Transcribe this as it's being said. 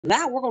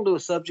Now we're going to do a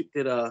subject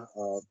that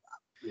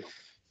you know,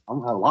 I'm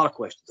gonna have a lot of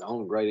questions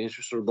on, great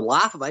interest, or the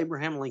life of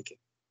Abraham Lincoln.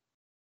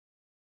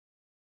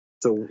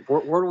 So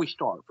where do we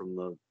start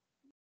from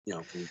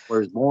from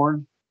where he's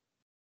born?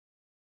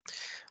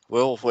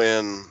 Well,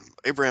 when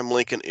Abraham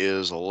Lincoln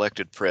is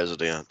elected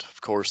president,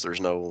 of course, there's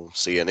no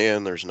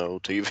CNN, there's no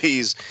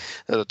TVs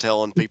that are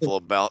telling people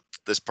about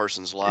this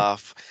person's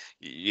life.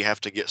 You have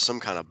to get some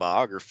kind of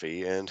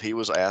biography, and he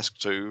was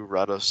asked to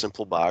write a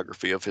simple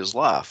biography of his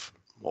life.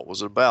 What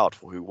was it about?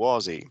 Who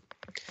was he?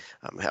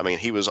 I mean,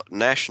 he was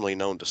nationally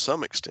known to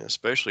some extent,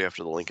 especially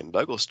after the Lincoln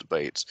Douglas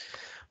debates.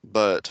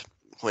 But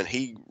when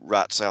he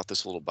writes out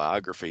this little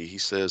biography, he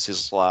says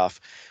his life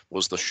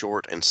was the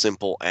short and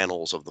simple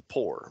annals of the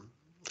poor.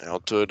 Now,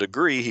 to a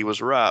degree, he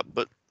was right,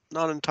 but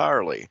not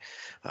entirely.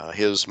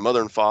 His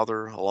mother and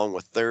father, along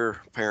with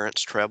their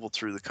parents, traveled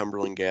through the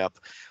Cumberland Gap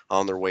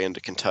on their way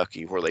into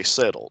Kentucky, where they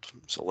settled.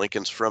 So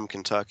Lincoln's from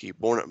Kentucky,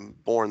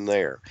 born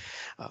there.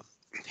 Uh,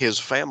 his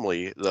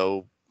family,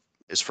 though,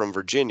 is from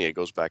Virginia. It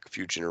goes back a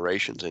few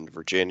generations into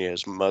Virginia.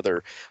 His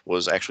mother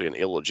was actually an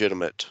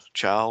illegitimate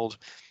child.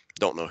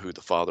 Don't know who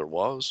the father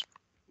was.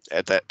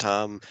 At that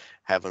time,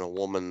 having a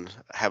woman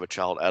have a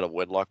child out of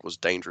wedlock was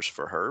dangerous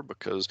for her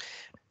because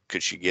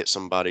could she get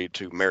somebody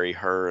to marry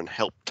her and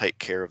help take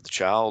care of the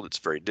child? It's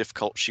very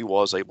difficult. She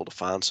was able to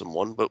find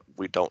someone, but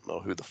we don't know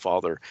who the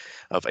father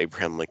of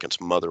Abraham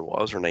Lincoln's mother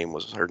was. Her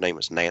name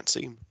is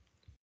Nancy.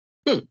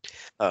 Hmm.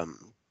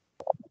 Um,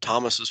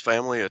 Thomas's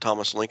family,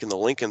 Thomas Lincoln, the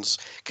Lincolns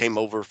came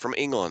over from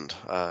England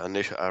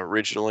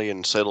originally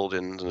and settled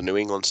in the New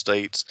England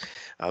states.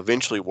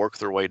 Eventually worked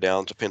their way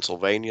down to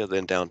Pennsylvania,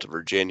 then down to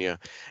Virginia,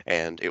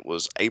 and it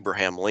was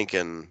Abraham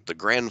Lincoln, the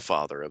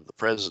grandfather of the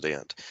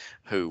president,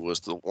 who was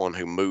the one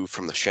who moved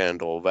from the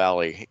Shenandoah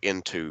Valley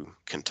into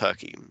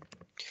Kentucky.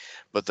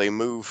 But they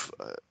move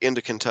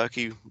into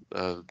Kentucky.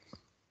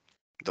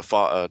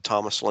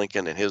 Thomas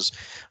Lincoln and his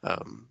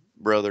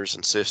brothers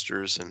and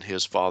sisters and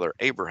his father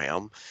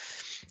Abraham,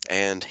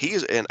 and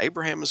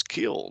Abraham is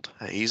killed.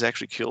 He's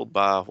actually killed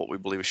by what we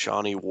believe is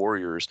Shawnee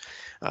warriors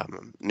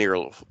near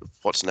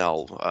what's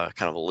now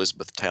kind of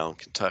Elizabethtown,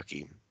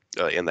 Kentucky,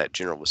 in that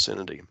general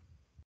vicinity.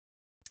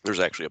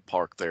 There's actually a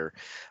park there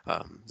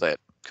that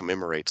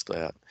commemorates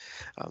that.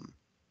 Um,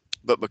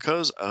 but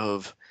because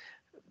of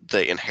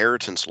the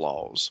inheritance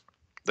laws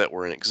that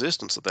were in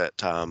existence at that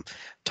time,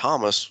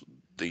 Thomas,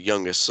 the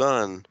youngest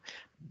son,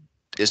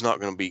 is not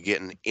going to be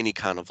getting any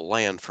kind of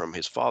land from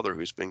his father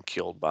who's been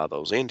killed by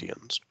those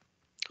Indians.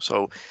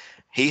 So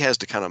he has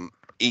to kind of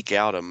eke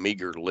out a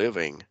meager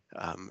living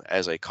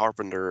as a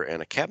carpenter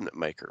and a cabinet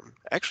maker.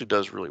 Actually,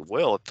 does really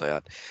well at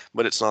that,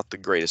 but it's not the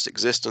greatest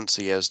existence.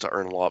 He has to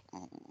earn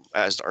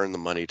the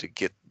money to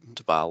get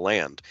to buy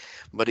land.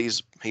 But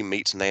he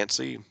meets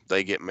Nancy.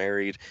 They get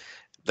married.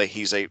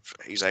 He's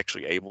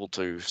actually able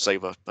to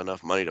save up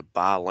enough money to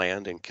buy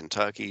land in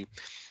Kentucky,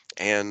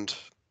 and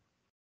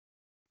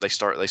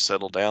they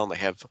settle down. They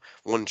have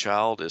one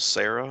child is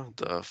Sarah,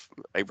 the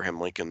Abraham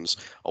Lincoln's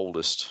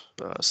oldest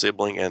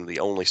sibling and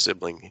the only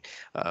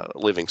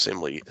living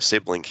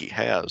sibling he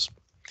has.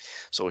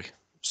 So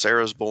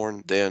Sarah's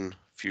born. Then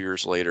a few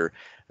years later,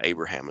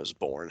 Abraham is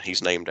born.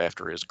 He's named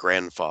after his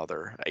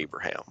grandfather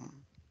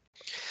Abraham.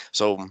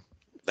 So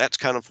that's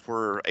kind of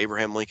where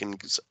Abraham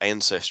Lincoln's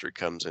ancestry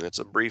comes in. It's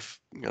a brief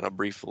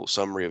little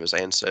summary of his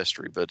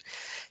ancestry, but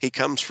he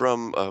comes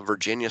from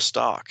Virginia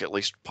stock, at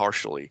least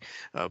partially.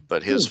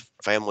 But his Hmm.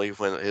 family,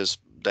 when his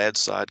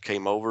dad's side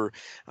came over,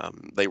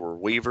 they were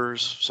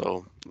weavers,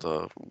 so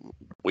the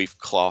weave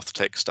cloth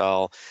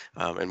textile,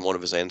 and one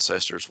of his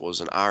ancestors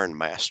was an iron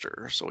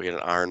master, so he had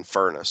an iron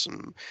furnace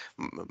and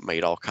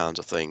made all kinds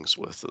of things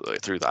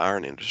through the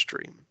iron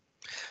industry.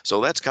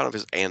 So that's kind of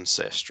his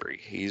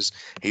ancestry. He's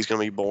going to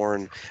be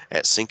born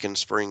at Sinking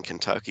Spring,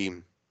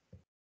 Kentucky,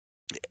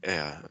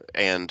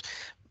 and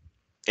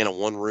in a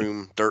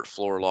one-room dirt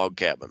floor log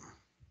cabin.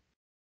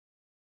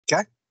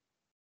 Okay.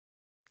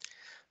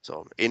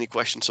 So, any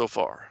questions so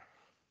far?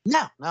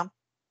 No, no.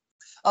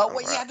 All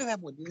Well, yeah, right. I do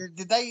have one.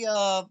 Did they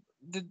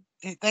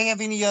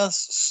have any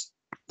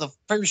the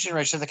previous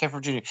generation that came from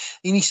Virginia?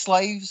 Any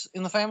slaves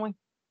in the family?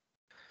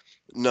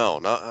 No,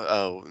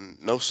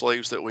 no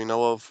slaves that we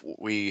know of.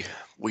 We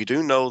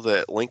do know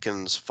that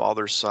Lincoln's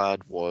father's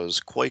side was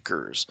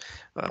Quakers.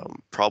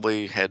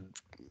 Probably had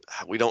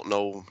we don't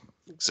know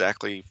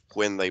exactly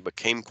when they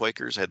became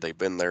Quakers. Had they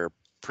been there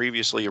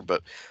previously,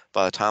 but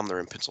by the time they're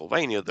in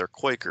Pennsylvania, they're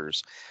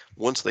Quakers.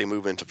 Once they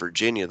move into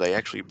Virginia, they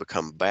actually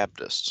become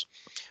Baptists.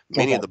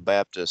 Many Okay. of the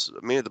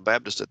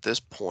Baptists at this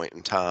point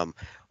in time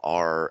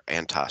are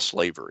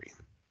anti-slavery.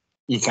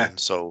 Okay. And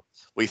so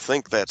we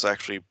think that's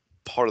actually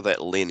part of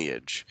that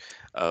lineage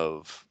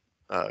of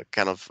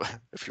kind of,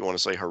 if you want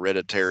to say,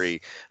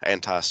 hereditary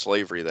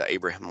anti-slavery that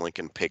Abraham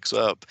Lincoln picks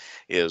up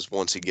is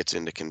once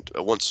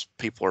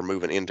people are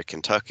moving into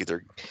Kentucky,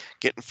 they're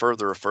getting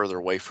further and further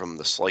away from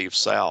the slave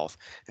South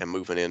and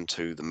moving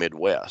into the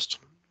Midwest.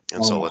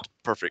 And so Oh, that's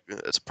perfect.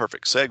 It's a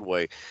perfect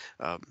segue.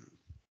 Um,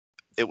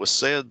 it was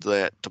said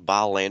that to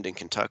buy land in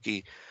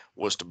Kentucky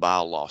was to buy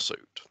a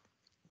lawsuit.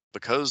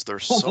 because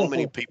there's so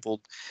many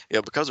people,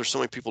 yeah, because there's so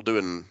many people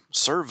doing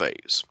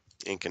surveys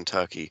in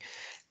Kentucky,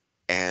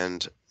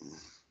 and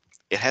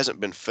it hasn't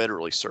been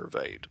federally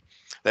surveyed.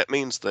 That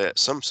means that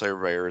some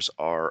surveyors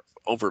are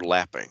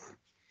overlapping.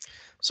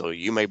 So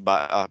you may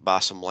buy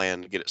some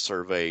land and get it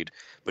surveyed,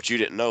 but you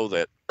didn't know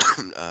that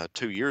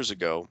 2 years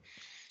ago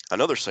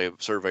another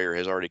surveyor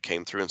has already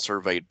came through and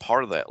surveyed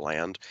part of that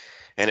land,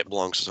 and it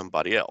belongs to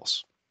somebody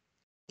else.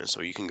 And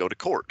so you can go to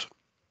court.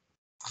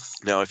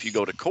 Now, if you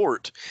go to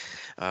court,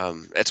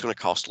 that's going to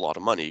cost a lot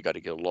of money. You got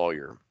to get a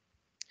lawyer.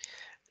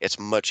 It's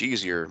much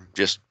easier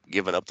just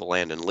giving up the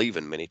land and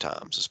leaving many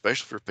times,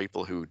 especially for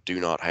people who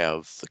do not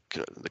have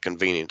the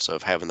convenience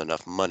of having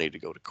enough money to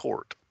go to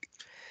court.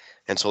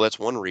 And so that's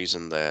one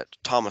reason that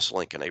Thomas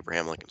Lincoln,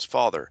 Abraham Lincoln's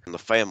father, and the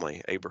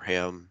family,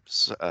 Abraham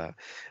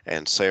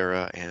and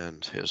Sarah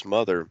and his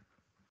mother,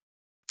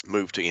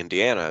 moved to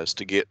Indiana, is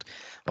to get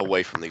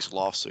away from these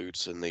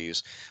lawsuits and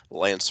these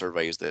land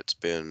surveys that's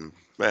been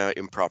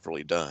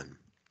improperly done.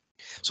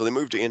 So they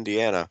moved to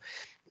Indiana,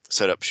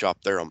 set up shop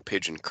there on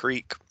Pigeon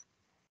Creek.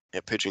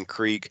 At Pigeon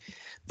Creek,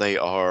 they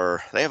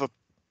have a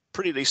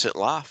pretty decent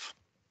life.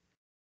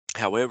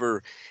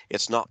 However,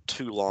 it's not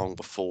too long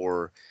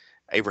before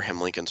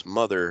Abraham Lincoln's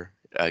mother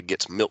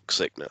gets milk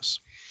sickness.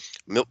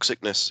 Milk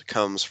sickness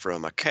comes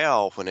from a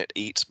cow when it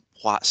eats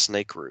white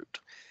snake root.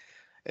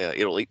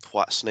 It'll eat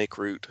white snake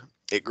root.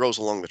 It grows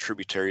along the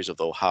tributaries of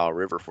the Ohio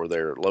River where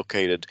they're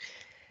located,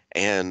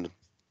 and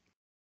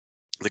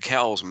the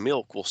cow's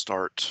milk will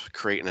start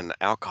creating an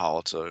alcohol.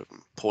 It's a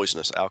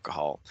poisonous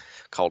alcohol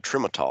called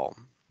trimetol,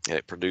 and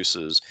it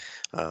produces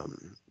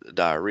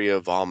diarrhea,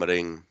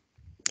 vomiting,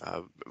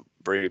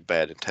 very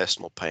bad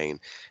intestinal pain,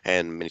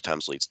 and many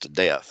times leads to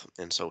death.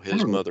 And so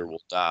his mother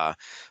will die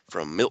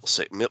from milk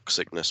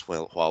sickness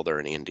while they're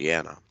in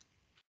Indiana.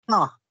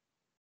 Huh.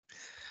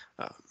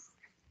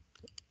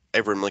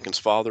 Abraham Lincoln's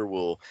father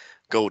will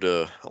go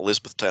to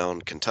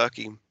Elizabethtown,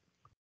 Kentucky,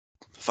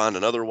 find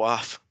another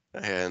wife,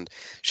 and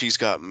she's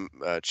got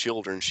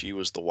children. She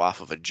was the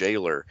wife of a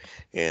jailer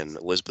in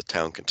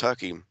Elizabethtown,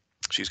 Kentucky.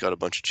 She's got a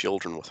bunch of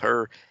children with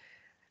her,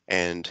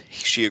 and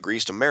she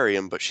agrees to marry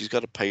him, but he's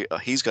got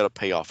to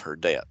pay off her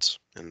debts.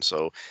 And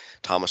so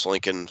Thomas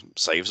Lincoln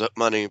saves up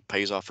money,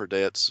 pays off her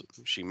debts.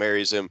 She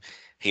marries him.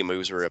 He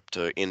moves her up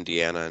to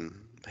Indiana, and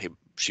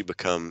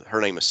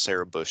her name is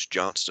Sarah Bush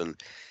Johnston.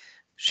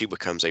 She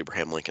becomes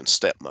Abraham Lincoln's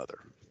stepmother.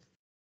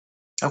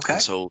 Okay.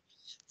 And so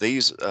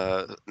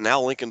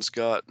now Lincoln's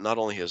got not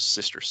only his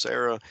sister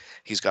Sarah,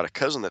 he's got a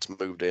cousin that's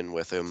moved in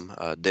with him,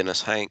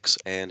 Dennis Hanks,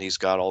 and he's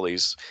got all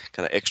these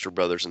kind of extra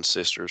brothers and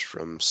sisters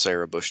from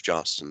Sarah Bush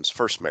Johnston's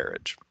first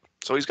marriage.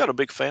 So he's got a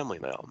big family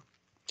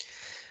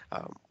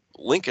now.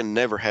 Lincoln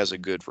never has a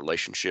good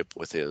relationship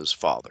with his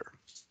father.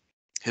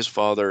 His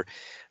father,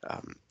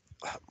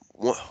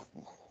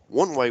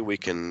 one way we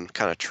can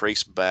kind of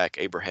trace back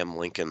Abraham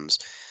Lincoln's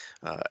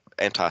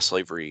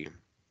anti-slavery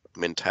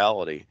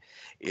mentality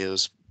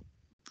is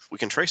we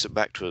can trace it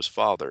back to his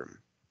father.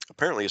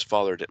 Apparently his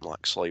father didn't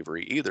like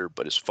slavery either,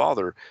 but his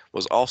father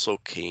was also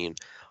keen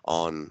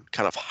on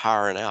kind of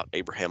hiring out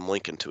Abraham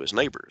Lincoln to his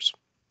neighbors.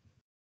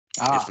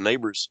 If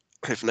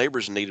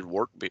neighbors needed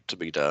work to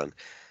be done,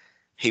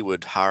 he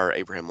would hire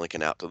Abraham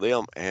Lincoln out to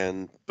them,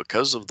 and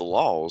because of the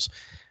laws,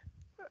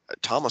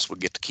 Thomas would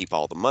get to keep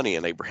all the money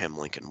and Abraham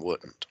Lincoln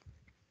wouldn't.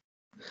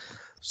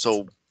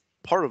 So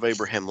part of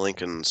Abraham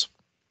Lincoln's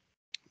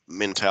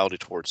mentality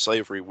towards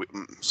slavery,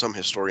 some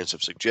historians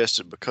have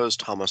suggested, because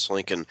Thomas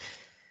Lincoln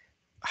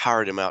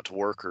hired him out to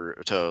work or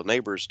to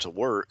neighbors to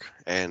work,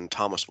 and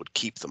Thomas would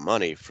keep the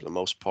money for the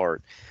most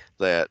part,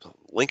 that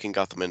Lincoln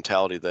got the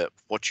mentality that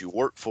what you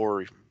work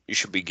for, you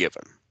should be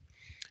given.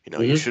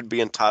 You should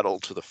be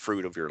entitled to the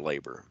fruit of your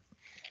labor.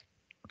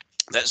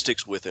 That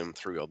sticks with him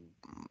through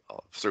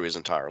his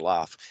entire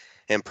life,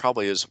 and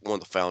probably is one of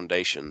the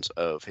foundations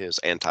of his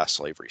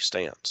anti-slavery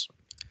stance.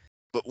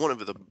 But one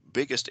of the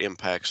biggest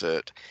impacts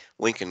that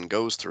Lincoln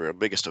goes through, or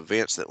biggest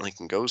events that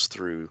Lincoln goes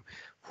through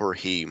where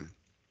he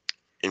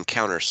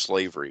encounters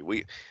slavery,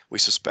 we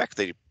suspect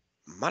that he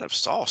might have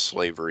saw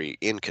slavery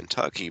in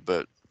Kentucky,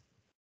 but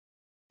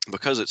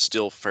because it's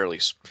still fairly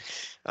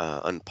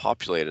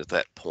unpopulated at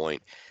that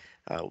point,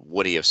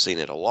 would he have seen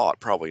it a lot?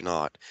 Probably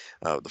not.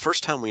 The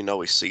first time we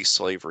know he sees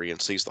slavery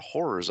and sees the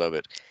horrors of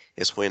it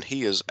is when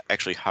he is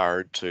actually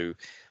hired to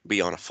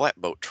be on a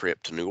flatboat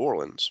trip to New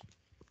Orleans.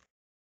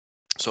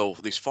 So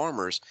these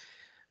farmers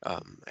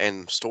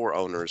and store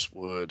owners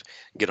would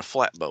get a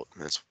flatboat.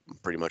 That's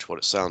pretty much what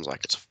it sounds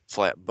like. It's a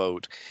flat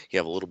boat. You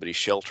have a little bitty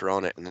shelter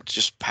on it, and it's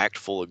just packed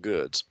full of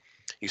goods.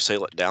 You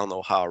sail it down the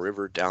Ohio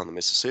River, down the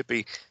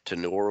Mississippi to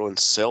New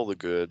Orleans, sell the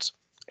goods,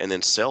 and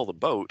then sell the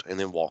boat, and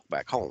then walk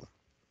back home.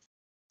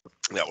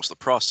 That was the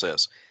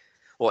process.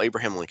 Well,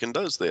 Abraham Lincoln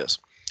does this.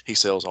 He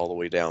sails all the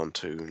way down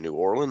to New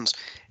Orleans,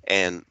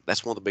 and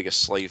that's one of the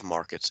biggest slave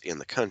markets in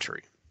the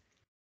country.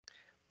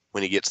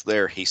 When he gets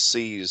there, he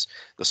sees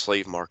the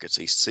slave markets.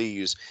 He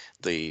sees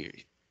the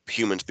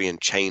humans being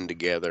chained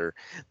together,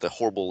 the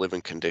horrible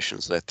living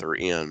conditions that they're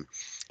in.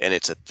 And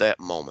it's at that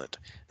moment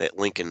that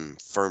Lincoln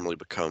firmly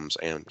becomes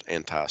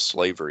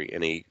anti-slavery,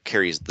 and he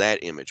carries that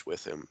image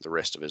with him the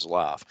rest of his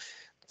life,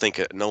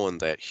 knowing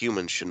that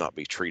humans should not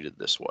be treated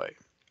this way.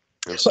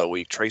 And so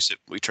we trace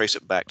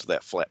it back to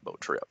that flatboat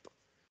trip.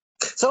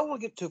 So I don't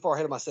want to get too far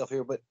ahead of myself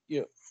here, but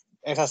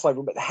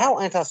anti-slavery. But how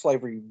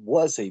anti-slavery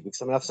was he?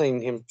 Because I mean, I've seen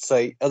him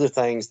say other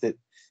things that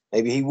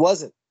maybe he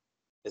wasn't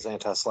as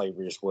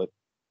anti-slavery as what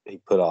he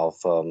put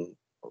off.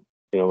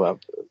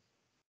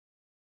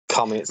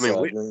 Comments.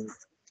 I mean,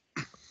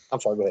 I'm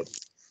sorry. Go ahead.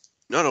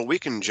 No, we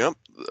can jump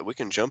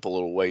a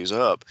little ways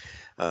up,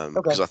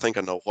 because I think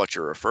I know what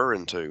you're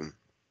referring to.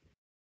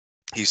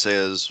 He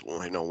says,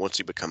 well, once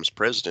he becomes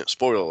president,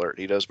 spoiler alert,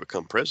 he does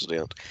become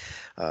president.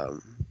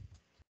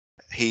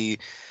 He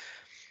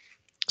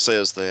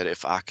says that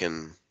if I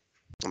can,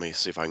 let me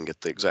see if I can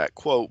get the exact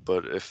quote,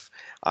 but if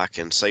I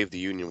can save the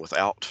Union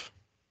without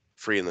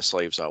freeing the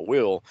slaves, I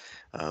will.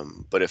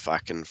 But if I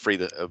can free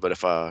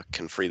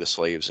the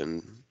slaves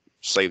and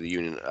save the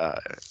Union,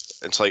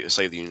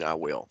 save the Union, I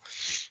will.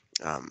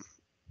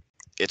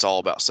 It's all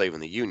about saving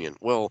the Union.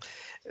 Well,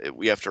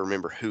 we have to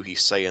remember who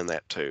he's saying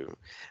that to,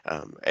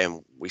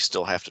 and we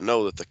still have to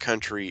know that the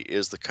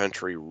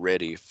country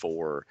ready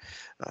for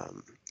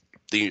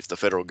the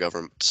federal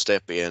government to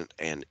step in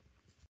and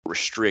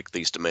restrict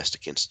these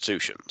domestic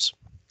institutions.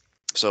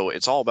 So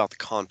it's all about the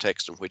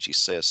context in which he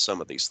says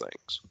some of these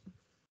things.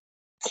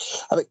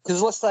 I mean,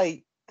 because let's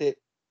say that.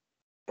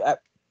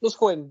 Let's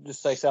go ahead and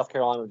just say South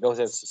Carolina goes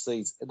ahead and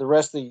secedes. The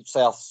rest of the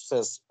South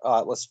says,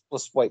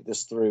 let's wait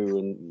this through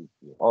and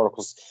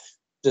articles.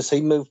 Does he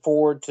move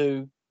forward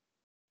to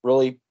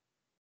really,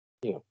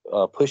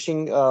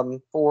 pushing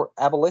for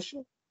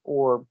abolition,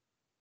 or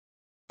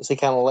does he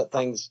kind of let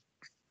things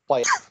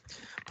play out?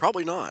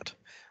 Probably not.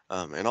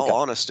 In all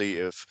honesty,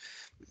 if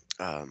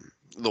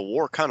the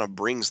war kind of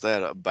brings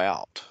that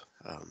about.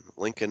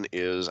 Lincoln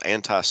is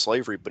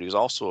anti-slavery, but he's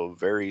also a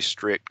very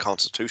strict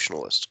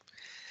constitutionalist.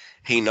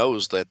 He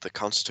knows that the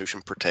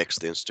Constitution protects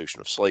the institution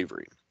of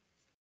slavery.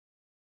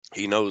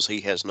 He knows he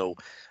has no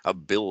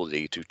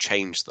ability to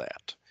change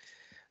that.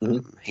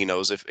 Mm-hmm. He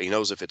knows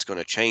if it's going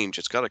to change,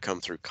 it's got to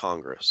come through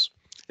Congress.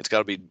 It's got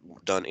to be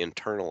done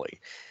internally,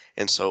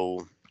 and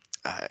so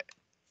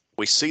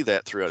we see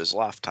that throughout his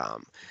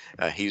lifetime.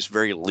 He's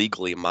very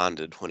legally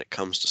minded when it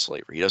comes to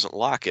slavery. He doesn't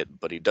like it,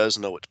 but he does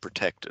know it's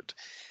protected.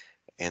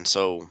 And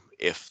so,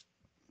 if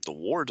the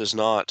war does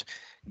not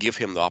give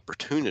him the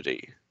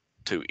opportunity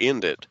to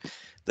end it,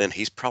 then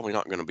he's probably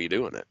not going to be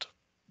doing it.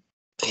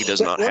 He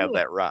does not have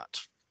that right.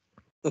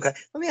 Okay,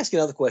 let me ask you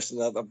another question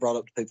that I've brought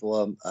up to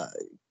people.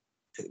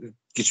 To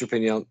get your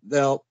opinion on.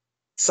 Now,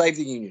 save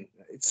the Union.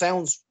 It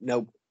sounds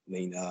noble. I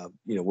mean,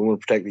 we want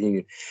to protect the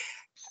Union.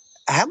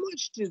 How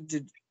much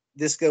did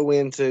this go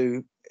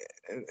into?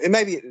 And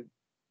maybe it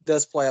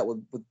does play out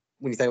with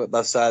when you think about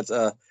both sides.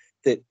 That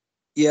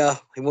he wanted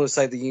to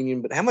save the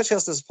Union, but how much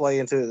else does it play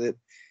into that?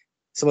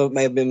 Some of it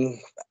may have been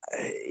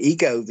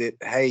ego that,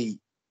 hey,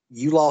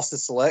 you lost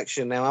this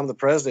election. Now I'm the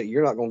president.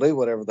 You're not going to do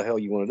whatever the hell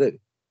you want to do.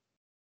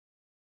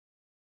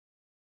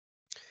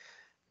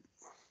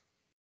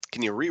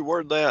 Can you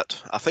reword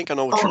that? I think I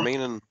know what you're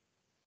meaning.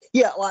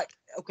 Yeah,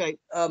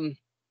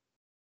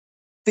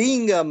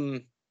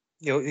 being,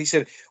 he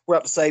said we're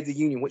out to save the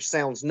Union, which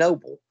sounds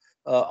noble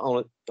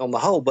on the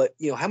whole. But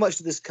how much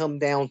did this come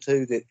down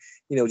to that?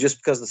 Just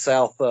because the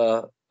South,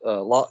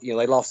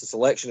 they lost this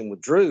election and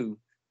withdrew,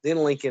 then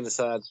Lincoln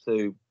decides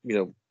to,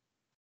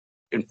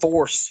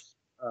 enforce.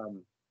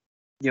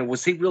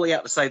 Was he really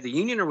out to save the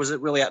Union, or was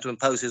it really out to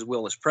impose his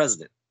will as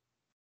president?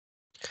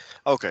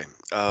 Okay.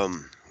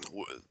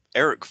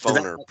 Eric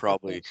Foner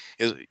probably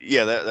is.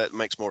 Yeah, that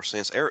makes more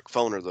sense. Eric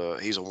Foner,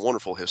 he's a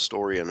wonderful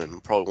historian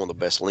and probably one of the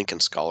best Lincoln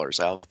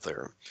scholars out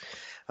there.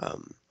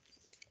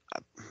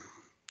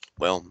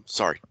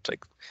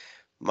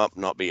 Might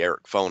not be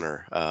Eric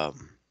Foner.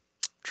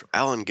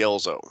 Alan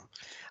Gelzo.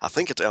 I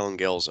think it's Alan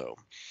Gelzo.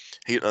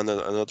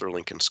 Another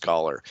Lincoln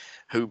scholar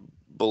who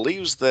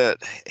believes that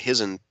his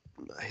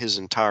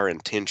entire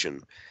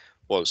intention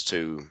was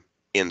to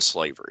end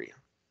slavery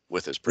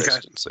with his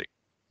presidency.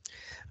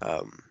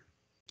 Okay.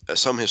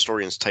 Some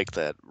historians take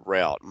that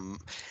route.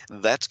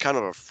 That's kind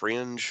of a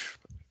fringe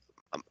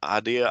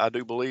idea, I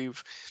do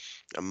believe.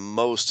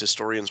 Most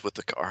historians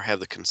have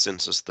the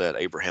consensus that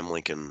Abraham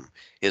Lincoln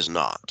is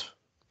not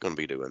going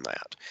to be doing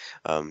that.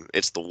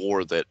 It's the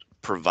war that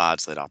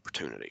provides that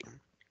opportunity.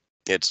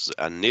 It's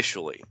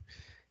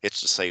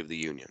to save the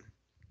Union.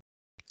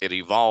 It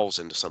evolves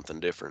into something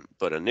different,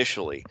 but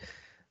initially,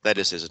 that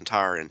is his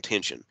entire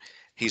intention.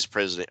 He's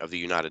president of the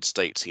United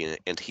States,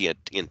 and he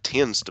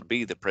intends to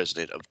be the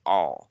president of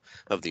all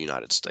of the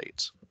United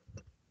States.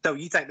 So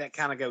you think that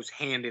kind of goes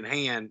hand in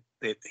hand,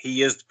 that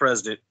he is the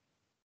president,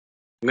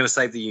 I'm going to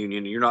save the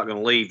Union, and you're not going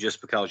to leave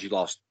just because you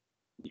lost,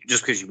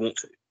 just because you want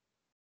to.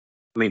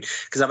 I mean,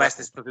 because I've asked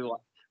this to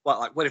people,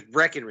 what if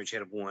Breckinridge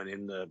had won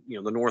and the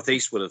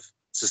Northeast would have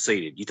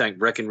seceded? You think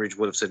Breckinridge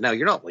would have said, no,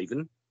 you're not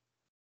leaving?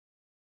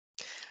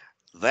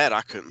 That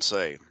I couldn't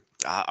say.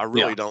 I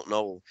really don't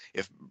know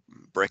if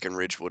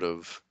Breckinridge would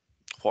have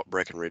what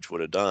Breckinridge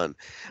would have done.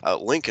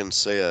 Lincoln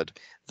said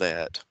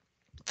that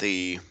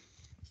the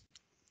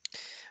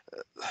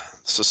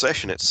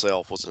secession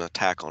itself was an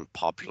attack on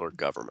popular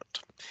government,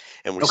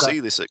 and we Okay. see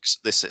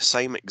this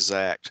same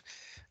exact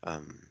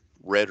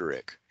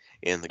rhetoric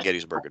in the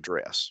Gettysburg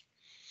Address.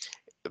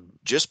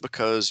 Just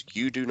because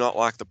you do not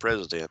like the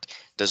president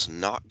does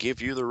not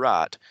give you the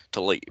right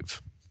to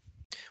leave.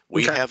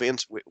 We Okay. have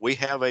we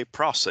have a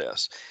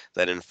process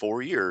that in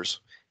 4 years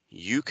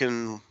you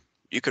can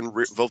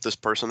vote this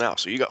person out.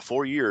 So you got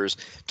 4 years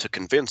to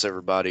convince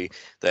everybody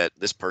that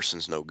this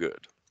person's no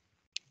good.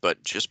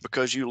 But just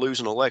because you lose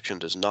an election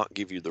does not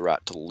give you the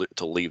right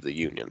to leave the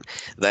Union.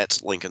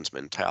 That's Lincoln's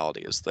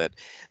mentality, is that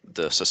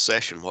the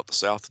secession, what the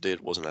South did,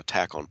 was an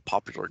attack on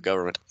popular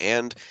government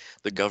and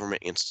the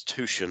government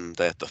institution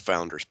that the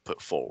founders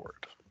put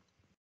forward.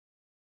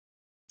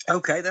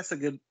 Okay, that's a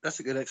good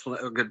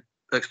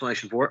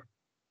explanation for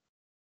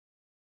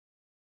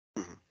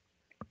it.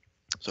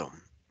 So,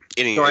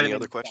 any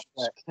other questions?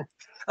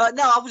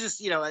 No, I was just,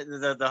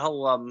 the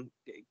whole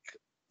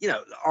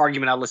the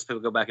argument I listen to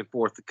people go back and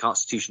forth, the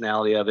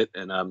constitutionality of it,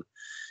 and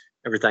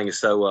everything is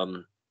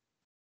so.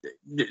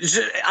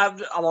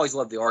 I've always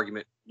loved the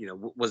argument.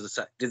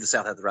 Did the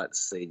South have the right to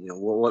secede?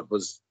 What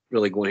was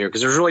really going here?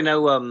 Because there's really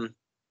no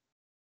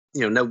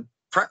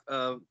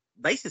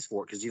basis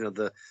for it. Because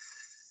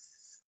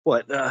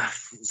the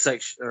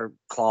section or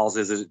clause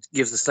is it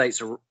gives the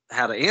states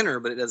how to enter,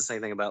 but it doesn't say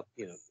anything about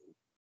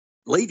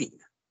leaving.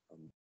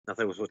 I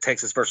think it was what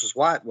Texas versus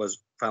White was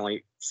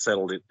finally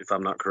settled, if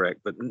I'm not correct.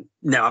 But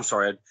no, I'm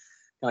sorry, I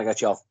kind of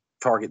got you off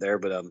target there.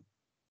 But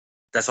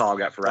that's all I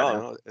got for right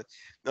now.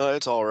 No,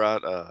 it's all right.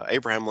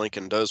 Abraham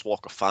Lincoln does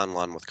walk a fine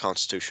line with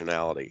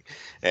constitutionality,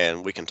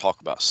 and we can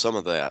talk about some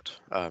of that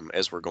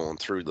as we're going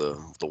through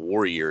the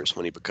war years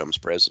when he becomes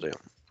president.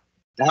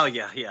 Oh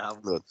yeah.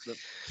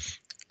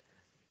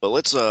 But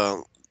let's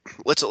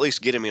at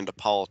least get him into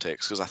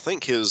politics, because I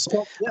think his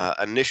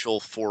initial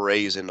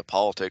forays into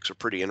politics are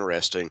pretty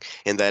interesting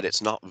in that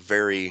it's not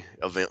very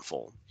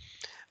eventful.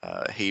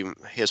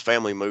 His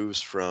family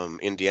moves from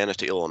Indiana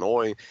to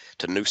Illinois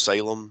to New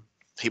Salem.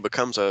 He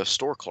becomes a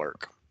store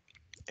clerk,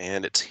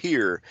 and it's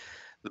here,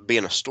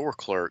 being a store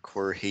clerk,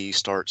 where he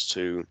starts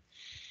to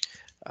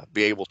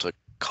be able to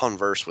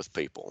converse with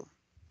people,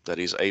 that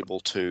he's able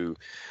to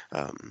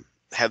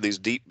have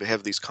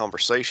these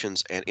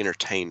conversations and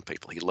entertain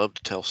people. He loved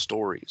to tell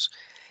stories.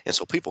 And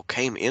so people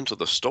came into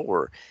the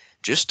store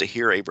just to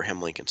hear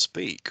Abraham Lincoln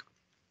speak.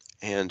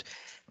 And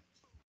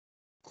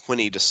when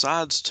he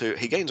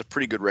gains a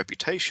pretty good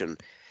reputation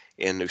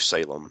in New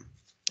Salem.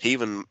 He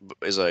even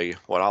is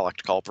what I like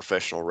to call a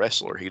professional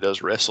wrestler. He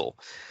does wrestle.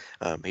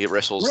 He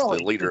wrestles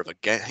the leader of a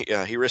gang.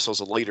 Yeah, he wrestles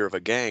the leader of a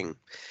gang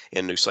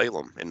in New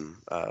Salem. And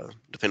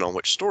depending on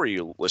which story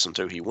you listen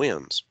to, he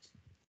wins.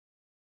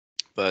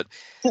 But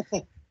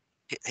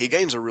he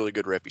gains a really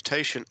good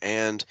reputation,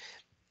 and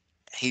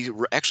he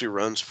actually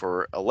runs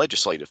for a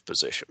legislative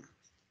position.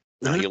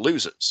 Now, he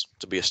loses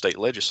to be a state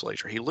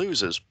legislator. He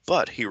loses,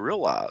 but he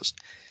realized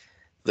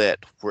that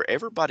where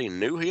everybody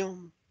knew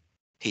him,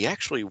 he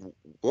actually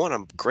won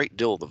a great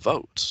deal of the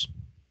votes.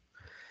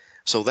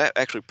 So that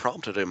actually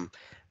prompted him,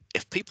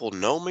 if people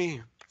know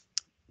me,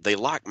 they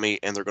like me,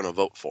 and they're going to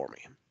vote for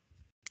me.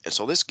 And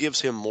so this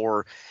gives him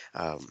more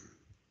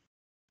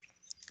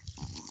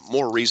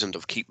reason to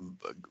keep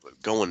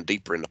going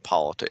deeper into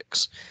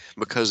politics,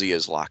 because he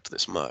is liked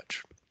this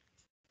much.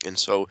 And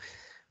so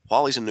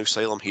while he's in New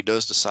Salem, he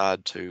does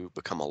decide to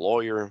become a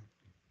lawyer.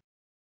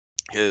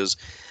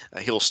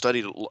 He'll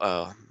study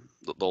the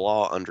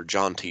law under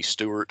John T.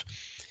 Stewart,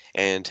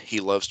 and he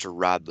loves to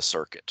ride the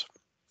circuit.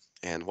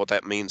 And what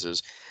that means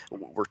is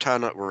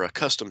we're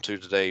accustomed to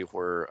today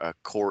where a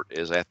court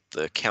is at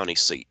the county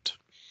seat,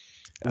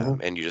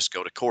 and you just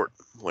go to court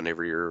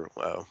whenever your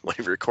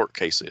court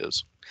case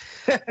is,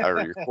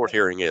 or your court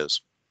hearing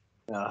is.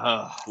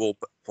 Well,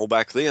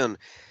 back then,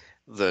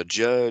 the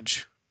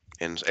judge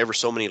and ever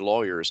so many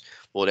lawyers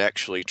would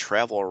actually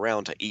travel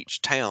around to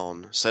each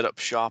town, set up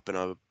shop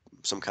in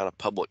some kind of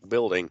public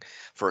building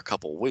for a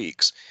couple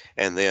weeks,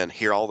 and then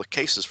hear all the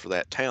cases for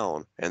that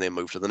town, and then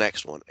move to the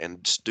next one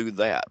and just do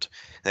that.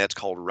 And that's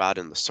called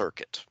riding the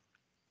circuit.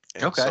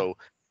 And so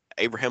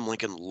Abraham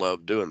Lincoln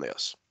loved doing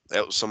this.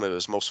 That was some of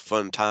his most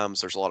fun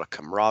times. There's a lot of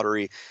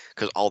camaraderie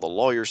because all the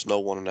lawyers know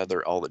one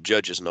another, all the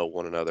judges know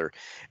one another,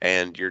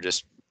 and you're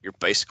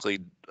basically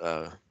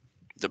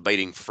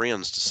debating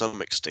friends to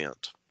some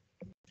extent.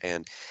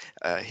 And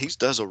he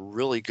does a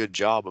really good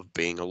job of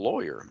being a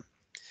lawyer.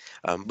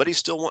 But he's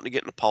still wanting to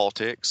get into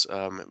politics.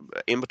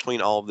 In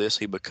between all of this,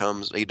 he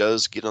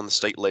does get on the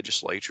state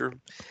legislature,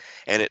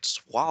 and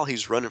it's while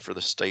he's running for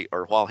the state,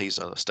 or while he's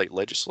a state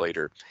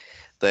legislator,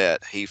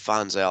 that he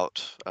finds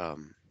out.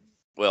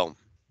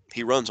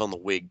 He runs on the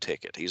Whig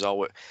ticket. He's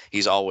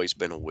always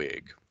been a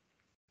Whig.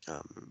 I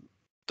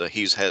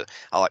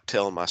like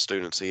telling my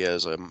students he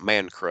has a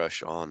man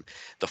crush on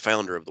the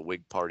founder of the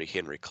Whig Party,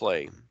 Henry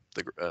Clay,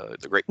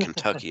 the great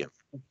Kentuckian.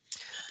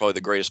 Probably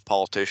the greatest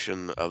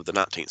politician of the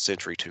 19th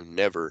century to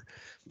never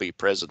be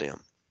president.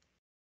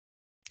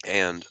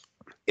 And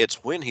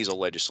it's when he's a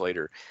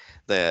legislator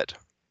that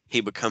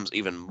he becomes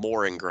even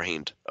more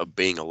ingrained of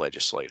being a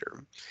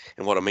legislator.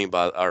 And what I mean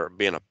by, or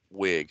being a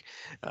Whig,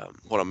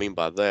 what I mean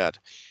by that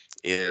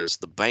is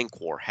the bank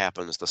war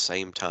happens the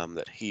same time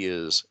that he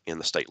is in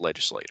the state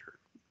legislature.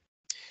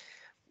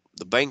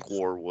 The bank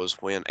war was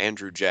when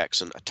Andrew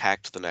Jackson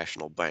attacked the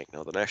National Bank.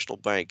 Now, the National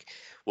Bank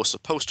was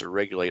supposed to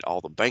regulate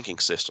all the banking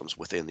systems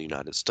within the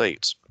United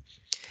States.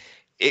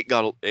 It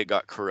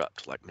got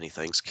corrupt, like many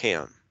things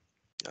can.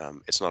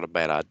 It's not a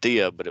bad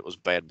idea, but it was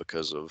bad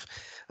because of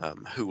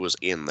who was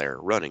in there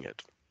running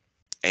it.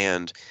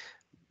 And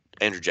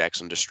Andrew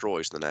Jackson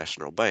destroys the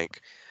National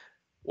Bank.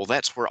 Well,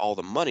 that's where all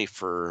the money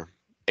for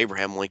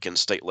Abraham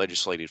Lincoln's state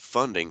legislative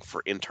funding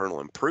for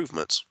internal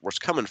improvements was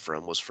coming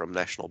from, was from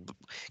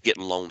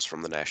getting loans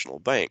from the National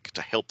Bank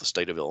to help the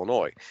state of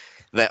Illinois.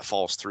 That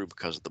falls through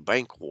because of the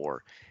bank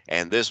war,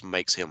 and this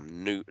makes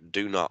him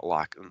not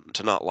like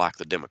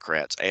the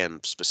Democrats,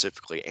 and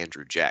specifically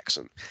Andrew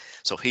Jackson.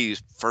 So he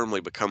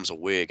firmly becomes a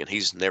Whig, and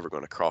he's never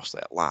going to cross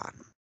that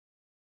line.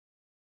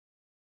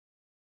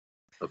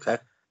 Okay.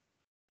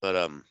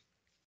 But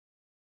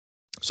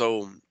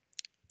so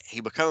he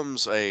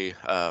becomes he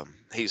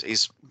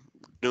is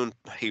in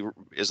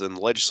the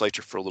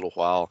legislature for a little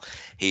while.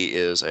 He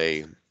is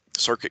a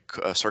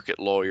circuit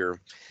lawyer.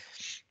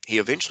 He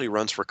eventually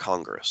runs for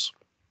Congress,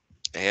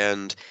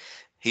 and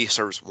he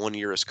serves 1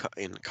 year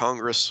in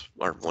Congress,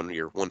 or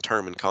 1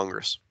 term in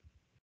Congress.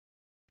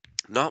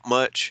 Not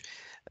much.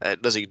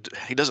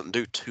 He doesn't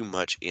do too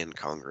much in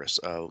Congress.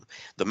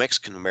 The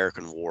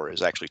Mexican-American War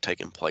is actually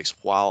taking place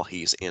while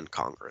he's in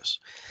Congress.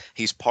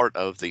 He's part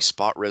of the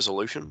Spot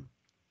Resolution.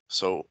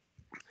 So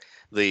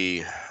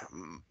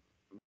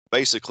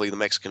basically the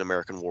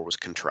Mexican-American War was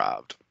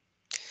contrived.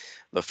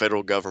 The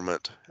federal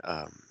government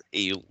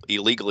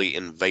illegally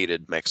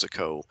invaded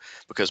Mexico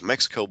because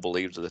Mexico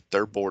believed that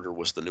their border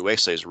was the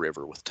Nueces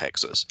River with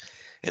Texas,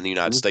 and the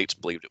United States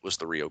believed it was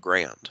the Rio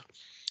Grande.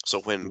 So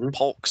when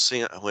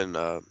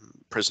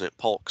President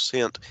Polk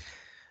sent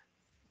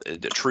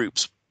the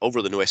troops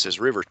over the Nueces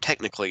River,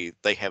 technically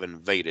they have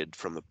invaded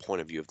from the point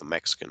of view of the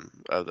Mexican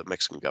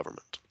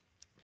government.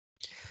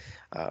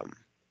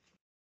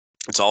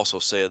 It's also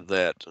said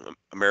that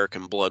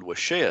American blood was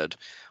shed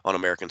on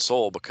American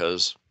soil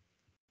because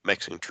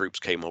Mexican troops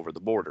came over the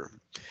border.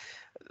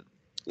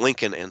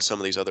 Lincoln and some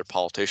of these other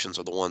politicians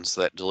are the ones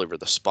that deliver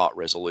the Spot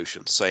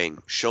Resolution,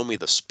 saying, show me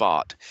the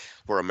spot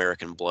where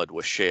American blood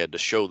was shed to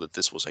show that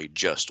this was a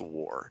just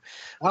war.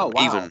 Oh,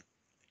 wow.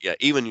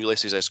 Even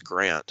Ulysses S.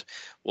 Grant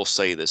will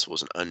say this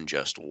was an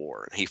unjust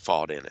war, and he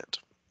fought in it.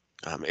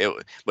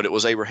 But it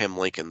was Abraham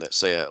Lincoln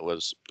that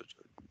was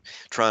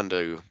trying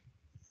to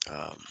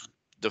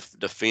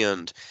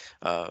defend,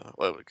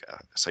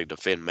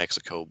 defend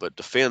Mexico, but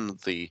defend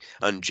the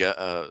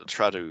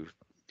try to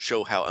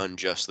show how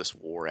unjust this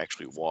war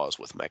actually was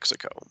with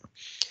Mexico.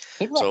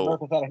 Seems like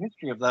America's had a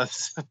history of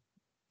those.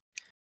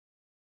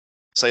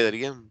 Say that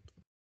again.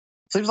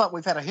 Seems like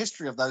we've had a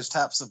history of those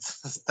types of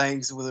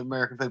things with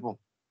American people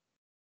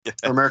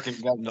or American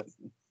government.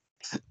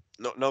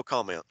 No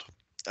comment.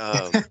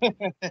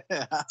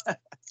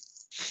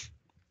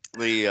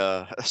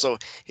 So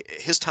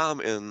his time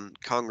in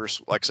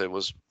Congress, like I said,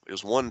 was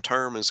 1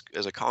 term as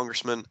a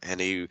congressman, and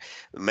the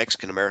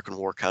Mexican-American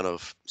War kind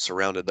of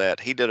surrounded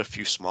that. He did a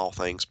few small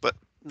things, but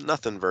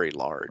nothing very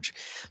large.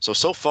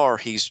 So far,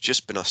 he's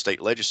just been a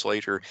state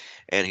legislator,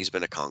 and he's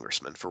been a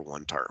congressman for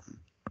 1 term.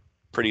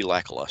 Pretty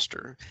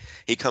lackluster.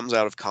 He comes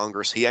out of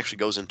Congress. He actually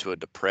goes into a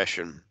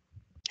depression.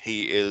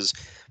 He is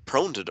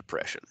prone to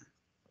depression.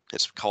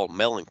 It's called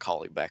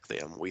melancholy back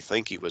then. We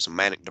think he was a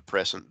manic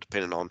depressant,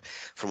 depending on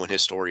from when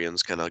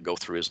historians kind of go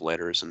through his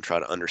letters and try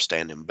to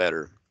understand him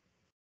better.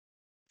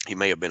 He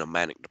may have been a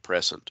manic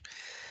depressant.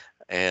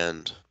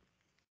 And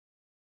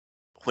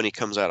when he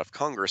comes out of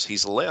Congress,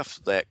 he's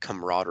left that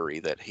camaraderie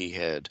that he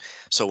had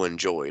so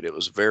enjoyed. It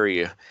was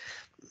very,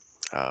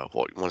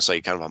 what you want to say,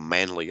 kind of a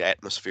manly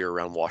atmosphere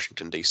around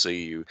Washington,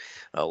 D.C. You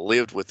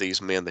lived with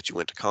these men that you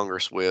went to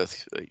Congress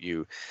with.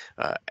 You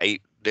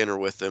ate dinner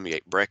with them. You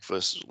ate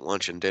breakfast,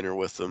 lunch, and dinner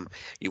with them.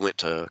 You went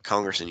to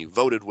Congress and you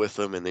voted with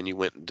them, and then you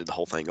went and did the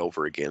whole thing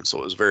over again. So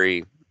it was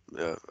very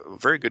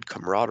good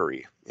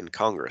camaraderie in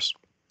Congress.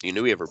 You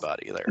knew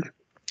everybody there.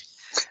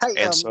 Hey,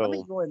 and so, let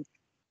me go ahead.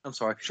 I'm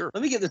sorry. Sure.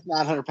 Let me get this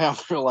 900-pound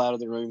grill out of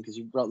the room because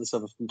you brought this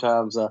up a few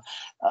times. But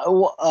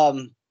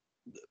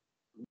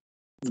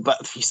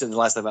you said the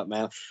last thing about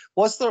man.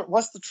 What's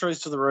the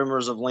truth to the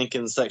rumors of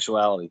Lincoln's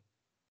sexuality?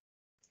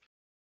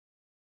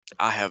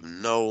 I have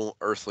no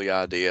earthly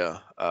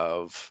idea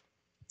of.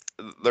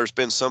 There's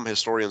been some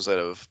historians that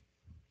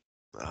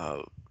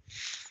have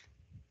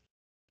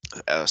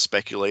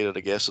speculated,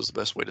 I guess is the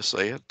best way to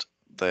say it,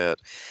 that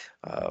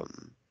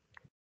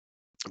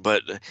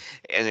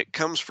and it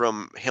comes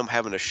from him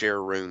having to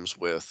share rooms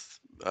with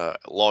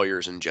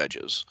lawyers and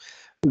judges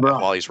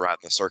while he's riding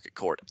the circuit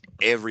court.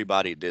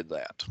 Everybody did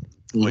that.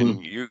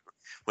 Mm-hmm.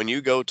 When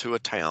you go to a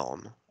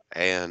town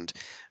and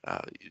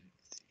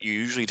you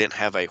usually didn't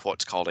have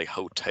what's called a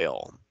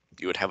hotel.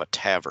 you would have a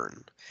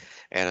tavern.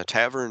 And a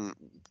tavern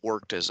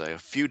worked as a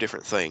few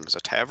different things. A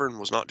tavern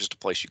was not just a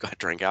place you got to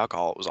drink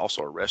alcohol, it was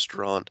also a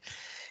restaurant.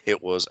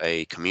 It was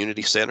a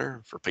community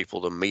center for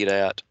people to meet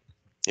at.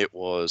 It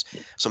was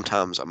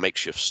sometimes a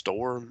makeshift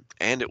store,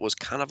 and it was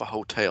kind of a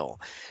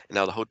hotel.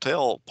 Now, the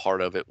hotel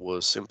part of it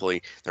was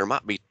simply there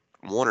might be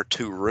one or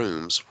two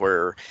rooms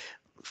where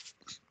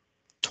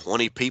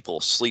 20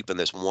 people sleep in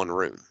this one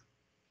room.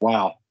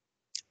 Wow.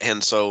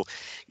 And so,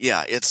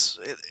 yeah,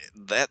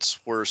 that's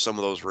where some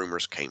of those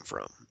rumors came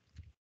from.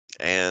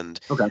 And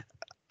Okay.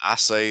 I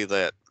say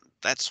that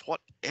that's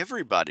what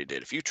everybody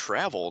did. If you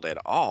traveled at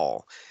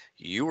all,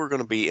 you were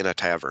going to be in a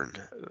tavern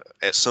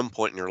at some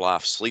point in your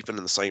life, sleeping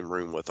in the same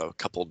room with a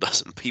couple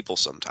dozen people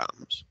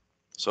sometimes.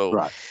 So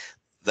Right.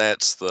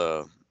 that's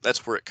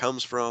where it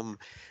comes from.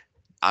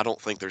 I don't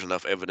think there's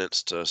enough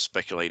evidence to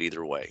speculate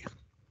either way.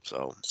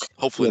 So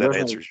hopefully Yeah, that there's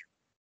no, answers.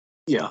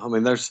 yeah. I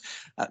mean, there's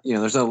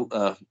there's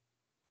no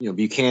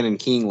Buchanan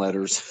King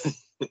letters.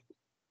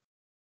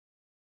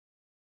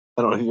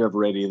 I don't know if you ever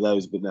read any of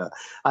those, but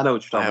I know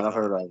what you're I talking have about. I've not.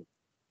 heard of.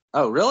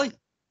 Oh, really?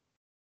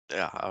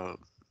 Yeah,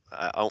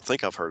 I don't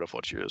think I've heard of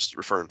what you was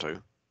referring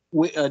to.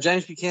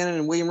 James Buchanan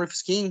and William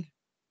Rufus King.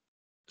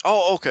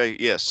 Oh, okay.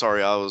 Yes.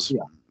 Sorry, I was.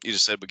 Yeah. You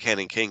just said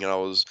Buchanan King, and I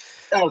was.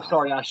 Oh,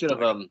 sorry. I should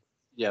have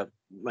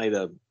made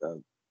a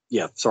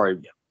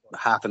sorry,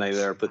 hyphenate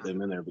there, put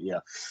them in there. But yeah,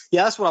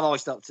 that's what I've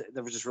always thought.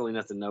 There was just really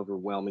nothing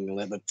overwhelming on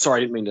that. But sorry,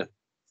 I didn't mean to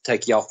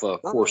take you off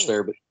course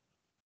there. But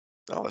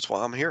No, that's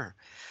why I'm here.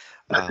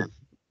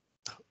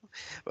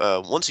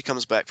 Once he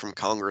comes back from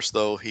Congress,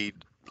 though,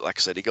 like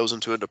I said, he goes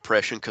into a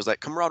depression because that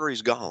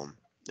camaraderie's gone.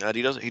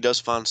 He does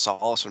find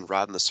solace in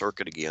riding the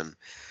circuit again.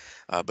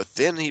 But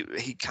then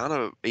he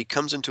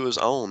comes into his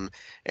own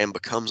and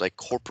becomes a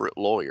corporate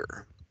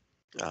lawyer.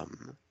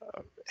 Um,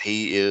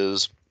 he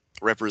is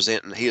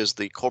he is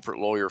the corporate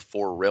lawyer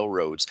for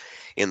railroads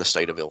in the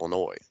state of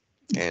Illinois,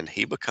 and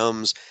he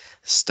becomes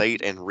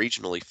state and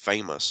regionally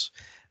famous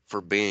for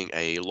being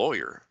a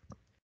lawyer.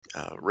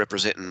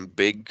 Representing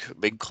big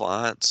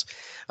clients.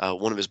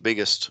 One of his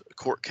biggest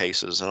court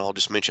cases, and I'll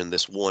just mention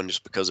this one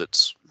just because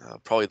it's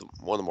probably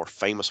one of the more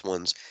famous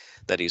ones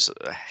that he's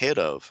ahead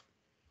of,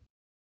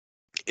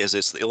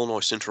 it's the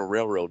Illinois Central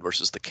Railroad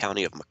versus the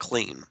County of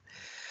McLean.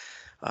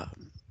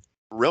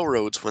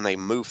 Railroads, when they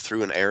move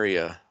through an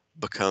area,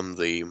 become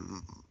the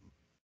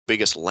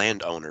biggest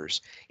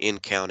landowners in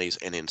counties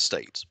and in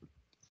states.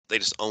 They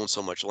just own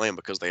so much land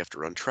because they have to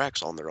run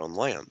tracks on their own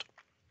land.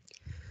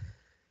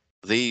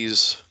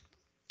 These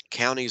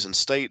counties and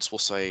states will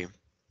say,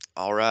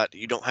 all right,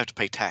 you don't have to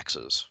pay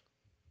taxes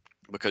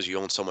because you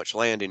own so much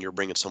land and you're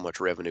bringing so much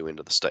revenue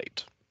into the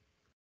state.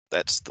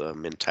 That's the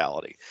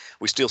mentality.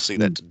 We still see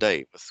that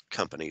today with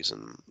companies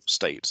and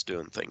states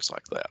doing things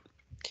like that.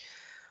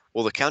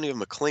 Well, the county of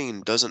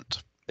McLean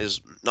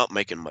is not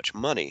making much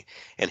money,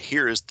 and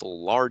here is the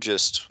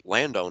largest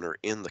landowner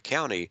in the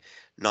county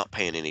not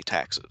paying any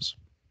taxes,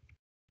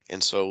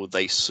 and so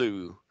they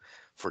sue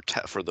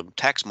for the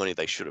tax money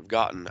they should have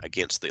gotten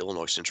against the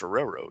Illinois Central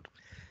Railroad.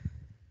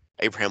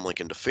 Abraham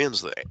Lincoln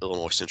defends the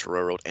Illinois Central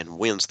Railroad and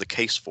wins the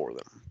case for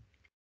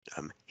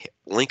them.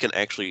 Lincoln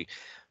actually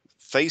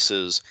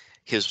faces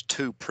his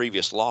two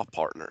previous law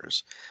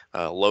partners,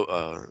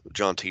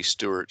 John T.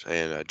 Stewart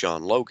and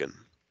John Logan.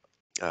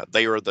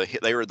 They are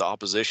the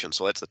opposition,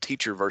 so that's the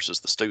teacher versus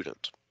the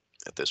student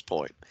at this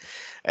point,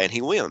 and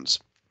he wins,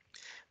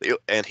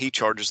 and he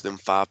charges them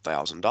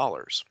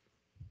 $5,000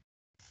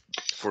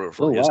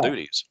 for his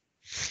duties.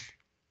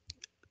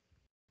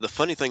 The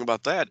funny thing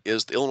about that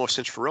is the Illinois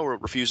Central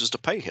Railroad refuses to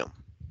pay him.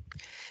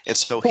 And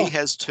so he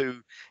has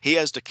to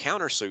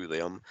countersue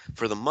them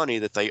for the money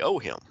that they owe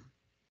him.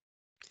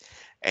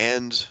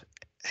 And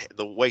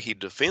the way he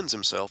defends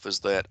himself is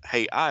that,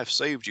 hey, I've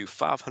saved you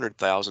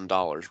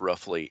 $500,000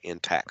 roughly in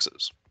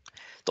taxes.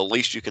 The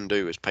least you can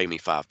do is pay me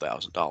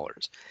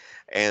 $5,000.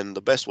 And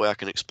the best way I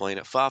can explain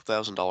it,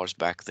 $5,000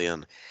 back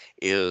then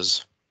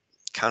is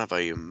kind of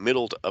a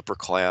middle to upper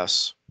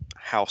class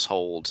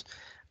household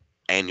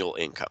annual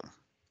income.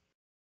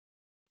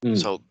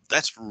 So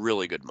that's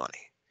really good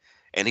money.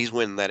 And he's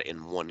winning that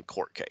in one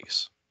court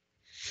case.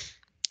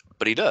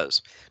 But he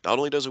does. Not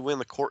only does he win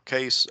the court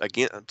case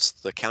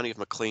against the county of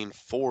McLean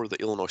for the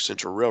Illinois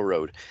Central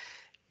Railroad,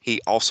 he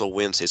also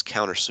wins his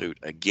countersuit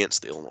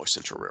against the Illinois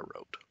Central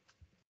Railroad.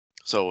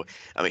 So,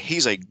 I mean,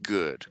 he's a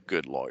good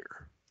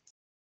lawyer.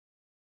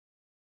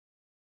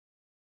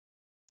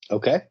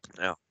 Okay.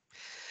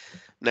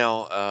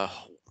 Now,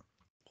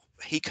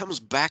 he comes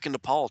back into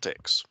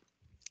politics.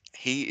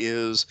 He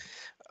is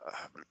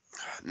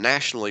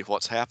nationally,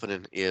 what's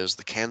happening is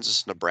the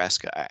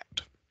Kansas-Nebraska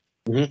Act.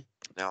 Mm-hmm.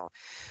 Now,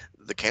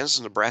 the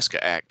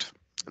Kansas-Nebraska Act,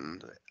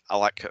 and I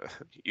like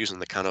using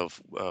the kind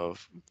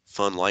of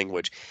fun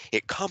language,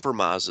 it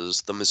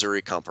compromises the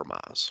Missouri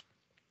Compromise.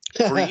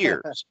 For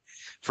years,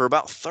 for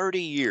about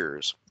 30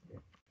 years,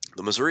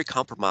 the Missouri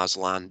Compromise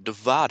line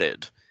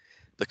divided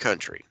the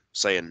country,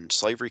 saying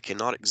slavery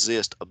cannot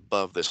exist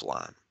above this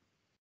line.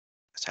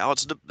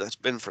 That's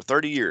been for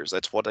 30 years.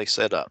 That's what they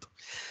set up.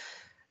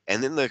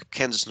 And then the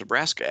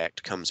Kansas-Nebraska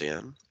Act comes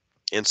in,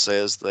 and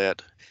says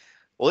that,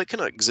 well, it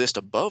can exist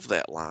above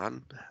that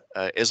line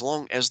as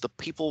long as the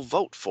people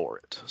vote for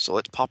it. So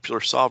that's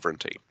popular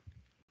sovereignty.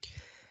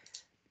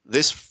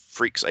 This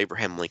freaks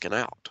Abraham Lincoln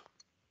out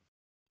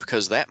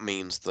because that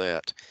means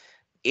that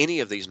any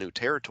of these new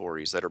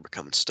territories that are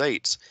becoming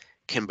states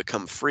can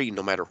become free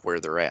no matter where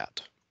they're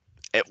at.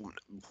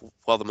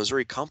 While the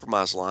Missouri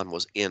Compromise line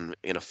was in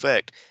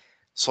effect,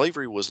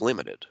 slavery was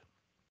limited.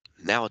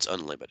 Now it's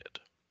unlimited.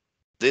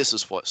 This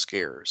is what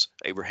scares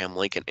Abraham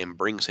Lincoln and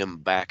brings him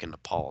back into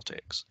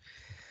politics.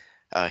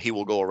 He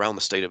will go around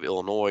the state of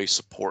Illinois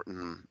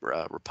supporting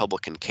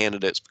Republican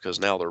candidates because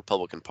now the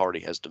Republican Party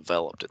has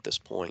developed at this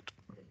point.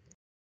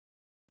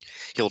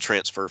 He'll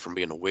transfer from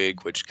being a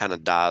Whig, which kind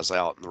of dies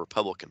out, and the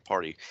Republican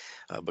Party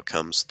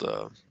becomes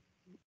the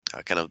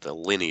kind of the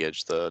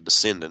lineage, the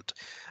descendant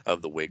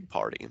of the Whig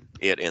Party,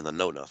 it and the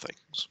Know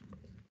Nothings.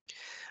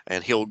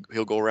 And he'll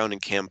go around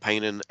and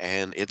campaigning,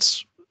 and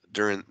it's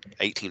during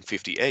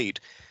 1858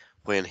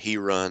 when he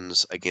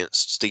runs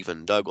against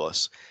Stephen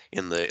Douglas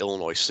in the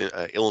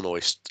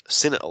Illinois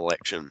Senate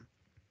election,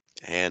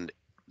 and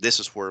this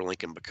is where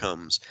Lincoln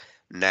becomes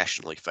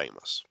nationally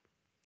famous.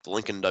 The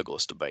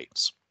Lincoln-Douglas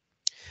debates.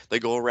 They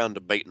go around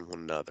debating one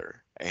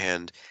another,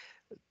 and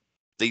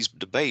these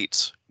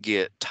debates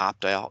get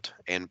typed out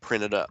and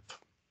printed up,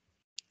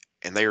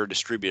 and they are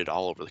distributed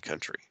all over the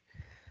country.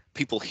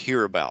 People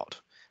hear about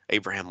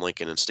Abraham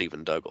Lincoln and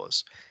Stephen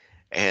Douglas,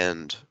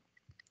 and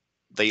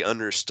they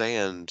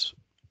understand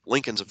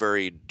Lincoln's a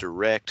very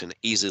direct and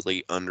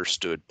easily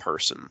understood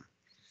person.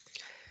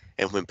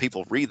 And when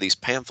people read these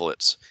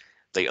pamphlets,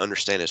 they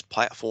understand his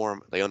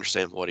platform, they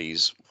understand where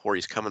he's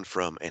coming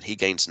from, and he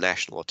gains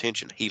national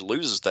attention. He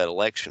loses that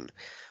election,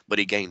 but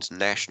he gains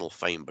national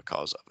fame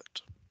because of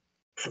it.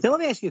 Now,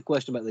 let me ask you a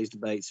question about these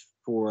debates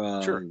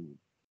for Sure.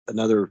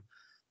 another.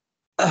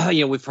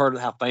 We've heard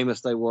how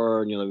famous they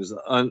were, and it was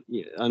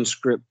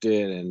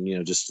unscripted,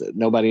 and just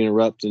nobody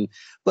interrupting.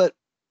 But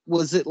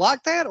was it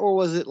like that, or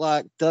was it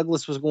like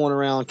Douglas was going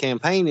around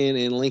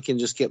campaigning and Lincoln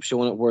just kept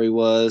showing up where he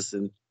was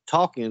and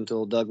talking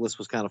until Douglas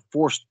was kind of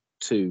forced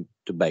to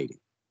debate him?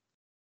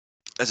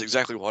 That's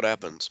exactly what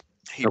happens.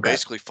 He Okay.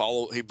 basically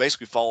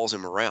follows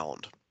him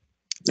around.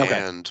 Okay.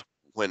 And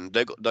when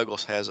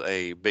Douglas has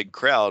a big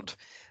crowd,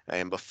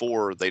 and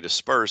before they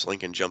disperse,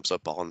 Lincoln jumps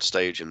up on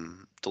stage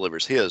and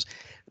delivers his.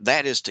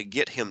 That is to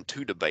get him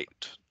to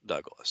debate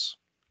Douglas.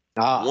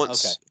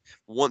 Once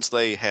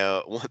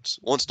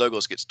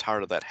Douglas gets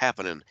tired of that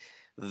happening,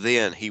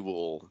 then he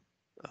will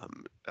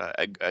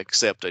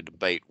accept a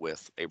debate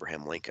with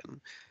Abraham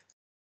Lincoln.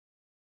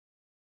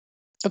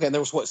 Okay, and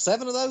there was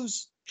 7 of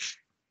those?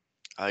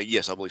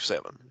 Yes, I believe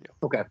 7. Yeah.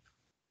 Okay.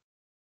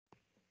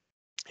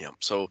 Yeah.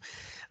 So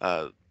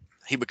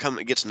he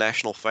gets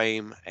national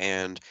fame,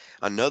 and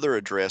another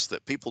address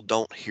that people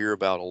don't hear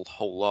about a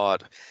whole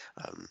lot.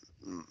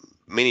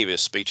 Many of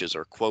his speeches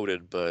are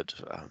quoted, but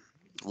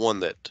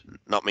one that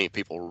not many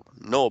people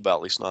know about,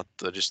 at least not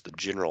just the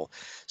general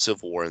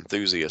Civil War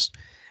enthusiast,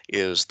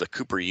 is the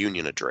Cooper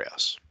Union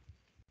Address.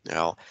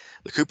 Now,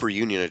 the Cooper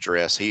Union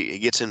Address, he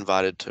gets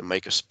invited to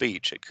make a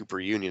speech at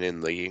Cooper Union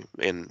in the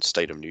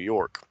state of New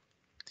York.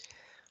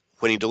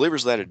 When he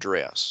delivers that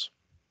address,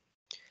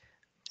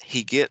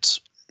 he gets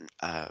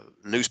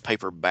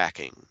newspaper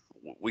backing.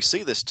 We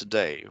see this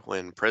today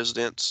when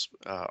presidents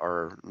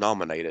are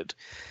nominated.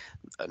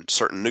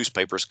 Certain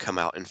newspapers come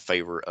out in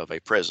favor of a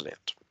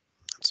president.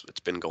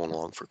 It's been going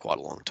along for quite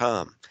a long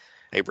time.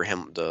 The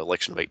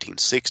election of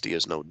 1860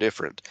 is no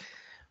different.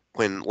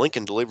 When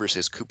Lincoln delivers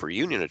his Cooper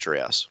Union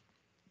address,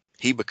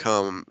 he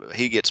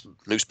gets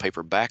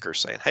newspaper backers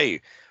saying,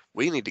 "Hey,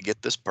 we need to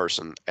get this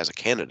person as a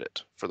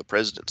candidate for the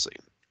presidency."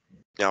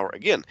 Now,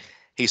 again,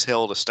 he's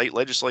held a state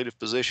legislative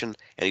position,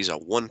 and he's a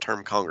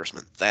one-term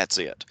congressman. That's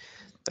it.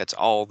 That's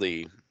all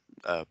the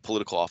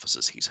political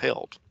offices he's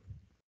held.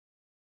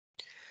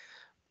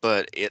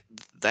 But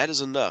that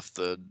is enough.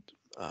 The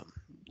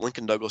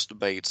Lincoln-Douglas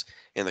debates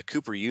and the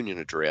Cooper Union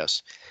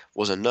address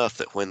was enough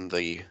that when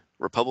the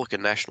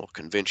Republican National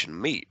Convention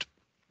meet,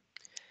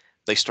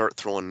 they start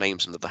throwing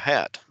names into the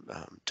hat.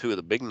 2 of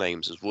the big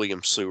names is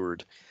William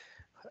Seward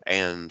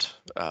and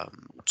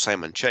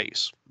Salmon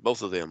Chase.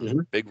 Both of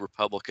them big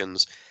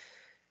Republicans.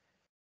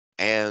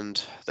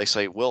 And they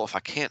say, well, if I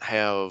can't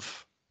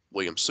have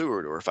William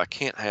Seward or if I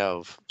can't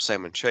have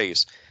Salmon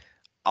Chase,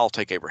 I'll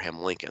take Abraham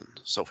Lincoln.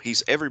 So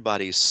he's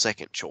everybody's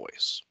second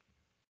choice.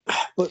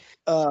 But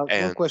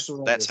and one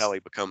question. That's how he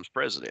becomes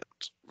president,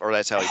 or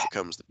that's how he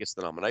gets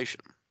the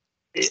nomination.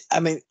 I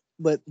mean,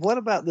 but what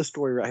about this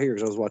story right here?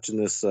 Because I was watching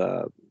this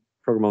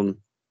program on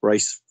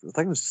race. I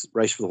think it was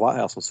Race for the White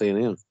House on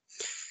CNN.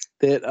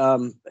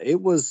 That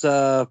it was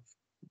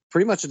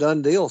pretty much a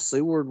done deal.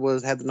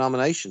 Seward had the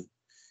nomination,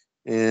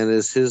 and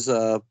as his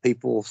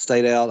people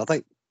stayed out, I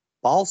think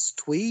Boss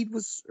Tweed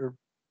was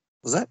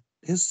that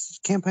his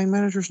campaign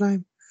manager's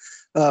name?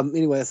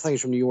 Anyway, I think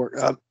he's from New York.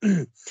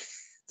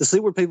 The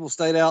Seward people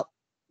stayed out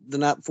the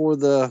night before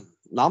the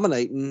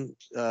nominating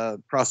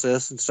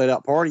process and stayed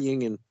out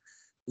partying, and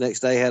the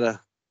next day had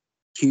a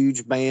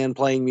huge band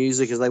playing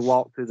music as they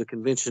walked through the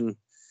convention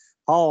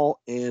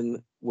hall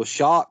and was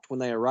shocked when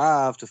they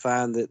arrived to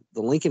find that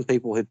the Lincoln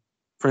people had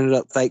printed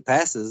up fake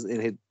passes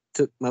and had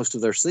took most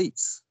of their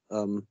seats.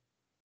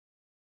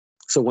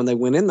 So when they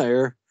went in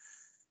there,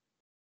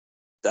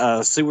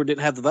 Seward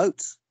didn't have the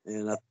votes,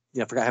 and I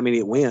forgot how many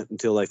it went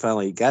until they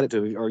finally got it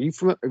to him.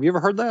 Have you ever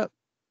heard that?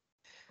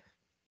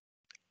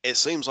 It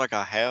seems like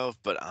I have,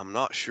 but I'm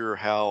not sure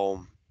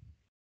how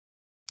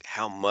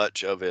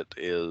much of it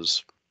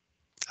is.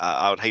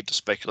 I would hate to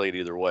speculate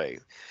either way,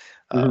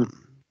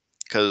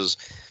 because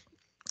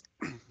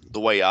the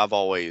way I've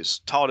always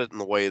taught it,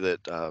 and the way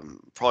that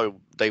probably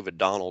David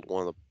Donald,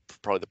 one of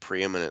the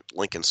preeminent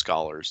Lincoln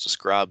scholars,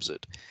 describes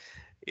it,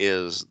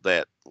 is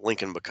that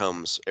Lincoln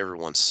becomes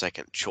everyone's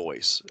second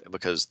choice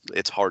because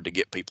it's hard to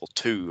get people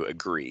to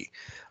agree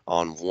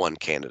on one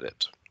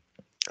candidate.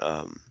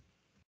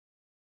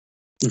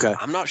 Okay.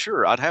 I'm not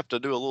sure. I'd have to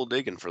do a little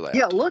digging for that.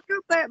 Yeah, look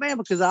up that, man,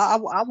 because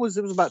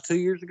it was about 2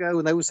 years ago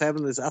when they was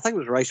having this. I think it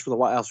was a race for the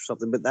White House or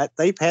something, but that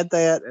they've had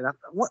that. And I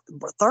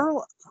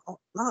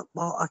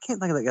can't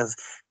think of that guy's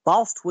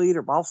Boss Tweed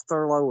or Boss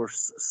Thurlow or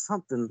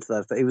something to that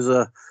effect. He was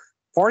a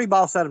party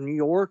boss out of New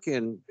York,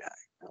 and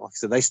like I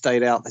said, they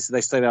stayed out. They said they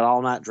stayed out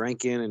all night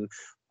drinking and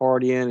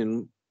partying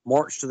and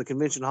marched to the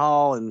convention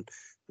hall. And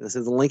they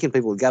said the Lincoln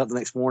people got up the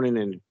next morning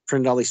and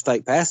printed all these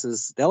fake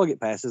passes, delegate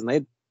passes, and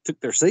they took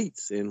their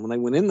seats. And when they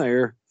went in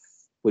there,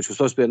 which was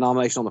supposed to be a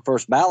nomination on the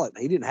first ballot,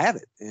 he didn't have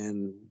it.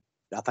 And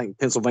I think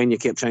Pennsylvania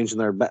kept changing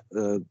their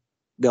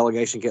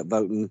delegation, kept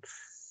voting.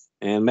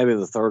 And maybe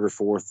the third or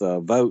fourth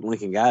vote,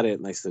 Lincoln got it.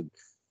 And they said,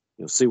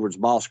 Seward's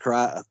boss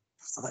cried.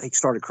 He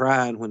started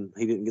crying when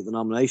he didn't get the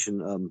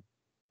nomination.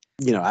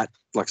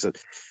 Like I said,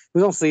 it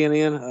was on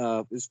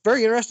CNN. It's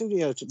very interesting,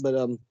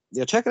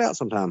 but check it out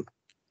sometime.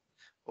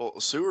 Well,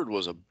 Seward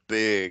was a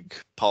big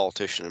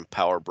politician and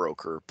power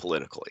broker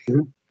politically.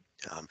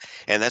 Mm-hmm.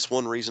 And that's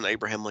one reason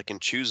Abraham Lincoln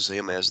chooses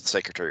him as the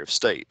Secretary of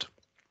State.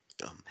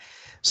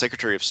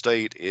 Secretary of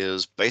State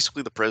is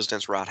basically the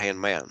president's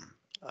right-hand man.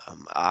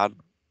 I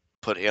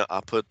put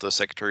the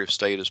Secretary of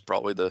State as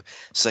probably the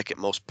second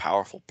most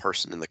powerful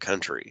person in the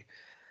country,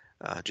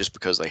 just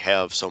because they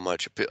have so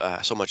much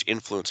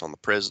influence on the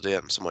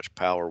president and so much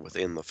power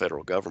within the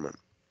federal government.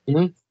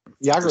 Mm-hmm.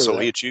 Yeah, I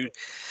agree.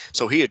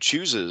 So he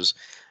chooses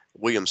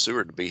William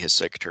Seward to be his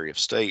Secretary of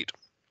State.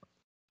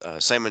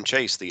 Salmon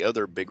Chase, the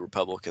other big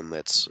Republican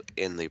that's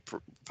in the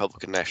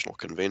Republican National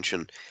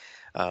Convention,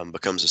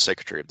 becomes the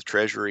Secretary of the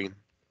Treasury,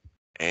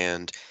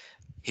 and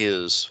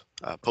his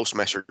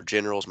Postmaster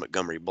General is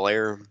Montgomery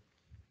Blair,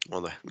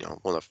 one of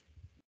the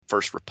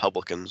first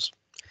Republicans,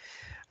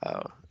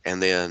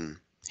 and then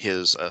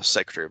his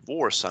Secretary of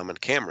War, Simon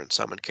Cameron.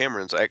 Simon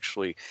Cameron's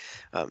actually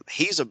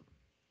he's a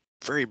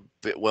very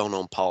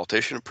well-known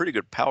politician, a pretty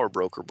good power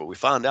broker, but we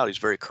find out he's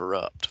very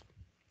corrupt.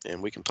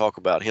 And we can talk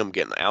about him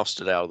getting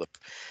ousted out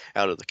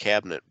of the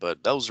cabinet,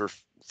 but those are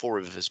four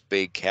of his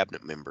big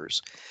cabinet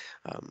members.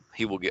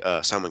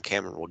 Simon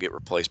Cameron will get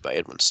replaced by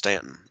Edwin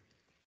Stanton.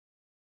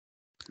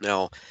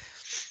 Now,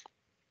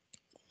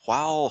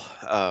 while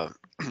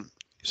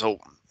so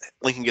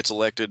Lincoln gets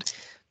elected,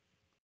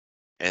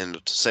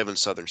 and 7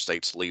 Southern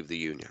states leave the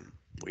Union.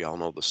 We all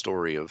know the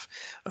story of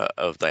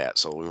that,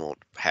 so we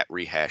won't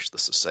rehash the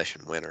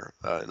secession winter,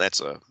 and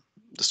that's a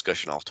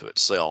discussion all to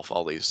itself.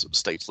 All these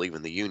states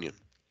leaving the Union.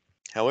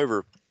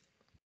 However,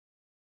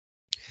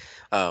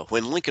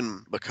 when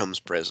Lincoln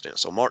becomes president,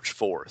 so March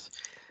 4th,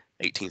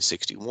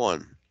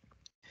 1861,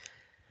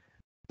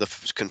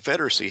 the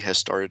Confederacy has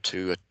started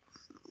to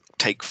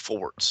take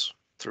forts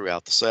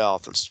throughout the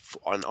South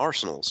and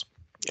arsenals.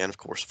 And of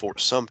course,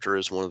 Fort Sumter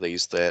is one of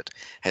these that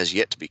has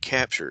yet to be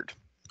captured.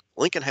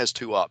 Lincoln has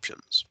 2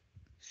 options.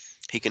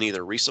 He can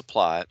either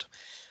resupply it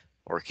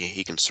or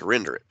he can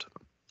surrender it.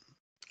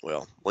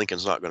 Well,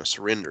 Lincoln's not going to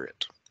surrender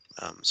it.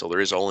 So there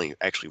is only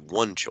actually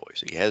one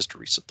choice. He has to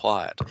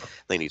resupply it.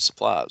 They need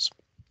supplies.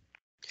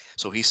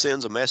 So he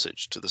sends a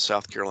message to the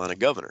South Carolina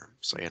governor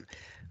saying,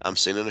 "I'm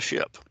sending a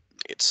ship.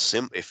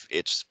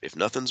 If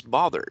nothing's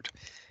bothered,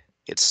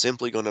 it's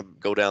simply going to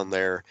go down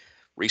there,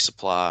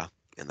 resupply,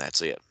 and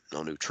that's it.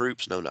 No new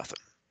troops, no nothing."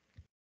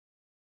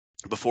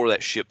 Before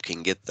that ship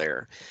can get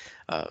there,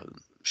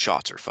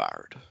 shots are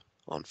fired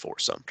on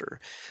Fort Sumter,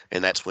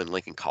 and that's when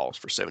Lincoln calls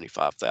for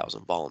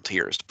 75,000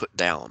 volunteers to put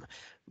down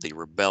the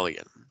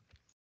rebellion.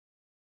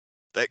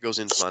 That goes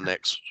into my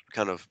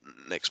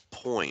next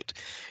point,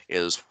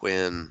 is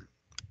when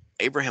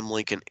Abraham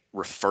Lincoln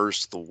refers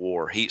to the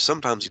war.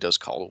 Sometimes he does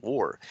call it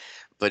war,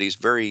 but he's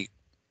very,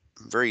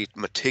 very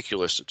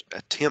meticulous to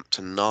attempt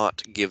to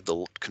not give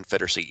the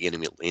Confederacy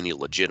any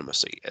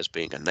legitimacy as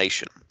being a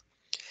nation.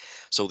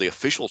 So the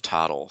official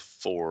title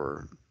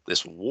for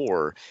this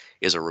war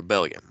is a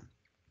rebellion.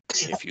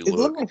 If you look,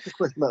 let me ask you a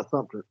question about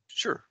Sumter.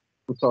 Sure.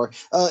 I'm sorry.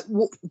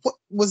 What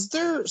was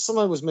there?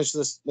 Somebody was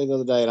mentioning this the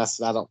other day, and I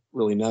said I don't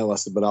really know. I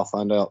said, but I'll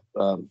find out.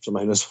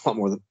 Somebody knows a lot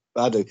more than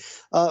I do.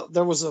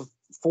 There was a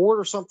fort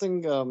or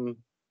something.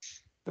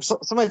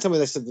 Somebody told me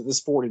they said that this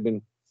fort had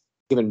been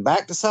given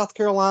back to South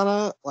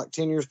Carolina like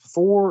 10 years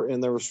before,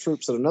 and there was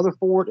troops at another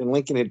fort, and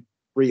Lincoln had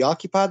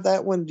reoccupied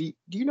that one. Do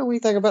you know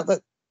anything about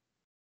that?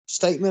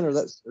 statement, or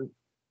that's?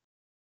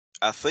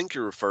 I think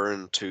you're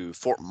referring to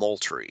Fort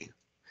Moultrie.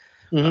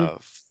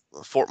 Mhm.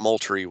 Fort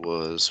Moultrie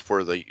was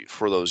where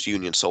those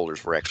Union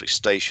soldiers were actually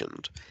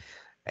stationed,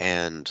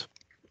 and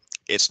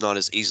it's not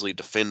as easily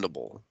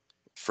defendable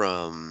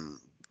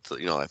from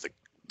like the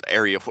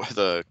area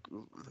where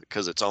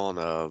because it's on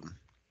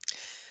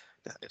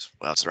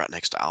it's right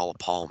next to Isle of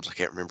Palms. I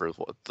can't remember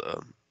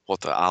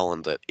what the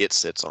island that it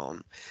sits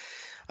on.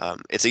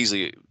 It's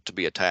easy to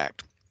be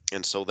attacked,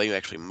 and so they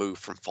actually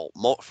moved from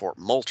Fort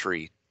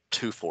Moultrie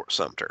to Fort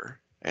Sumter,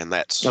 and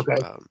that's Okay.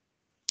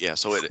 yeah.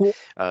 So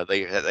Well,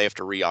 they have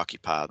to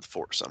reoccupy the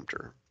Fort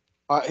Sumter.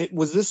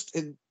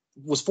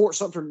 was Fort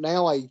Sumter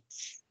now a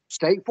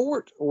state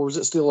fort, or was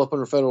it still up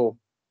under federal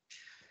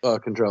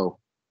control?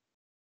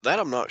 That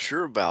I'm not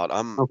sure about.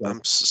 Okay.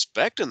 I'm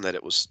suspecting that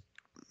it was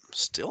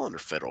still under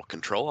federal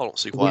control. I don't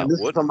see why Again, it this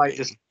is wouldn't somebody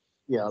be.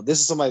 this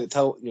is somebody that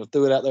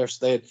threw it out there.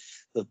 So they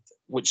had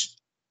which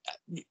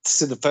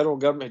said the federal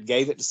government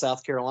gave it to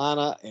South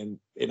Carolina, and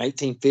in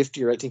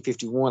 1850 or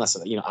 1851. I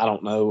said, I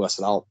don't know. I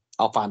said,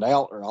 I'll find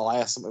out, or I'll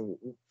ask them.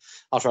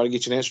 I'll try to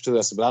get you an answer to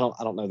this, but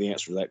I don't know the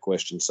answer to that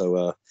question.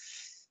 So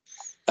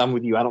I'm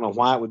with you. I don't know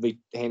why it would be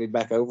handed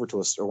back over to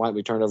us, or why it would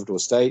be turned over to a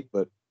state,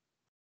 but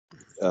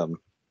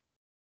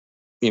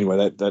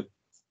anyway, that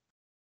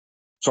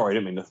sorry, I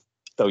didn't mean to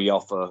throw you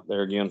off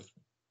there again.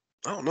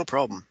 Oh, no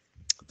problem.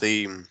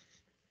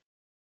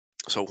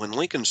 So when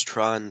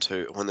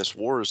when this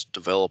war is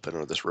developing,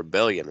 or this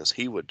rebellion, as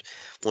he would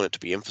want it to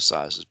be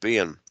emphasized as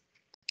being,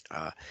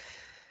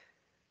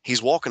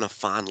 he's walking a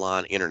fine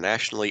line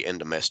internationally and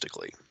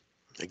domestically.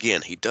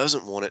 Again, he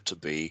doesn't want it to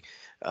be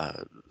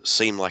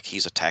seem like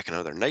he's attacking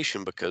another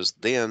nation, because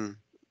then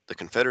the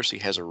Confederacy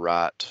has a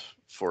right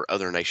for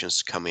other nations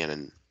to come in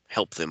and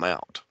help them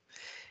out.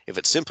 If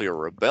it's simply a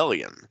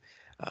rebellion,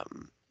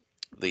 um,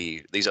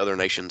 these other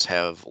nations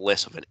have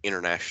less of an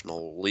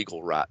international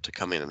legal right to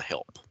come in and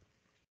help,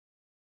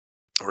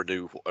 or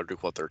do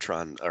what they're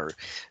trying, or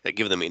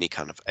give them any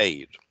kind of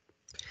aid.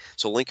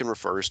 So Lincoln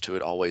refers to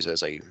it always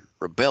as a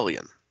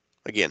rebellion.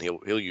 Again,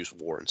 he'll use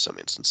war in some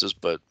instances,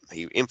 but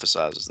he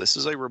emphasizes this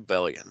is a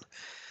rebellion.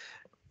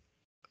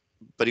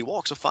 But he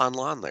walks a fine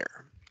line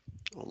there.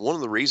 One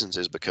of the reasons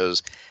is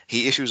because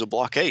he issues a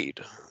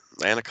blockade,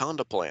 the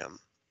Anaconda Plan.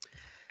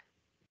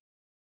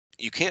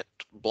 You can't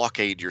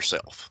blockade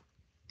yourself.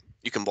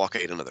 You can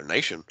blockade another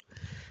nation.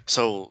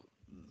 So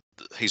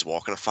he's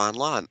walking a fine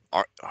line.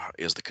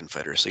 Is the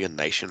Confederacy a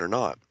nation or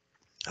not?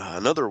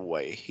 Another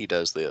way he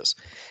does this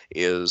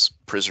is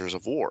prisoners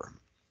of war.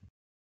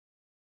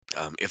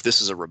 If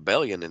this is a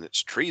rebellion and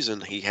it's treason,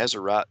 he has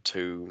a right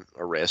to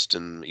arrest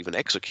and even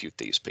execute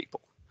these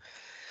people.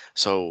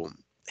 So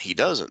he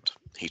doesn't.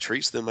 He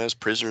treats them as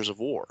prisoners of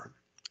war,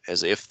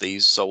 as if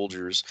these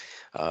soldiers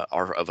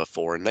are of a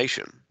foreign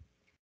nation.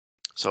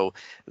 So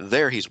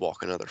there he's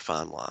walking another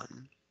fine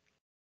line.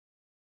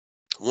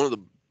 One of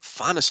the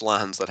finest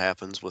lines that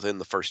happens within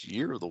the first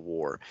year of the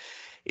war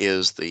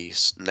is the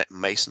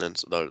Mason and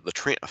the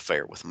Trent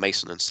affair with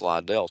Mason and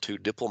Slidell, two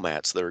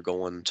diplomats that are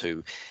going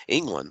to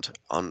England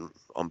on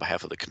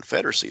behalf of the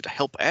Confederacy to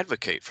help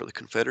advocate for the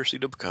Confederacy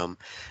to become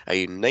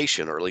a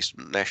nation, or at least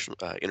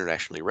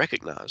internationally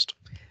recognized.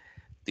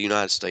 The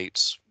United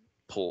States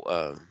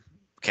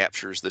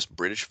captures this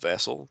British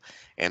vessel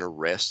and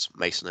arrests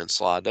Mason and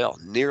Slidell,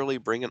 nearly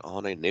bringing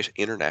on an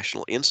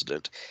international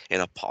incident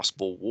and a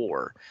possible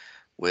war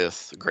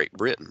with Great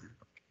Britain.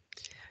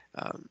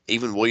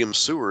 Even William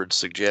Seward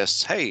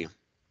suggests, hey,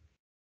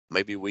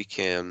 maybe we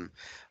can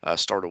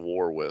start a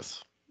war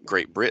with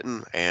Great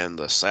Britain, and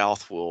the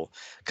South will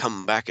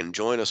come back and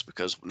join us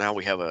because now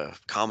we have a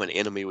common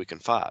enemy we can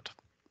fight.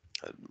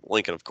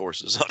 Lincoln, of course,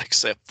 does not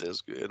accept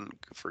this, and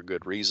for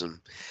good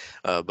reason.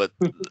 But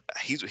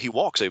he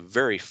walks a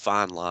very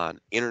fine line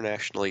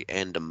internationally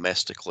and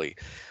domestically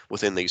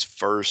within this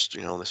first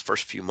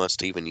few months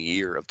to even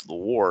year of the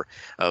war,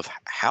 of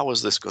how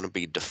is this going to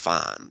be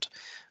defined.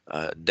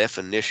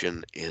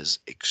 Definition is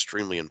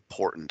extremely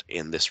important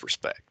in this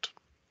respect.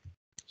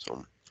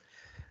 So,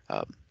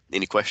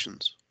 any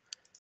questions?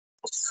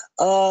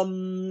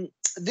 Didn't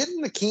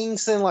the king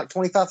send like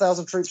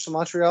 25,000 troops to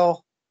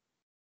Montreal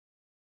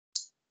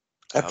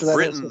after that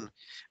Britain,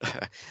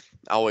 incident?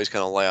 I always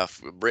kind of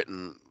laugh.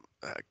 Britain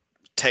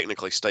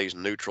technically stays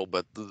neutral,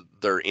 but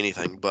they're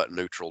anything but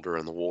neutral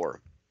during the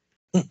war.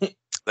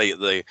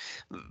 They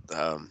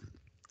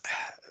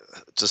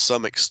to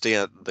some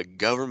extent, the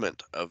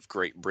government of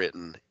Great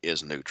Britain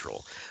is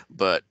neutral,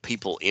 but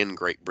people in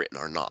Great Britain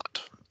are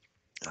not.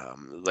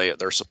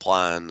 They're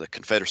supplying the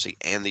Confederacy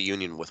and the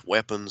Union with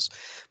weapons,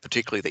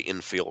 particularly the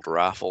Enfield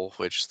rifle,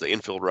 which the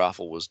Enfield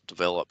rifle was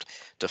developed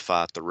to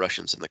fight the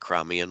Russians in the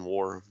Crimean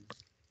War,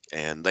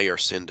 and they are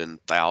sending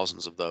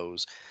thousands of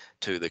those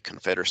to the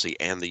Confederacy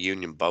and the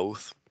Union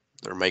both.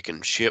 They're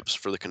making ships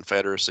for the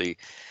Confederacy.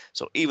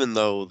 So even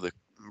though the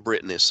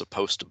Britain is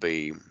supposed to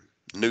be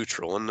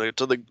neutral, and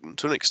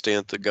to an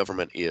extent the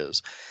government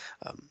is,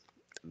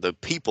 the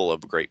people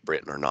of Great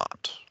Britain are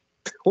not.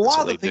 Well, why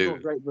So are the they people do.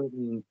 of Great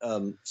Britain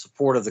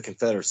supportive of the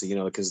Confederacy?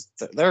 Because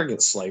they're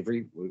against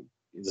slavery.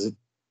 Is it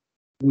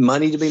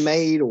money to be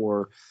made,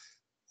 or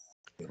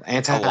A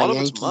lot of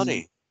it's anti-Yankee?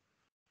 money.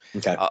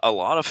 Okay. A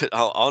lot of it,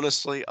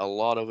 honestly, a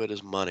lot of it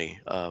is money.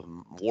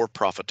 War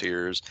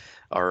profiteers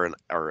are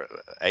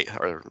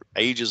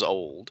ages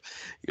old.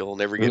 You'll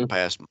never get Mhm.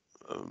 past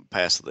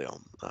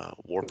them.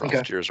 War Okay.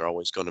 profiteers are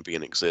always going to be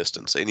in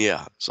existence, and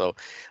yeah. So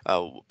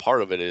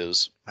part of it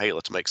is, hey,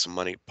 let's make some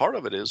money. Part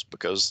of it is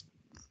because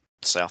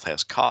the South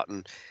has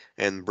cotton,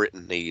 and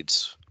Britain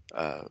needs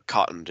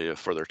cotton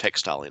for their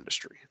textile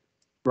industry.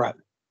 Right.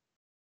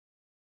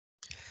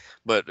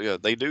 But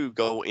they do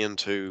go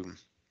into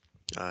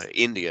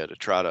India to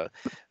try to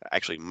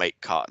actually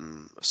make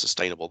cotton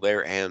sustainable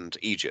there, and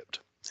Egypt.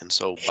 And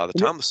so by the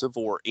time the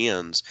Civil War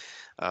ends,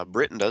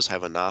 Britain does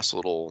have a nice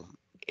little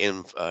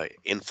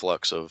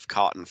influx of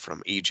cotton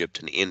from Egypt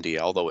and India,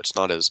 although it's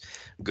not as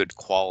good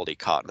quality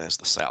cotton as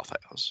the South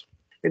has.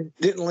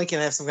 Didn't Lincoln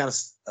have some kind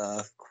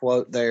of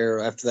quote there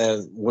after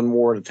that, one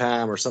war at a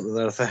time or something to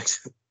that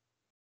effect?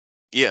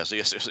 Yes,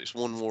 it's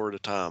one war at a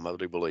time, I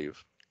do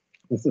believe.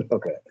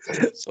 Okay.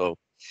 So,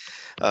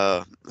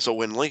 so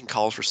when Lincoln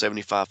calls for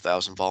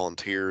 75,000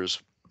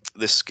 volunteers,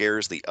 this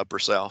scares the Upper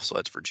South, so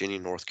that's Virginia,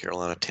 North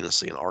Carolina,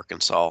 Tennessee, and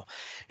Arkansas,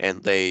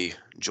 and they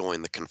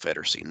join the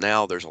Confederacy.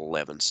 Now there's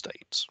 11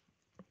 states.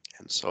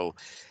 And so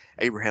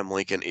Abraham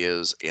Lincoln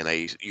is in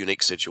a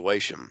unique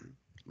situation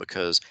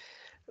because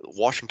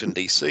Washington,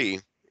 D.C.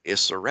 is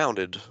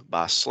surrounded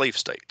by slave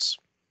states,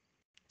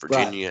 Right.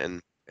 Virginia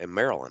and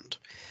Maryland.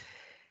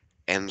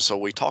 And so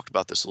we talked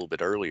about this a little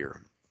bit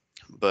earlier,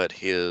 but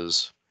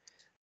his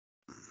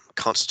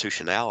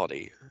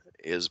constitutionality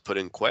is put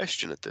in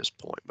question at this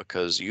point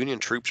because Union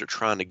troops are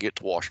trying to get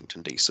to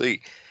Washington,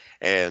 D.C.,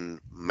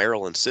 and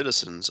Maryland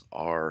citizens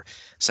are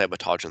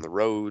sabotaging the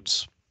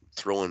roads,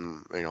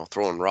 throwing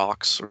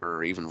rocks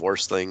or even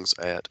worse things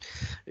at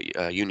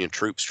Union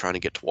troops trying to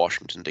get to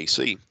Washington,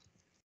 D.C.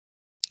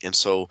 And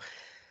so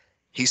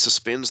he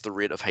suspends the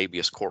writ of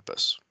habeas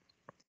corpus.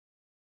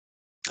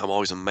 I'm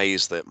always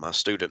amazed that my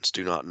students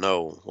do not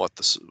know what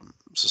the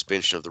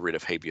suspension of the writ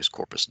of habeas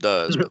corpus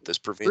does, but this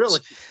prevents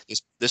Really?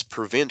 this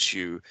prevents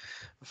you.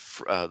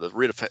 The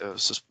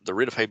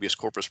writ of habeas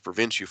corpus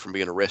prevents you from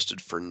being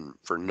arrested for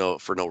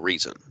no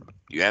reason.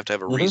 You have to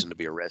have a Mhm. reason to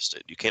be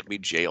arrested. You can't be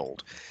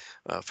jailed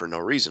for no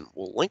reason.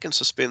 Well, Lincoln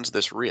suspends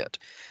this writ.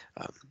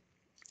 Um,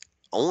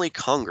 Only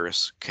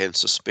Congress can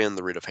suspend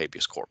the writ of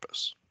habeas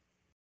corpus,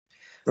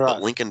 but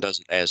Right. Lincoln does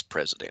it as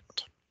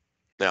president.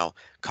 Now,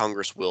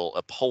 Congress will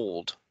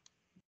uphold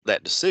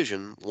that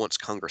decision once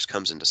Congress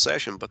comes into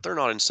session, but they're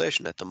not in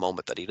session at the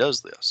moment that he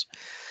does this.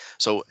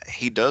 So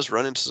he does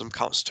run into some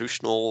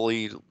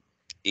constitutionally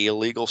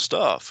illegal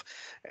stuff,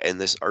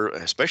 and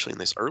especially in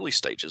this early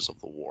stages of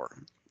the war.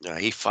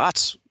 He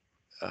fights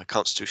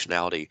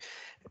constitutionality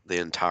the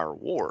entire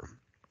war,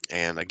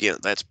 and again,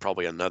 that's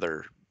probably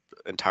another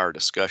entire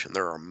discussion.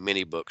 There are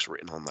many books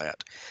written on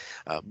that,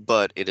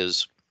 but it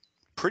is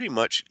pretty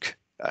much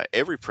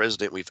every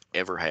president we've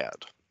ever had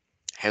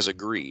has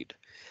agreed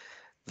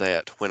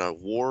that when a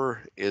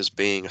war is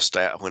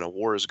when a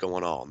war is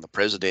going on, the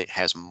president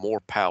has more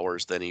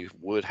powers than he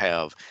would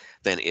have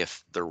than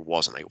if there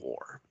wasn't a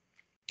war.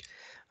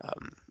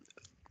 Um,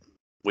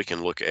 we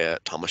can look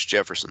at Thomas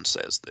Jefferson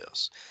says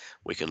this.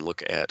 We can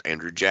look at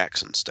Andrew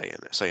Jackson saying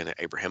that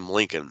Abraham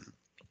Lincoln.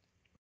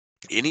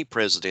 Any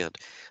president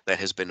that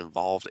has been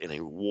involved in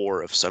a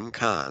war of some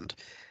kind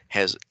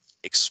has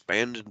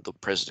expanded the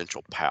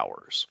presidential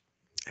powers.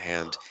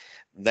 And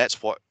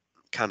that's what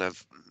kind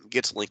of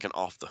gets Lincoln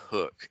off the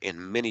hook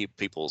in many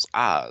people's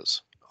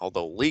eyes.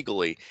 Although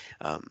legally,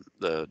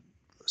 the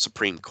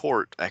Supreme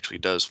Court actually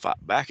does fight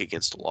back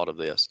against a lot of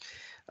this.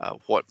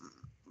 What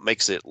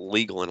makes it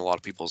legal in a lot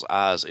of people's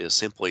eyes is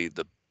simply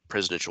the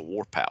presidential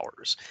war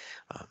powers.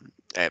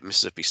 At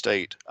Mississippi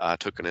State, I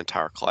took an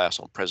entire class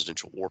on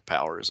presidential war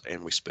powers,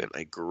 and we spent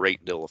a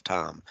great deal of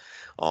time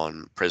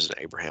on President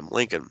Abraham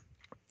Lincoln.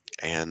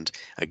 And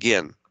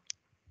again,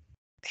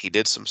 he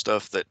did some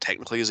stuff that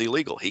technically is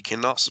illegal. He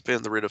cannot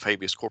suspend the writ of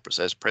habeas corpus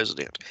as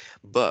president,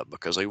 but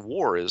because a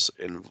war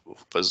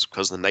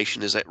because the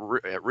nation is at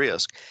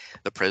risk,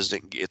 the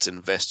president gets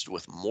invested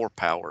with more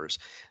powers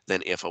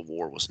than if a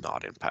war was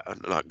not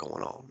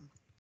going on.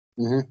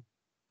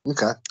 Mm-hmm.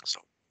 Okay.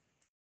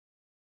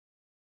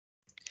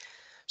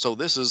 So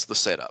this is the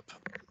setup.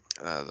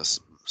 The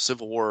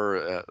Civil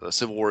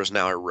War is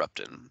now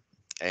erupting,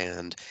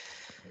 and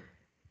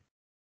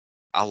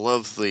I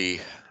love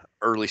the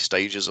early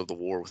stages of the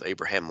war with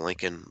Abraham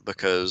Lincoln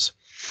because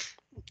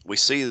we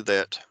see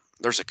that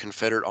there's a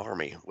Confederate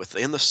army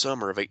within the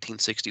summer of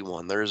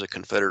 1861. There is a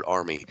Confederate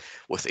army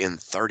within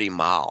 30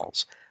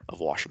 miles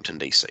of Washington,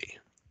 D.C.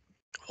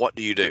 What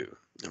do you do?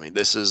 I mean,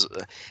 this is,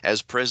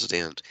 as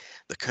president,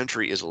 the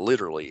country is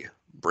literally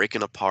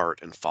breaking apart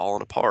and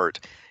falling apart,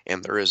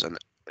 and there is an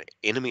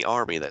enemy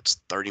army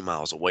that's 30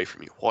 miles away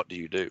from you. What do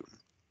you do?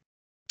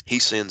 He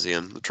sends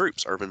in the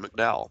troops, Irvin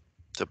McDowell,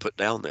 to put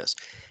down this,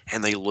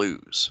 and they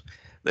lose.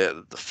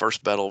 The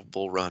first Battle of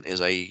Bull Run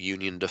is a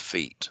Union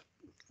defeat.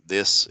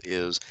 This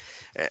is,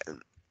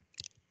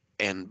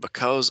 and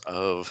because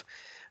of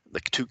the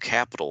two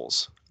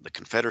capitals the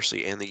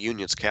Confederacy and the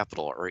Union's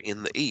capital are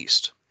in the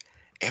East,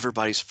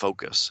 everybody's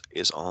focus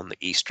is on the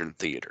Eastern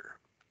theater.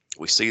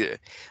 We see that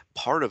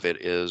part of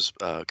it is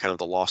kind of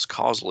the lost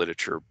cause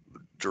literature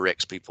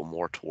directs people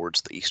more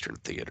towards the Eastern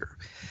theater.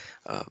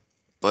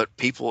 But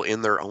people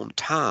in their own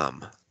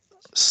time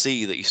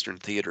see the Eastern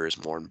theater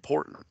as more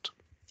important.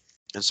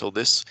 And so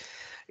this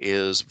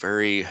is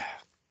very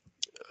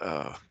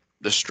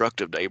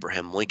destructive to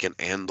Abraham Lincoln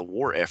and the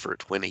war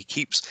effort when he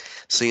keeps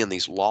seeing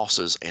these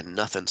losses and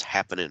nothing's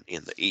happening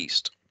in the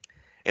East.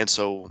 And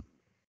so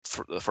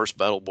for the first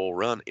Battle Bull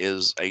Run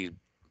is a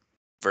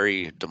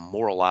very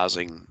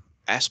demoralizing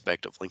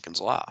aspect of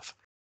Lincoln's life.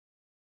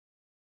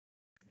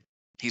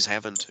 He's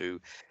having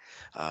to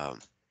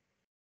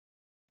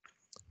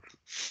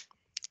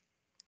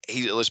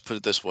let's put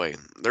it this way,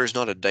 there's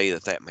not a day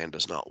that man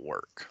does not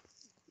work.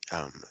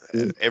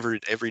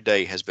 Every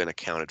day has been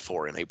accounted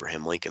for in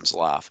Abraham Lincoln's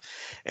life,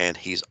 and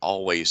he's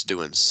always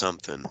doing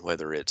something,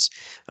 whether it's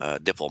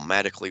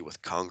diplomatically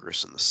with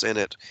Congress and the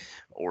Senate,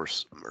 or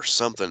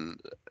something,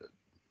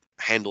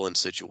 handling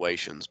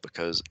situations,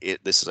 because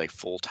this is a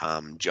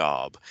full-time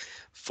job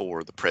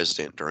for the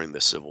president during the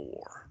Civil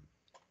War.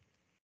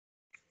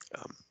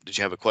 Did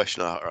you have a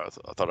question? I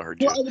thought I heard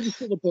you. Well, I was just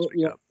sitting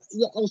there, I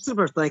was sitting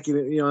there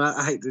thinking,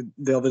 I hate to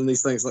delve into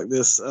these things like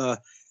this. I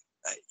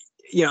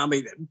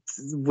mean,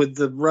 with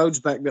the roads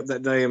backed up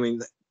that day, I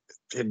mean,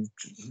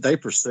 they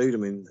pursued. I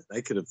mean,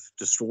 they could have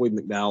destroyed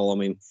McDowell. I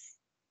mean,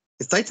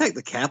 if they take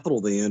the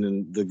capital then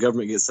and the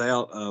government gets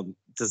out,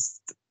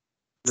 does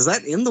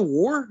that end the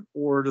war,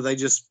 or do they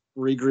just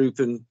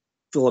regroup in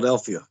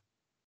Philadelphia?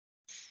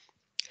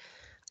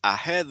 I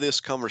had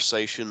this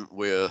conversation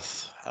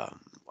with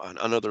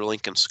another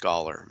Lincoln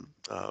scholar.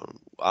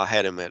 I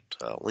had him at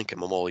Lincoln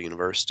Memorial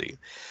University.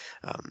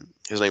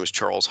 His name is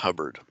Charles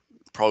Hubbard,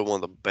 probably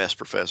one of the best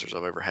professors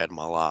I've ever had in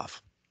my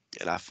life.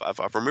 And if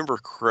I remember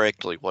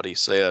correctly, what he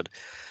said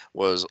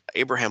was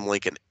Abraham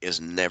Lincoln is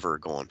never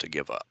going to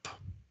give up.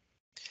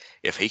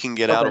 If he can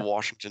get out of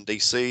Washington,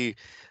 D.C.,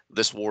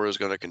 this war is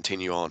going to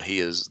continue on. He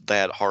is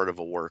that hard of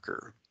a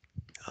worker.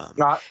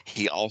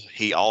 He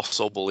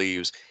also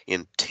believes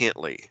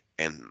intently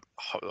and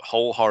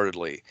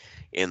wholeheartedly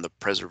in the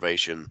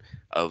preservation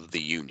of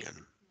the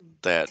Union.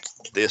 That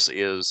this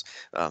is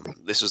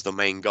the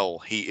main goal.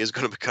 He is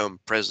going to become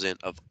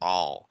president of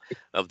all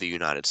of the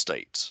United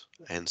States.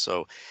 And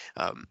so,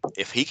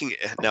 if he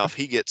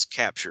gets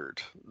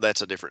captured,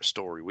 that's a different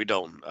story. We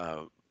don't.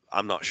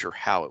 I'm not sure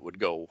how it would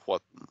go.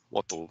 What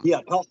the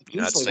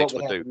United States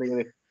would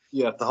do.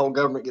 If the whole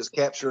government gets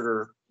captured,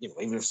 or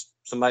even if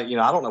somebody,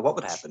 I don't know what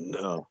would happen.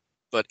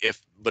 But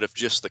if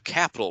just the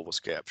capital was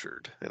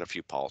captured and a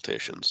few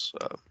politicians,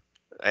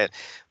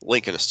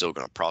 Lincoln is still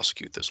going to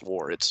prosecute this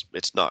war. It's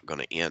not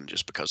going to end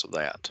just because of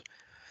that.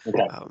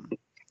 Okay.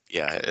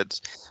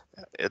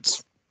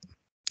 It's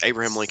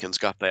Abraham Lincoln's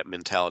got that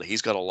mentality.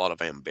 He's got a lot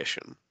of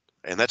ambition,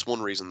 and that's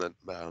one reason that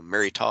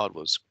Mary Todd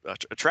was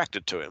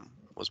attracted to him,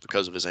 was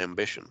because of his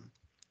ambition.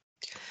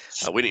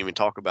 We didn't even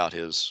talk about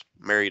his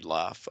married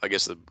life. I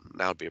guess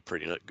now would be a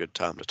pretty good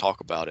time to talk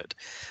about it.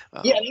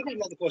 You got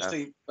another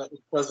question about the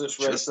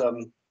presidential race.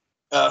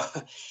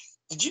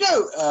 Did you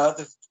know?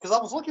 Because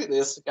I was looking at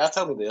this, the guy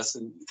told me this,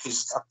 and I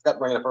forgot to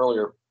bring it up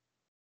earlier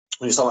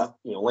when you saw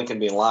Lincoln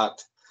being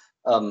locked.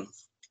 And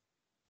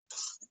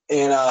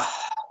the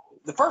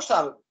first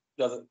time it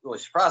doesn't really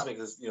surprise me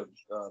because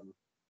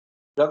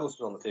Douglas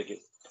was on the ticket,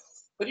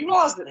 but you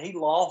realize that he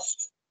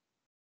lost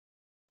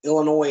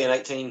Illinois in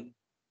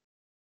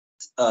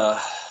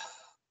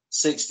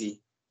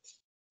 1860,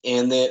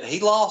 and that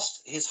he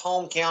lost his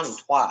home county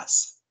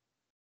twice.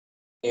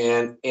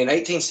 And in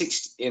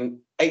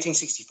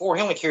 1864,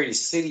 he only carried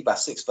his city by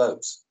 6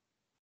 votes.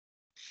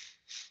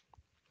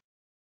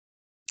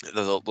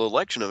 The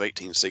election of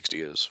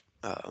 1860 is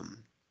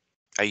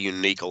a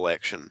unique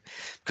election,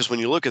 because when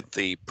you look at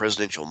the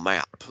presidential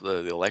map,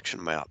 the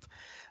election map,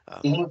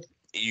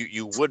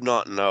 you would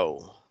not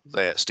know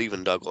that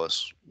Stephen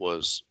Douglas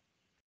was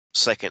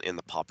second in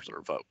the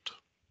popular vote.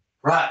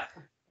 Right.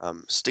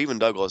 Stephen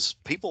Douglas,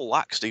 people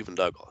like Stephen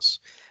Douglas.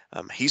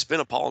 He's been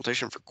a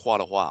politician for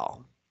quite a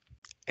while,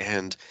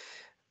 and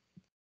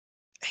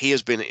he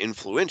has been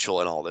influential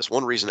in all this.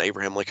 One reason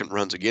Abraham Lincoln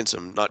runs against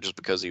him, not just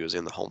because he was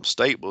in the home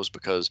state, but was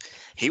because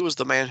he was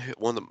the man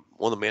one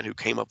of the men who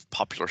came up with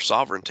popular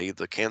sovereignty,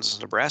 the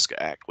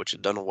Kansas-Nebraska Act, which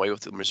had done away with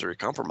the Missouri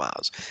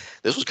Compromise.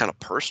 This was kind of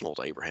personal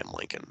to Abraham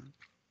Lincoln.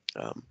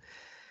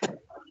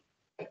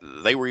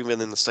 They were even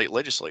in the state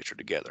legislature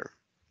together,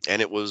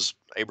 and it was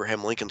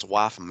Abraham Lincoln's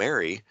wife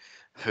Mary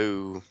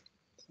who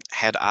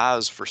had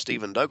eyes for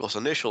Stephen Douglas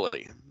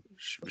initially.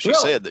 She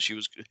said that she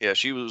said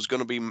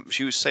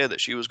that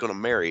she was going to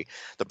marry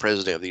the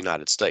president of the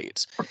United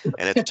States.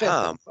 And at the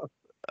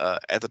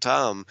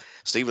time,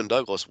 Stephen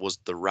Douglas was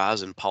the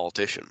rising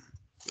politician.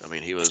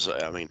 He was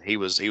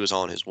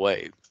on his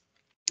way.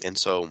 And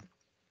so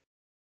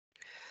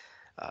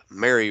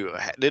Mary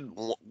did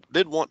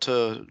want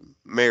to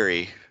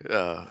marry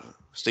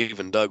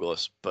Stephen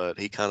Douglas, but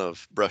he kind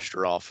of brushed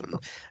her off, and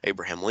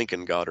Abraham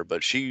Lincoln got her.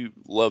 But she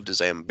loved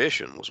his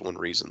ambition was one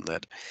reason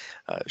that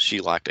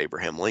she liked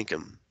Abraham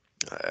Lincoln.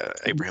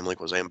 Abraham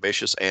Lincoln was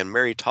ambitious, and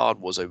Mary Todd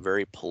was a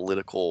very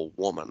political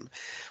woman,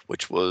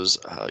 which was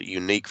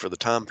unique for the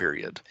time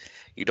period.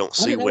 You don't I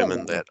see didn't know that women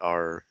about her. that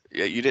are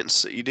yeah, you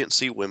didn't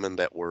see women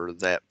that were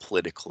that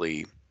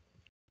politically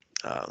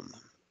um,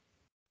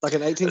 Like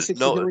an 1860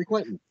 no. Hillary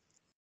Clinton.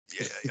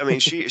 I mean,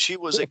 she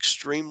was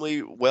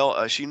extremely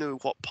well. She knew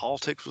what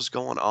politics was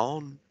going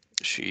on.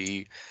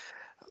 She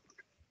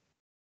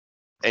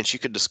and she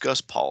could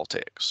discuss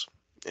politics,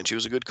 and she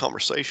was a good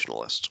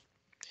conversationalist.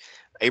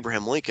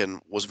 Abraham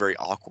Lincoln was very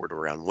awkward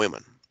around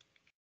women,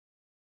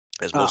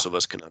 as most Ah, of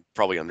us can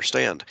probably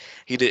understand.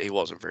 He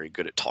wasn't very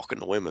good at talking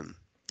to women,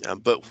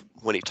 but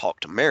when he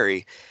talked to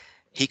Mary,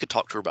 he could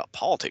talk to her about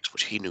politics,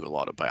 which he knew a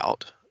lot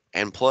about.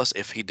 And plus,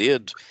 if he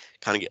did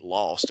kind of get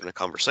lost in a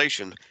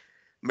conversation,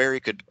 Mary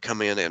could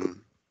come in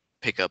and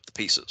pick up the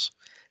pieces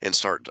and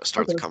start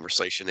the okay.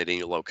 conversation at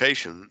any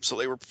location. So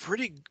they were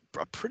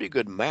a pretty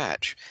good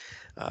match.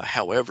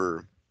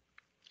 However,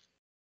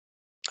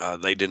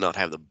 they did not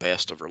have the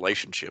best of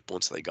relationship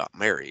once they got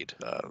married.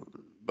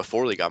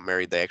 Before they got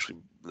married, they actually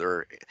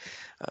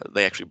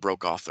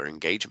broke off their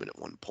engagement at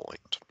one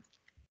point.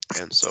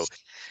 And so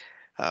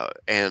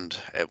and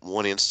at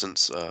one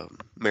instance,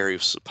 Mary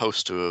was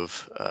supposed to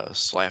have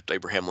slapped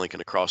Abraham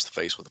Lincoln across the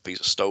face with a piece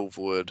of stove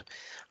wood.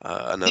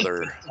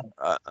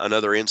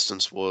 Another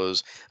instance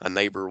was a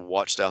neighbor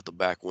watched out the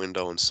back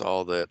window and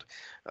saw that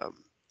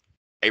um,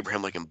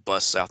 Abraham Lincoln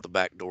busts out the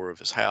back door of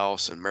his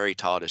house, and Mary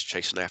Todd is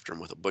chasing after him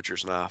with a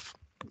butcher's knife.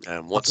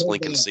 And I've heard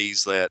that.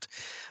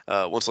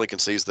 once Lincoln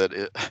sees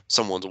that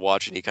someone's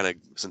watching, he kind of,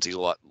 since he's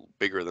a lot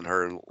bigger than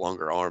her and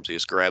longer arms, he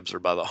just grabs her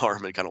by the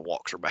arm and kind of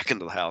walks her back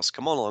into the house.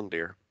 Come on along,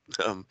 dear.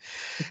 Um,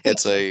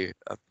 it's a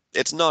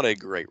it's not a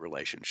great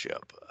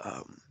relationship.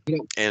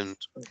 You And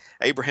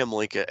Abraham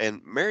Lincoln and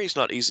Mary's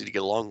not easy to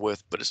get along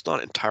with, but it's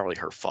not entirely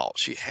her fault.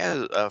 She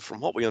had,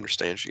 from what we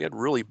understand, she had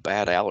really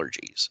bad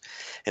allergies.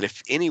 And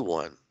if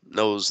anyone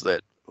knows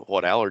that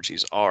what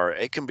allergies are,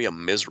 it can be a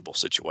miserable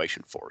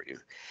situation for you.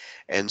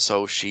 And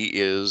so she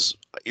is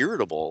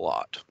irritable a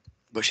lot,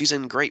 but she's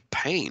in great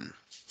pain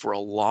for a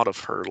lot of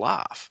her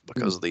life know,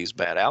 because of these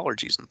bad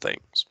allergies and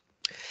things.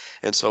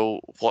 And so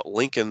what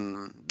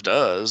Lincoln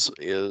does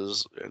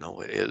is,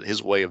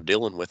 his way of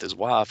dealing with his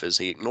wife is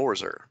he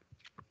ignores her,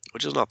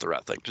 which is not the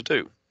right thing to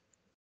do,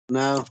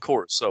 no. of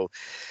course. So,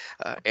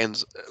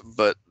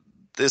 but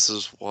this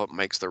is what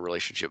makes their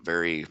relationship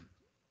very,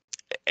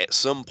 at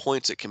some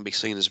points it can be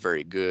seen as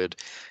very good,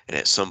 and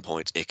at some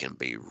points it can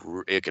be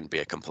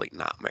a complete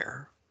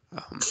nightmare.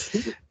 Um,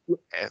 and,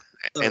 and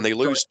Sorry. they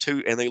lose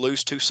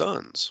two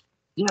sons.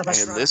 Yeah,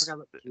 that's And right. I forgot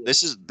about the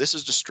this kids.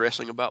 is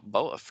distressing about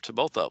both of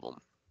them.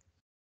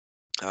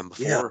 Yeah,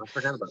 Before I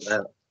forgot about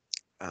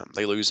that.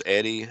 They lose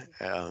Eddie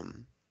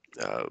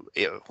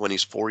when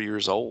he's 4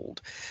 years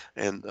old,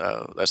 and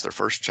that's their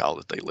first child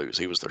that they lose.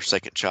 He was their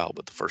second child,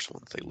 but the first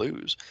one that they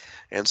lose.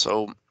 And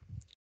so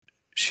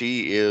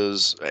she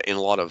is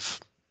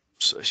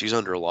she's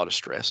under a lot of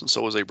stress, and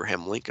so is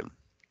Abraham Lincoln.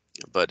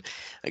 But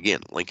again,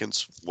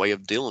 Lincoln's way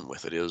of dealing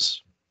with it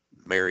is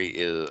Mary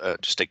is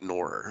just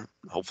ignore her.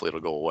 Hopefully,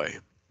 it'll go away.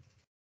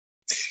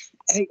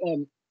 Hey,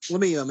 let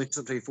me mention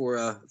something before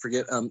I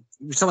forget. You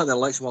were talking about that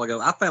election a while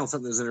ago. I found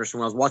something that was interesting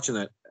when I was watching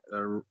that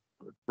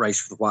race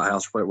for the White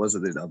House. What was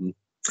it? That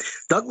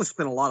Douglas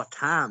spent a lot of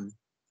time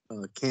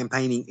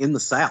campaigning in the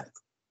South,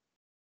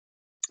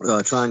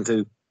 trying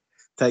to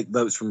take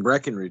votes from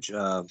Breckinridge,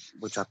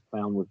 which I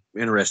found was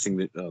interesting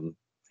that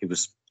he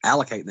was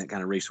allocating that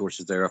kind of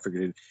resources there. I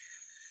figured it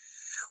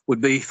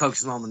would be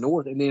focusing on the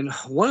North. And then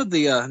one of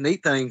the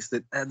neat things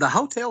that the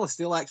hotel is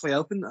still actually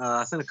open.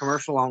 I sent a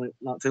commercial on it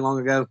not too long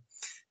ago.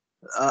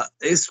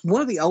 It's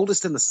one of the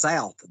oldest in the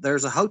South.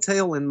 There's a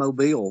hotel in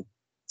Mobile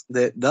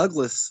that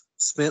Douglas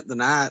spent the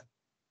night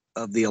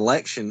of the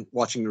election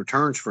watching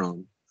returns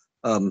from.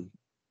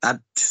 I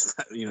just,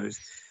 it's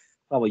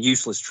probably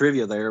useless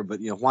trivia there,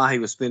 but why he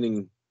was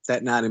spending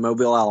that night in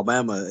Mobile,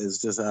 Alabama, is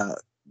just I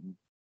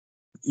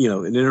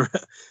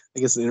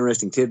guess an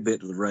interesting tidbit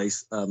to the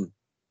race. I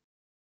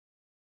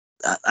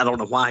don't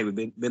know why he would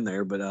have been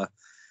there, but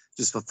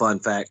just a fun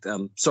fact.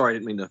 Sorry, I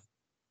didn't mean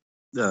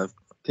to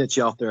catch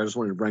you off there. I just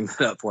wanted to bring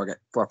that up before I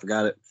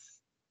forgot it.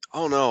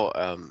 Oh no,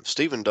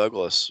 Stephen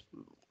Douglas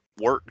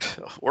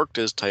worked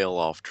his tail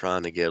off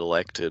trying to get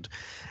elected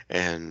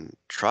and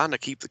trying to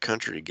keep the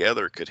country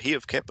together. Could he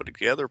have kept it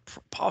together?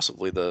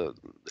 Possibly.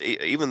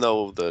 Even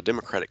though the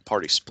Democratic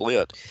Party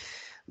split,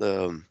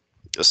 the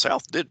the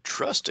South did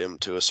trust him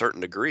to a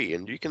certain degree,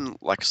 and you can,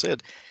 like I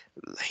said,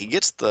 he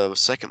gets the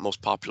second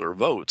most popular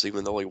votes,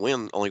 even though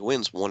only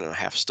wins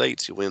 1.5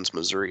 states. He wins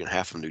Missouri and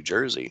half of New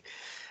Jersey.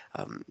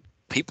 Um,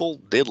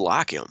 People did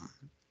like him.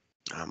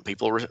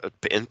 People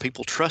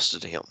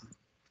trusted him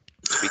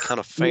to be kind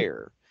of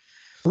fair.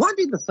 Why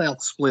did the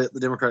South split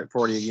the Democratic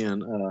Party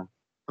again?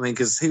 I mean,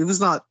 because he was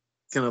not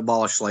going to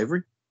abolish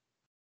slavery.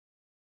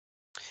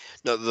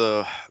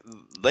 No,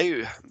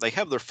 they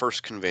have their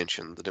first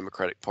convention. The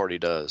Democratic Party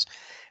does,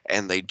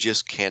 and they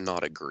just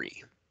cannot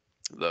agree.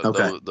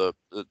 Okay.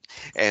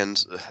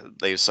 And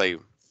they say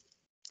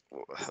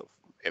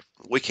if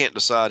we can't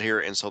decide here,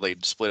 and so they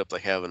split up. They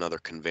have another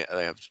They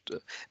have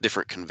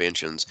different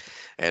conventions,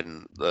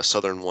 and the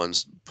southern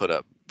ones put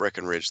up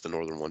Breckinridge. The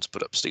northern ones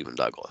put up Stephen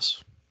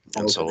Douglas.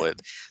 And so Okay.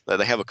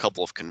 they have a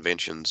couple of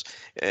conventions,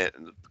 and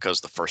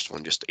because the first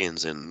one just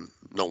ends in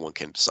no one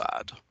can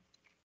decide.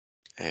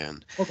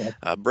 And Okay.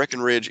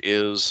 Breckinridge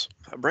is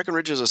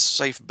a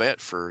safe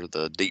bet for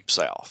the Deep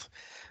South.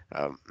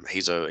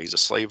 He's a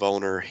slave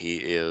owner. He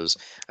is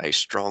a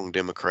strong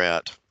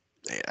Democrat.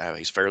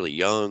 He's fairly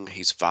young.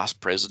 He's vice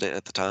president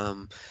at the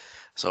time,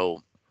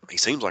 so he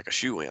seems like a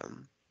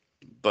shoe-in.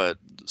 But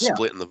Yeah.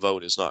 splitting the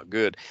vote is not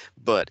good.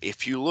 But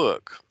if you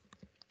look,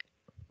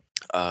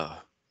 uh,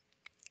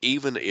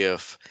 even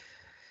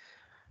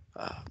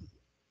uh,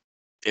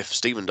 if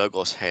Stephen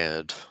Douglas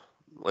had,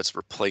 let's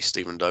replace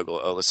Stephen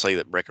Douglas. Let's say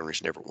that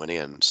Breckinridge never went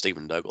in.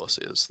 Stephen Douglas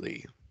is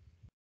the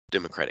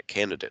Democratic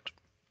candidate.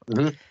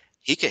 Mhm.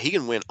 He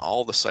can win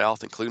all the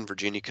South, including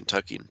Virginia,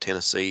 Kentucky, and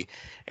Tennessee,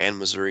 and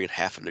Missouri, and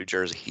half of New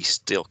Jersey. He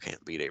still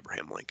can't beat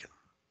Abraham Lincoln.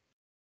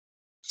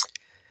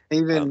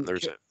 Even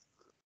There's a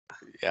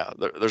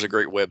there's a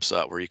great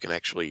website where you can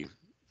actually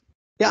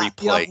yeah,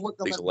 replay I've looked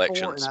on these that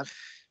before, and elections,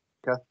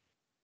 okay.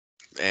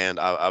 and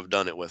I've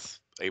done it with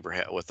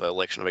the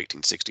election of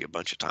 1860 a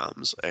bunch of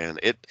times, and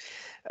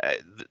uh,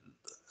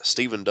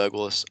 Stephen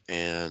Douglas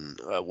and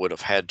would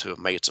have had to have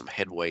made some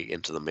headway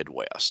into the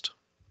Midwest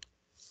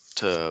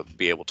to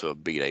be able to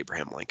beat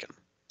Abraham Lincoln.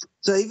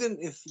 So even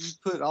if you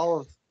put all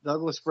of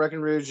Douglas,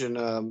 Breckinridge, and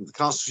the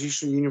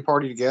Constitutional Union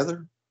Party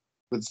together,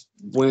 with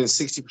winning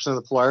 60% of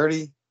the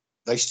polarity,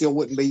 they still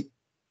wouldn't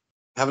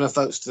have enough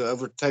votes to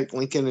overtake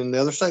Lincoln in the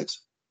other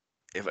states.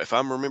 If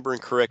I'm remembering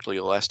correctly,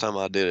 the last time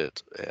I did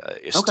it,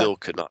 it Okay. still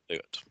could not do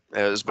it.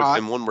 All right.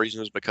 And one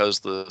reason is because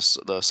the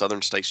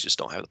southern states just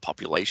don't have the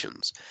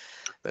populations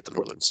that the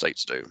northern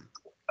states do.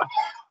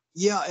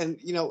 Yeah, and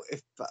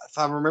if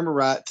I remember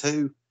right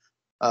too,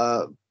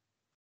 that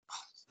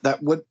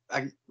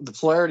the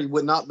polarity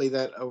would not be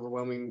that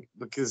overwhelming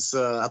because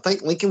I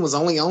think Lincoln was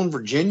only on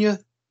Virginia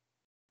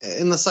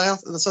in the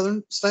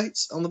southern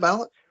states on the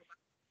ballot.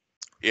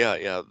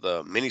 Yeah.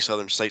 The many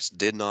southern states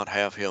did not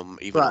have him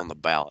even Right. on the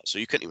ballot, so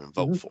you couldn't even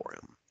vote for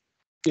him,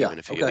 Yeah. even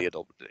if he Okay. did,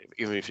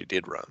 even if he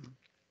did run,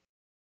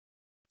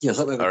 Yes,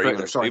 that may be or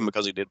correct. Sorry. even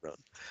because he did run.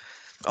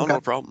 Oh, Okay.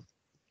 no problem.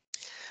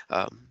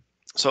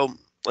 So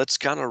let's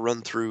kind of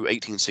run through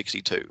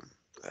 1862.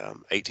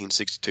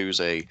 1862 is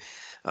a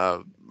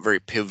very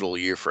pivotal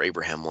year for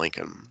Abraham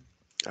Lincoln.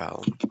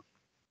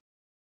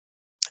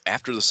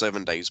 After the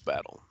 7 Days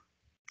Battle,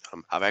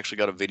 I've actually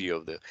got a video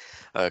of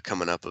the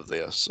coming up of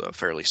this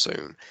fairly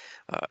soon.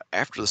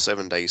 After the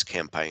 7 Days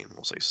campaign,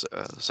 we'll say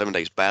 7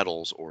 Days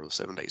battles or the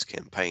 7 Days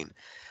campaign,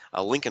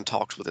 Lincoln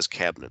talks with his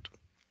cabinet,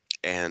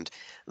 and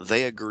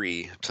they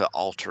agree to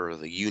alter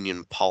the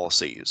Union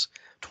policies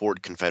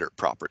toward Confederate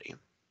property.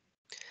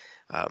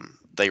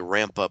 They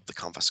ramp up the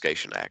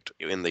Confiscation Act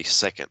in the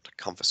Second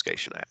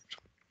Confiscation Act.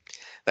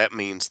 That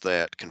means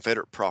that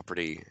Confederate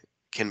property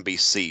can be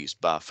seized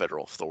by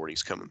federal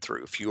authorities coming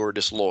through. If you are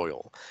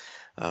disloyal,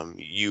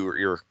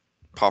 your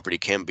property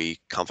can be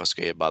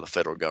confiscated by the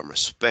federal government,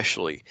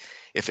 especially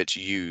if it's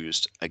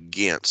used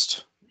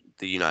against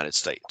the United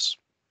States.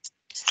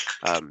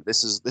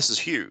 This is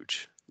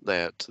huge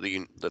that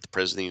the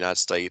President of the United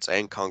States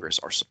and Congress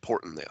are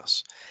supporting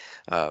this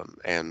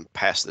and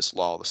passed this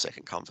law, the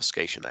Second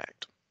Confiscation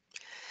Act.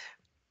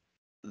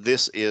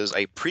 This is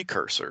a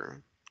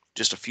precursor,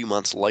 just a few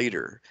months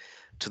later,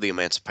 to the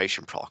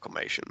Emancipation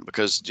Proclamation,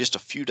 because just a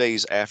few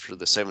days after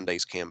the 7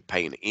 Days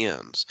campaign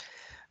ends,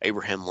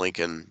 Abraham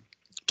Lincoln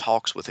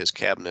talks with his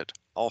cabinet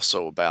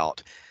also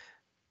about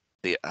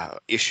the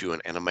issuing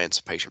an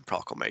Emancipation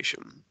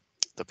Proclamation.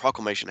 The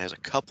proclamation has a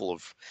couple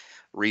of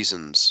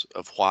reasons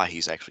of why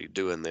he's actually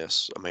doing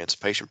this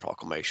Emancipation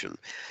Proclamation.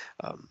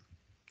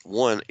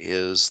 One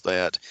is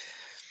that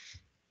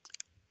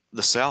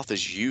the South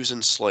is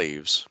using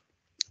slaves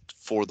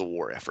for the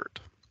war effort.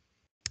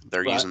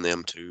 They're Right. using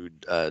them to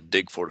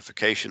dig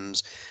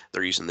fortifications.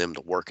 They're using them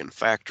to work in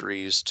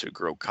factories, to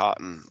grow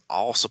cotton,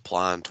 all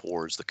supplying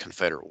towards the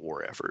Confederate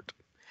war effort.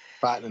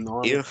 Fighting in the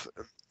army. If,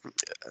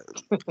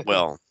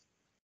 well,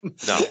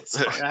 no,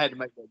 Sorry, I had to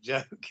make that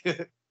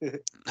joke.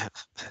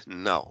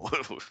 no.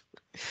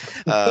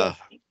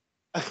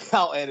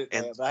 I'll edit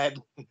And that. I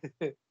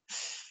had.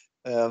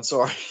 I'm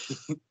sorry.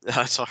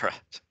 that's all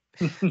right.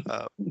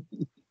 Uh,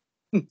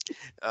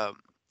 um,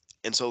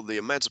 and so the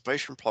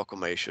Emancipation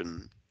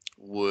Proclamation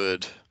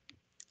would,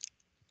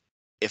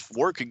 if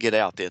word could get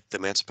out that the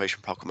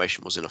Emancipation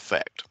Proclamation was in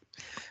effect.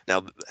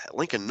 Now,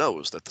 Lincoln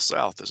knows that the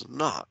South is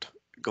not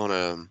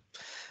going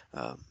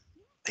to,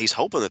 he's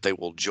hoping that they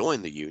will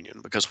join the Union,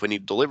 because when he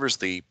delivers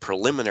the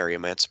preliminary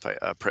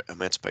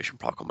Emancipation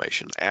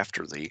Proclamation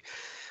after the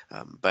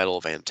Battle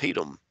of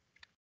Antietam,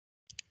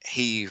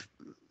 he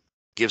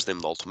gives them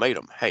the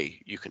ultimatum: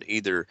 hey, you can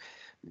either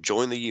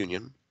join the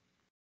Union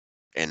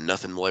and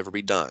nothing will ever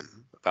be done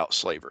about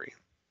slavery.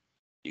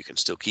 You can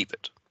still keep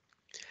it.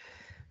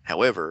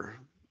 However,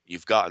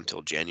 you've got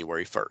until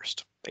January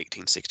 1st,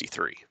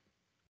 1863.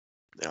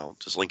 Now,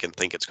 does Lincoln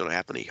think it's going to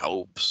happen? He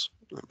hopes.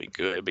 It'd be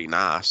good. It'd be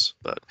nice.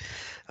 But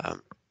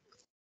um,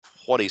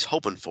 what he's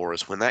hoping for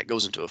is when that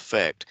goes into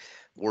effect,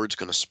 word's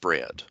going to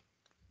spread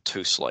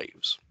to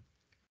slaves.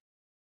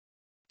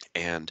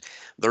 And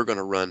they're going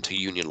to run to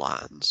Union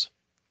lines.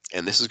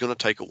 And this is going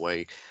to take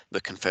away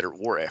the Confederate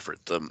war effort,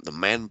 the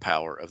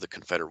manpower of the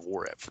Confederate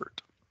war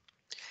effort.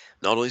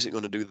 Not only is it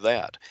going to do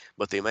that,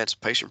 but the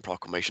Emancipation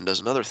Proclamation does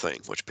another thing,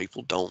 which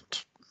people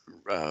don't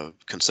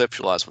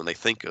conceptualize when they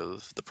think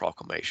of the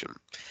proclamation.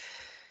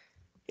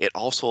 It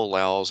also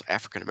allows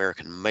African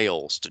American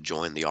males to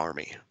join the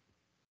Army.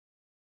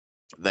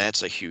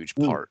 That's a huge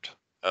part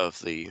of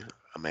the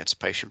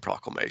Emancipation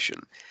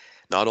Proclamation.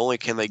 Not only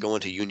can they go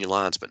into Union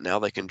lines, but now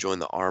they can join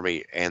the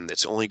Army, and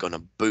it's only going to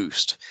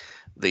boost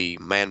the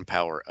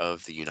manpower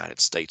of the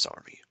United States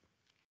Army.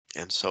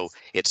 And so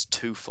it's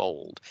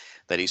twofold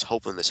that he's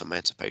hoping this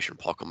Emancipation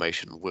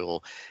Proclamation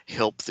will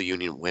help the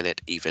Union win it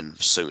even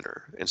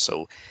sooner. And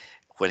so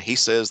when he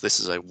says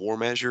this is a war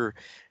measure,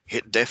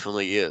 it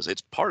definitely is.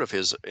 It's part of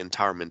his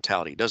entire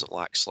mentality. He doesn't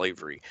like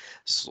slavery.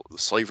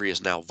 Slavery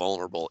is now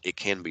vulnerable. It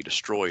can be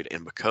destroyed.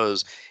 And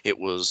because it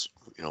was,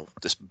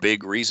 this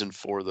big reason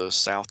for the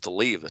South to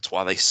leave, that's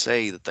why they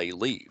say that they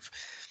leave.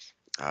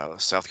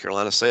 South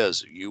Carolina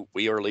says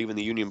we are leaving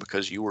the Union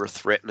because you are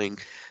threatening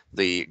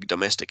the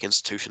domestic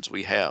institutions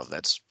we have.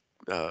 That's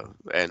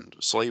and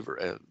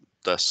slavery,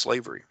 thus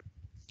slavery.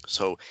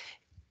 So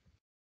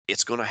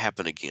it's going to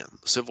happen again.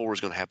 The Civil War is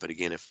going to happen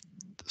again if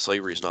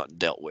slavery is not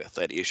dealt with.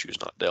 That issue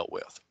is not dealt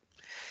with,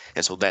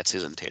 and so that's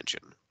his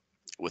intention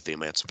with the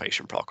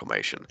Emancipation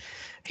Proclamation.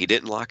 He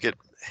didn't like it.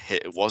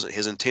 It wasn't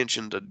his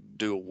intention to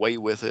do away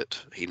with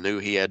it. He knew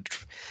he had.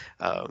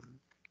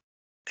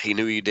 He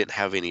knew he didn't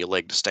have any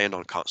leg to stand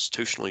on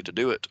constitutionally to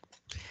do it.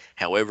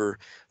 However,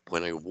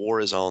 when a war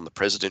is on, the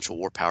presidential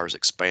war powers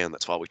expand.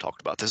 That's why we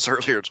talked about this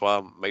earlier. It's why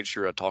I made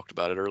sure I talked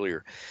about it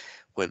earlier.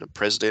 When the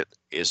president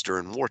is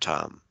during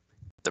wartime,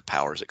 the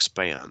powers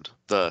expand.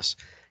 Thus,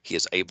 he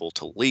is able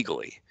to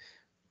legally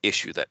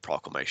issue that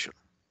proclamation.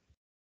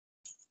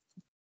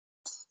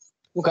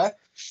 Okay.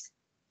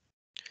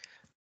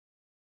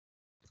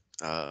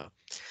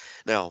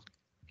 Now,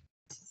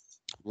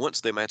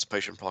 once the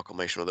Emancipation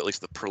Proclamation, or at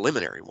least the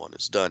preliminary one,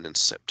 is done in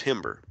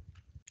September,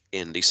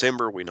 in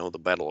December, we know the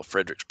Battle of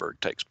Fredericksburg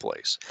takes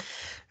place.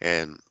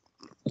 And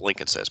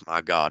Lincoln says, my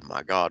God,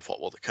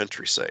 what will the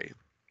country say?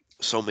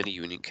 So many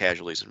Union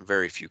casualties and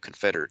very few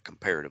Confederate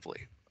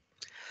comparatively.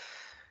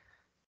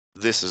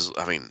 This is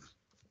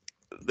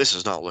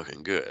not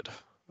looking good.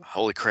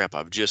 Holy crap,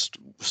 I've just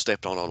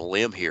stepped on a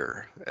limb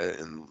here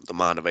in the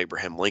mind of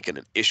Abraham Lincoln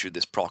and issued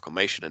this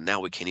proclamation, and now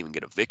we can't even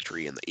get a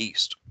victory in the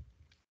East.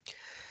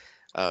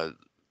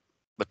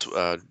 But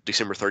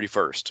December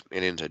 31st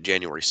and into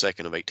January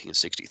 2nd of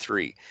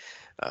 1863,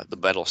 the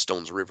Battle of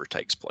Stones River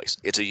takes place.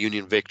 It's a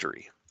Union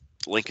victory.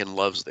 Lincoln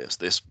loves this.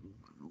 This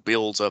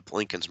builds up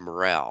Lincoln's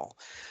morale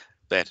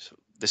that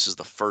this is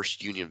the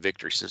first Union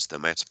victory since the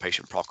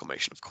Emancipation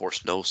Proclamation. Of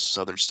course, no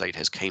Southern state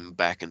has came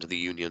back into the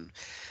Union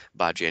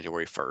by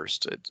January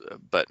 1st,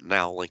 but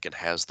now Lincoln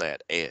has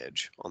that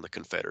edge on the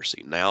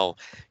Confederacy. Now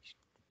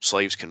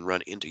slaves can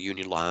run into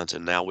Union lines,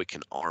 and now we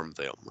can arm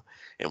them,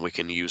 and we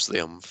can use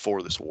them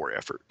for this war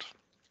effort.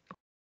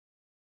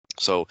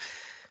 So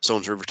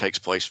Stones River takes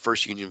place,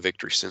 first Union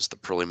victory since the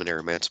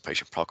preliminary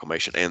Emancipation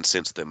Proclamation and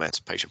since the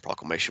Emancipation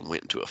Proclamation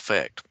went into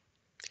effect.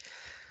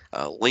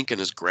 Lincoln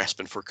is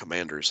grasping for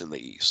commanders in the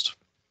East.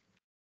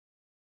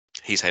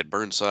 He's had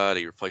Burnside.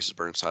 He replaces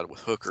Burnside with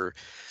Hooker.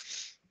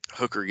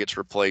 Hooker gets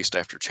replaced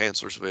after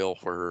Chancellorsville,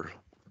 where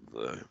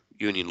the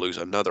Union lose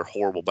another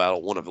horrible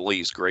battle, one of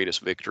Lee's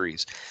greatest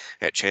victories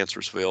at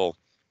Chancellorsville.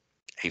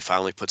 He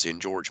finally puts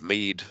in George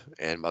Meade,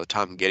 and by the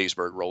time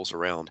Gettysburg rolls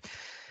around,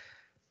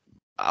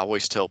 I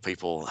always tell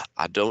people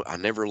I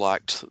never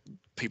liked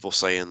people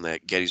saying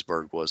that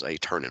Gettysburg was a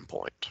turning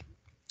point.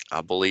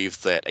 I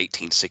believe that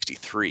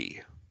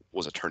 1863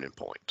 was a turning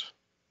point.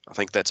 I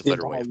think that's a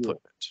better way of putting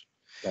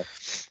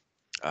it.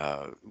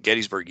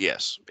 Gettysburg,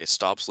 yes, it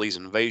stops Lee's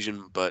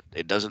invasion, but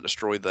it doesn't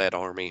destroy that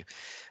army.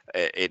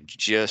 It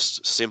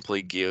just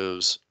simply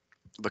gives,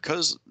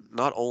 because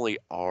not only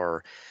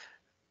are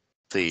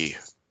the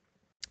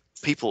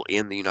people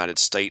in the United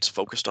States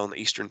focused on the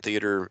Eastern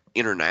Theater,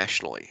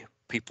 internationally,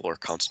 people are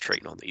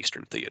concentrating on the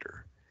Eastern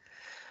Theater.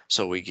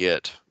 So we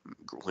get,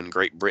 when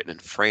Great Britain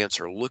and France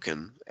are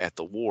looking at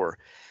the war,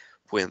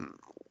 when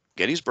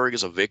Gettysburg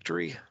is a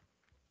victory,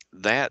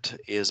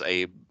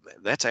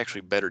 that's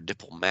actually better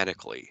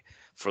diplomatically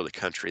for the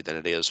country than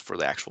it is for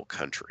the actual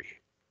country.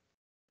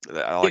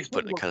 I like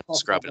putting it, kind of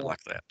describing it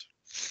like that.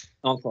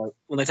 Okay.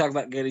 When they talk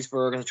about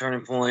Gettysburg and the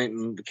turning point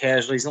and the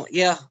casualties,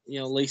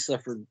 Lee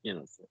suffered,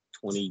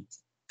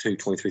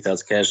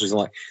 23,000 casualties.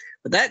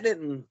 But that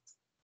didn't,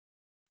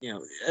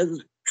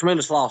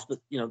 tremendous loss. But,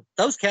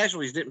 those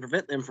casualties didn't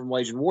prevent them from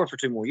waging war for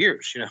 2 more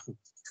years,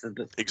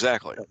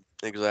 Exactly.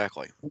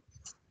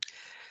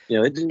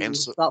 it didn't And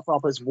so, stop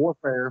off as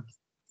warfare.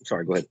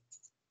 Sorry, go ahead.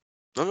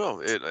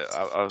 no,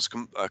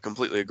 I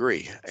completely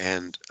agree.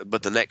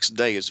 But the next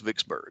day is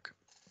Vicksburg,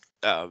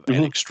 Mhm.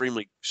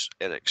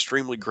 an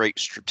extremely great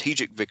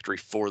strategic victory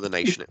for the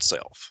nation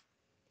itself.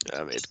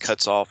 It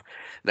cuts off.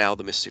 Now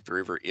the Mississippi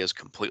River is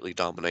completely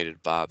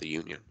dominated by the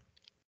Union.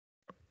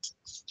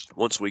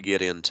 Once we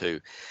get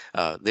into,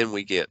 then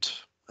we get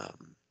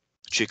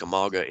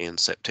Chickamauga in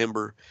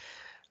September.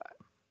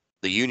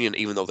 The Union,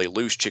 even though they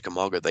lose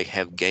Chickamauga, they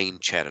have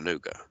gained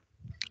Chattanooga.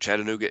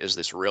 Chattanooga is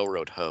this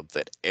railroad hub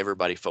that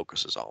everybody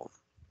focuses on.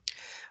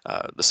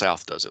 The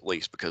South does, at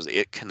least, because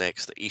it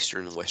connects the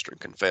Eastern and Western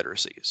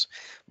Confederacies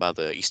by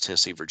the East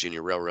Tennessee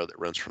Virginia Railroad that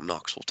runs from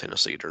Knoxville,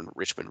 Tennessee to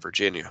Richmond,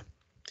 Virginia.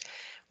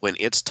 When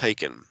it's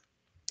taken,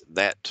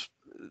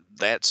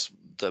 that's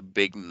the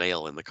big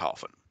nail in the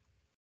coffin.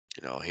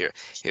 Here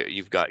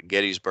you've got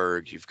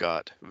Gettysburg, you've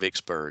got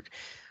Vicksburg,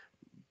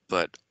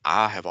 but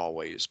I have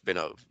always been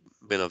of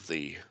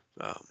the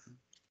um,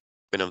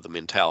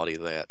 mentality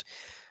that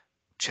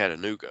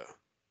Chattanooga,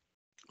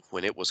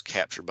 when it was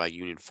captured by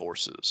Union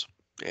forces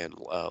in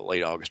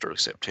late August, early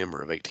September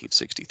of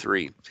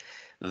 1863,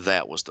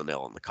 that was the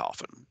nail in the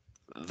coffin.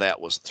 That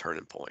was the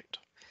turning point,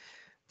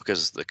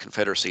 because the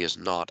Confederacy is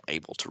not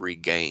able to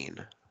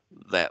regain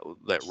that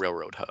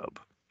railroad hub,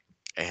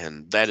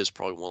 and that is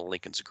probably one of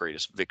Lincoln's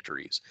greatest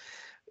victories.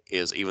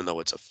 Is even though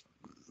it's a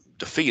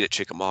defeat at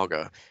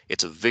Chickamauga,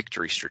 it's a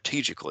victory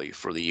strategically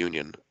for the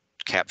Union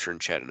capturing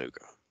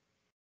Chattanooga.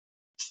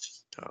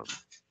 Um,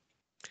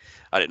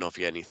 I didn't know if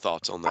you had any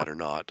thoughts on that or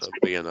not.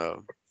 Being a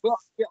Well,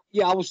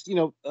 yeah, I was,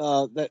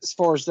 that as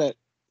far as that,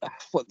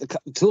 what the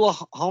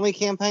Tullahomey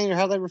campaign or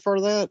how they refer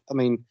to that. I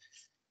mean,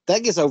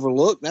 that gets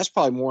overlooked. That's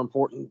probably more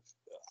important,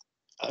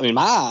 I mean, in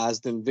my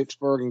eyes, than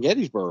Vicksburg and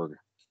Gettysburg.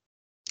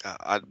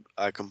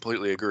 I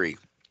completely agree.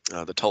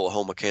 The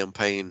Tullahoma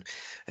campaign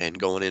and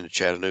going into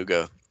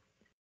Chattanooga,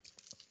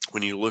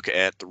 when you look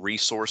at the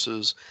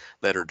resources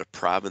that are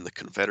depriving the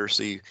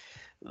Confederacy,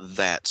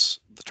 that's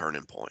the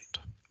turning point.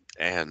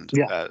 And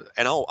Yeah.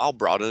 and I'll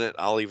broaden it.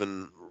 I'll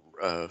even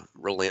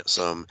relent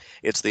some.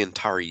 It's the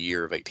entire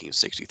year of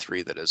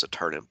 1863 that is a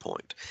turning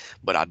point.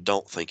 But I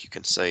don't think you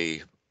can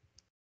say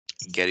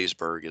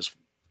Gettysburg is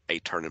a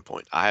turning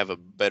point. I have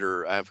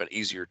an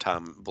easier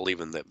time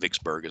believing that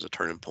Vicksburg is a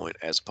turning point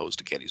as opposed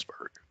to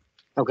Gettysburg.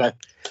 Okay.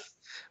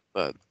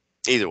 But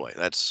either way,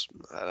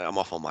 I'm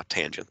off on my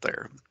tangent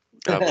there.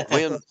 But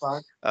when That's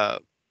fine.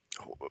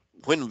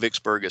 when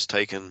Vicksburg is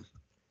taken,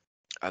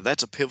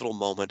 that's a pivotal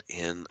moment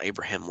in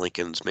Abraham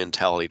Lincoln's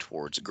mentality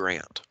towards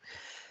Grant.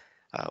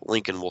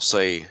 Lincoln will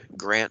say,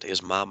 "Grant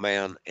is my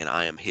man, and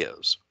I am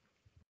his."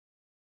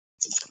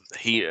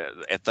 He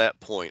At that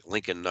point,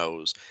 Lincoln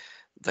knows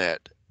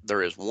that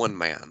there is one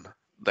man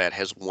that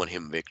has won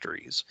him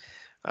victories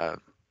uh,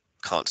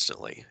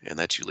 constantly, and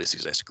that's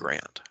Ulysses S.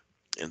 Grant.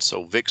 And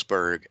so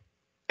Vicksburg,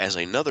 as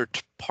another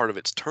part of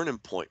its turning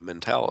point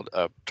mentality,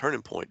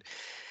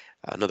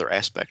 another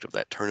aspect of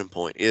that turning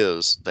point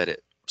is that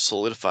it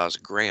solidifies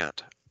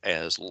Grant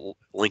as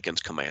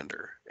Lincoln's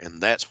commander,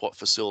 and that's what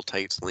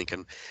facilitates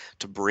Lincoln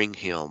to bring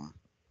him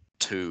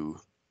to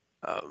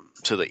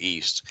the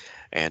east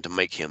and to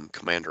make him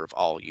commander of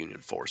all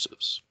Union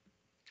forces.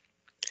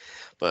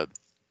 But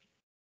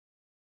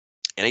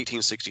in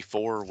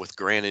 1864, with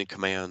Grant in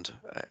command,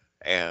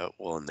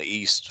 well, in the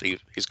east,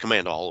 he's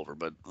command all over,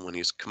 but when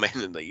he's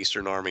commanding the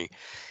Eastern Army,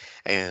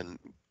 and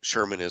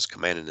Sherman is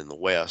commanding in the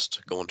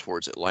west, going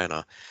towards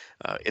Atlanta,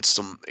 it's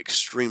some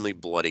extremely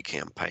bloody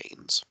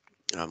campaigns.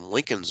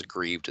 Lincoln's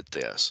grieved at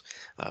this.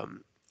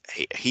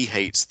 He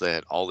hates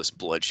that all this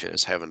bloodshed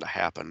is having to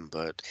happen,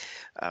 but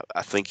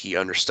I think he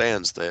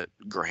understands that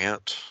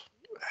Grant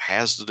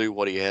has to do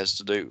what he has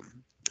to do.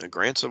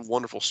 Grant's a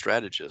wonderful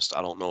strategist.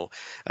 I don't know.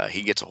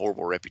 He gets a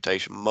horrible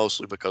reputation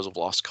mostly because of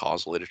lost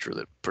cause literature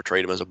that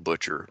portrayed him as a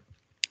butcher.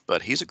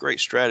 But he's a great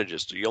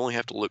strategist. You only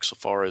have to look so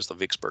far as the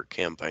Vicksburg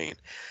campaign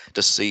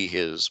to see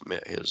his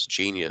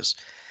genius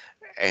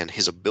and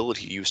his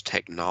ability to use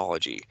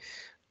technology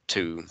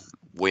to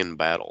win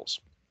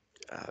battles.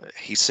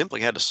 He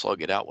simply had to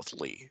slug it out with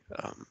Lee.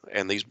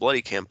 And these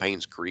bloody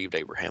campaigns grieved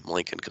Abraham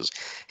Lincoln because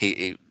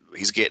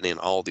he's getting in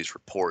all these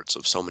reports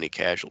of so many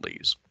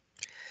casualties.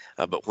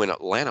 But when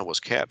Atlanta was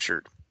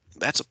captured,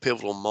 that's a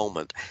pivotal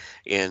moment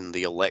in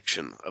the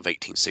election of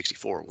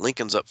 1864.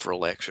 Lincoln's up for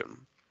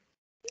election.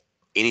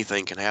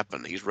 Anything can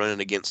happen. He's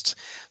running against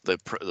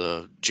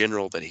the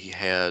general that he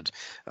had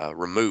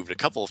removed a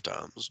couple of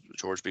times,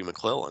 George B.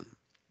 McClellan.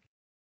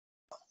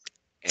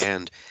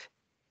 And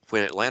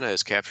when Atlanta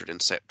is captured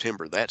in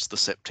September, that's the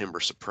September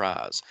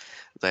surprise,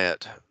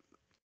 that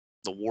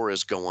the war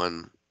is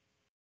going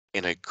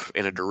in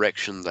a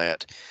direction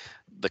that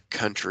the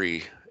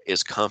country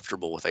is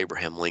comfortable with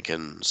Abraham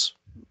Lincoln's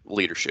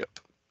leadership.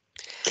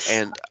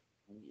 And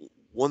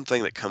one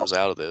thing that comes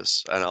out of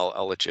this, and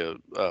I'll let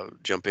you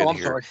jump in I'm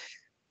here. sorry.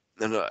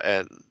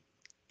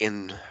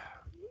 And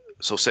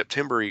so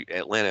September,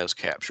 Atlanta is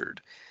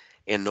captured.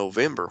 In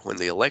November, when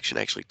the election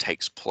actually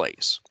takes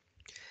place,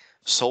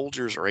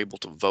 soldiers are able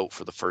to vote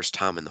for the first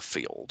time in the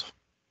field.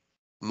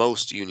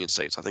 most Union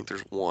states, I think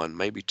there's one,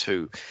 maybe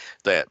two,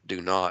 that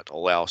do not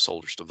allow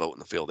soldiers to vote in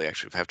the field. They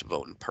actually have to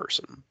vote in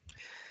person.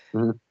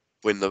 Mhm.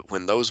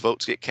 When those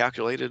votes get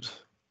calculated,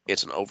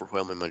 it's an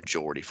overwhelming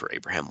majority for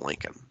Abraham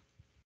Lincoln.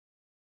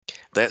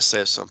 That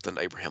says something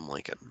to Abraham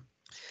Lincoln,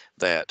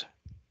 that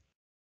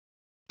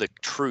the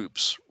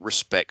troops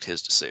respect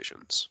his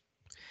decisions.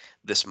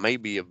 This may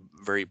be a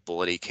very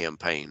bloody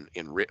campaign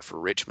for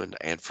Richmond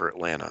and for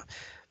Atlanta,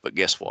 but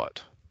guess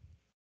what?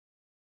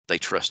 They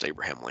trust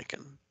Abraham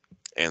Lincoln,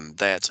 and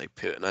that's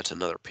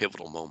another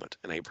pivotal moment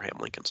in Abraham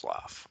Lincoln's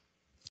life.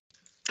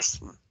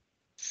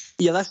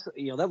 Yeah,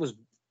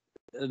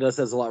 that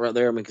says a lot right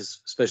there. I mean,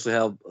 because especially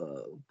how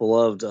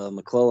beloved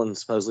McClellan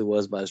supposedly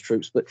was by his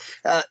troops. But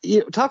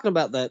talking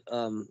about that,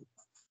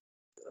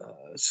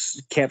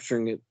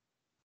 capturing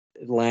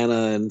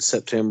Atlanta in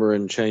September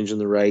and changing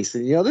the race,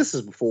 and this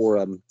is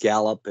before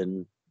Gallup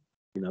and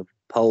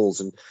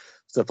polls and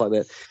stuff like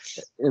that.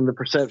 And the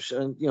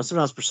perception,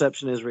 sometimes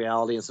perception is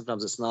reality, and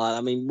sometimes it's not.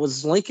 I mean,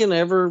 was Lincoln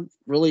ever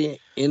really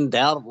in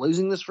doubt of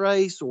losing this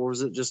race, or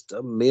was it just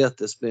a myth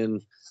that's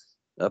been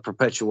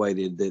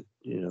perpetuated that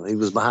he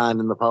was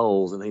behind in the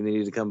polls and he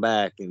needed to come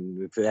back,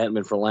 and if it hadn't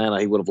been for Atlanta,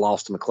 he would have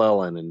lost to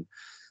McClellan, and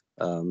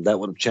that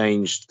would have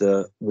changed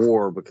the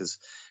war? Because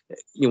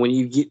when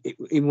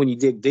you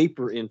dig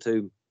deeper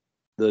into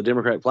the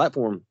Democratic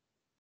platform,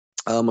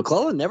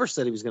 McClellan never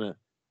said he was going to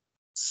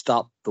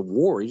stop the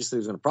war. He just said he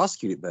was going to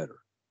prosecute it better.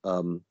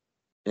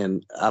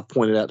 And I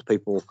pointed out to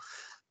people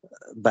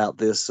about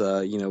this.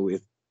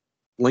 If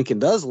Lincoln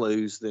does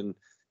lose, then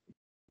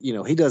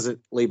he doesn't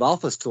leave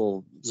office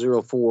till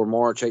 04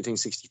 March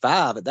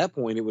 1865. At that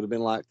point, it would have been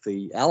like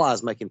the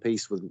Allies making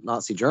peace with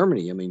Nazi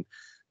Germany. I mean,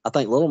 I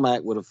think Little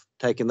Mac would have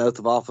taken the oath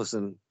of office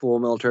in full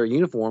military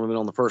uniform and been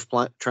on the first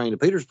train to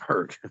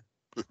Petersburg.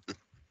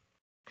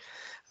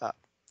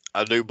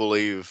 I do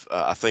believe,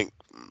 I think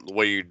the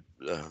way you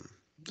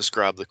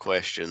describe the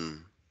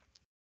question,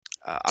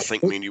 I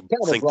think me and you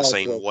think the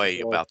same way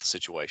about the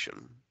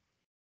situation.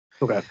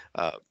 Okay.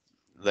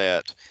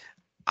 That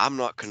I'm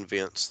not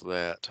convinced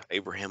that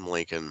Abraham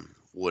Lincoln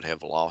would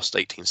have lost the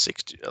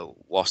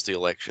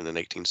election in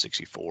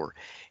 1864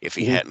 if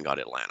he hadn't got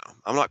Atlanta.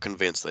 I'm not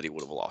convinced that he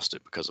would have lost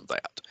it because of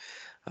that.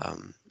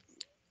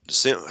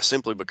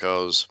 Simply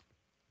because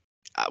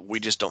we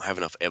just don't have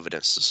enough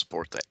evidence to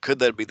support that. Could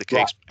that be the case?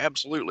 Right.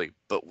 Absolutely,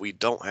 but we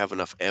don't have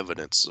enough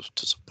evidence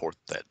to support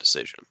that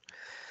decision.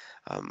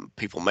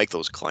 People make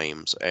those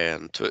claims,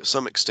 and to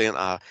some extent,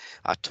 I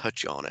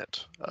touch on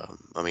it.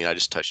 I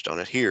just touched on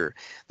it here,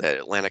 that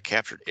Atlanta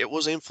captured. It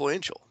was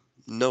influential,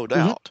 no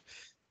doubt.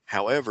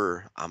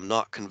 However, I'm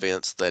not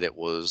convinced that it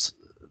was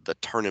the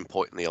turning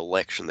point in the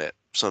election that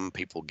some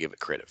people give it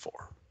credit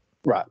for.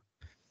 Right.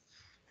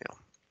 Yeah.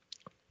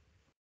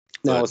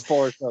 Now, as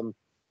far as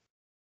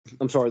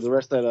I'm sorry, the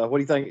rest of that, what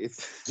do you think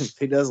if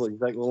he does leave? You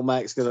think Little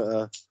Mac's going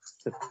to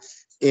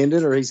end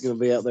it, or he's going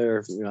to be out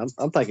there?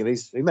 I'm thinking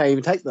he may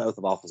even take the oath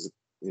of office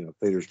at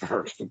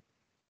Petersburg.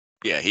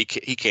 Yeah, he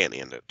can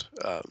end it.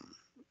 I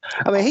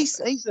mean,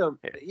 he's but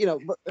he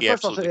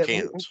first absolutely off,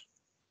 can't.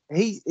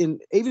 Even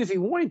if he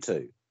wanted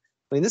to,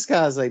 I mean, this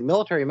guy's a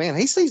military man.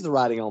 He sees the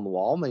writing on the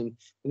wall. I mean,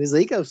 and his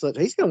ego such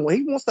he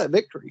wants that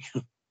victory.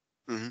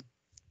 Mm-hmm.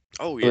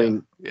 Oh yeah,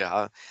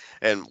 yeah.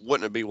 And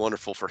wouldn't it be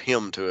wonderful for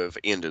him to have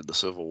ended the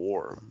Civil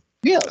War?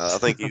 Yes. I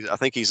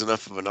think he's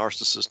enough of a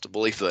narcissist to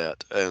believe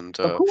that, and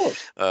of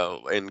course,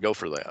 and go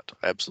for that.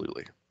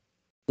 Absolutely.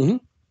 Mm-hmm.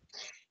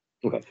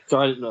 Okay,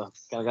 sorry, I didn't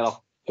kind of got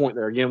off point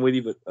there again with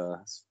you, but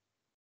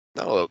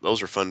no,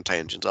 those are fun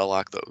tangents. I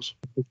like those.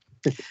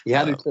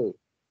 Yeah, I do too.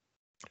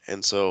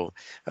 And so,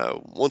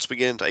 once we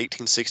get into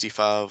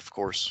 1865, of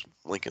course,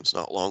 Lincoln's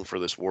not long for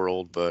this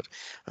world, but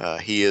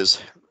he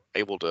is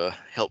able to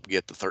help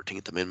get the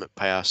 13th Amendment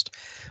passed,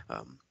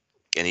 and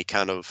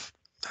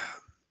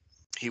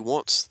he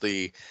wants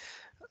the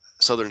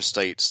Southern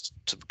states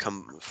to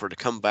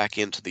come back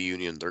into the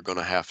Union. They're going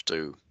to have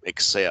to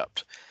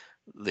accept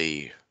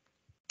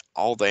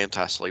all the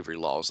anti-slavery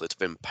laws that's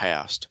been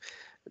passed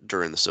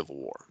during the Civil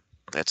War.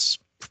 That's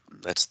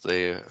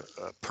the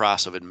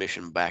price of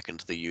admission back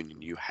into the Union.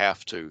 You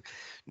have to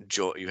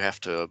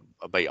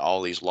obey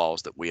all these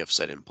laws that we have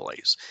set in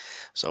place.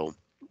 So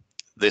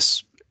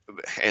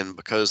and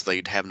because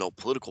they'd have no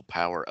political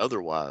power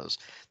otherwise,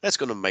 that's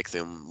going to make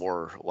them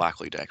more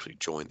likely to actually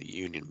join the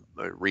Union,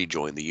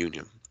 rejoin the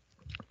Union.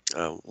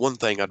 One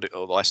thing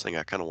the last thing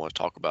I kind of want to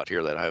talk about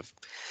here that I have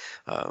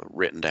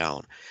written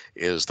down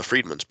is the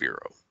Freedmen's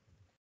Bureau.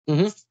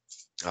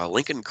 Mm-hmm.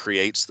 Lincoln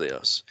creates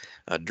this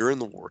during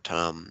the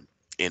wartime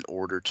in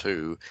order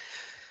to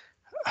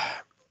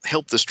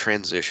help this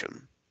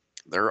transition.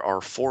 There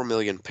are 4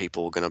 million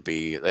people going to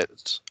be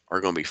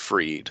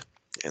freed,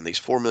 and these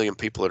 4 million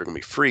people that are going to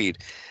be freed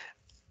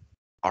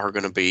are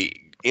going to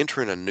be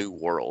entering a new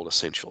world.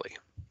 Essentially,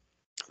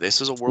 this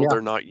is a world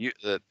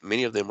that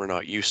many of them are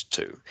not used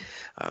to.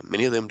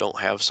 Many of them don't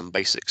have some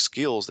basic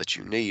skills that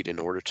you need in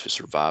order to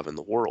survive in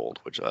the world,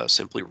 which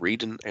simply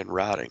reading and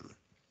writing.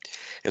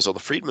 And so the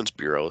Freedmen's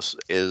Bureau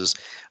is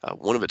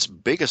one of its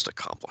biggest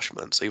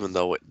accomplishments, even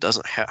though it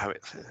doesn't have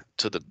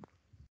to the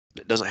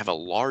it doesn't have a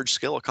large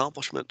scale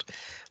accomplishment,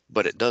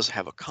 but it does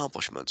have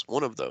accomplishments.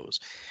 One of those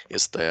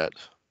is that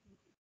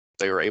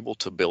they were able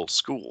to build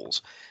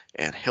schools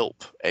and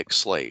help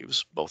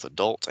ex-slaves, both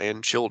adults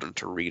and children,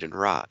 to read and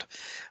write.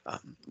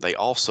 They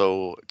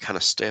also kind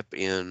of step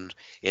in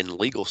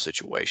legal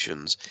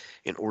situations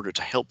in order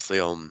to help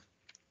them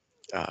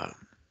uh,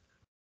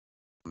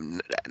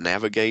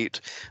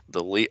 navigate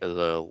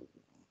the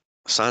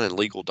signing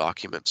legal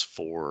documents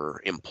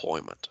for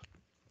employment.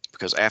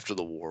 Because after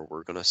the war,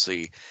 we're going to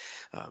see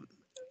um,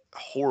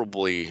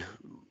 horribly,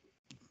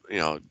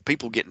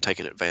 people getting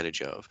taken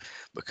advantage of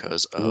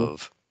because Mhm.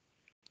 of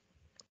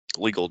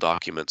legal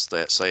documents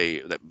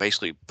that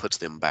basically puts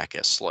them back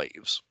as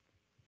slaves.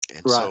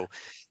 And Right.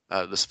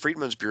 so this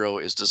Freedmen's Bureau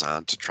is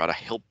designed to try to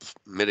help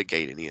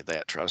mitigate any of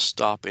that, try to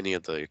stop any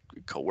of the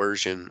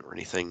coercion or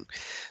anything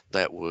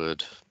that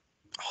would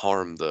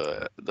harm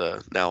the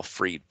now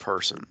freed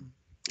person.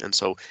 And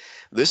so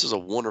this is a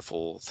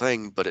wonderful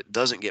thing, but it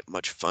doesn't get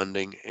much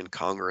funding in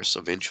Congress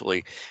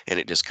eventually, and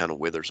it just kind of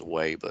withers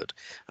away. But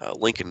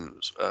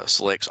Lincoln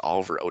selects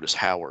Oliver Otis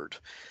Howard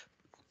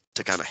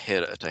to kind of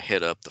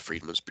head up the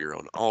Freedmen's Bureau,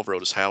 and Oliver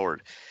Otis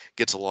Howard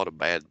gets a lot of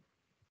bad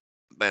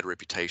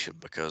reputation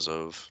because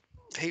of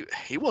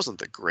he wasn't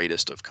the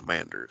greatest of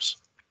commanders.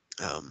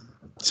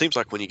 Seems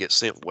like when you get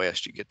sent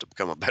west, you get to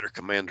become a better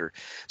commander.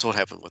 That's what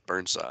happened with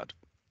Burnside.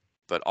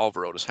 But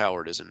Oliver Otis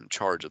Howard is in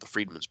charge of the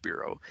Freedmen's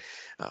Bureau,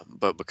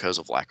 but because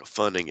of lack of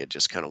funding, it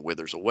just kind of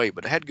withers away.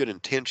 But it had good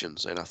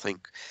intentions, and I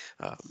think,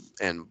 um,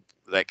 and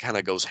that kind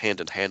of goes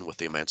hand in hand with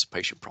the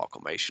Emancipation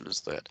Proclamation.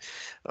 Is that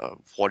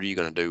what are you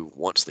going to do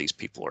once these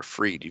people are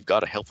freed? You've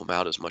got to help them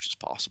out as much as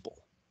possible.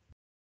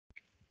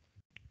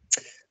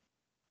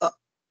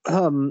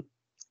 Um,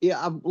 yeah,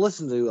 I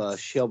listened to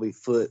Shelby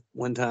Foote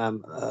one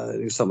time.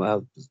 He was talking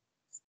about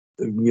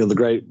how, the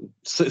great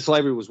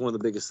slavery was one of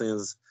the biggest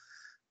sins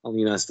on the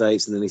United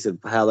States, and then he said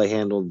how they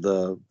handled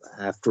the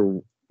after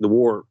the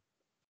war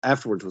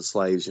afterwards with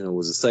slaves.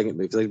 Was the second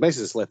because they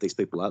basically just left these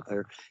people out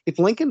there. If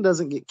Lincoln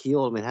doesn't get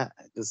killed, I mean,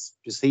 is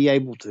he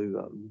able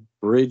to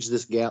bridge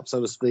this gap,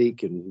 so to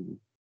speak, and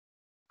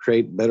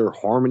create better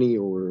harmony,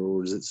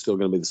 or is it still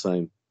going to be the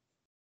same?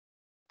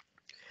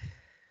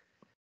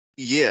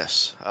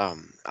 Yes,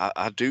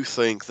 I do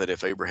think that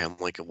if Abraham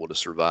Lincoln would have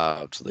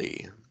survived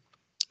the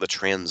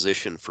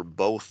transition for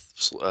both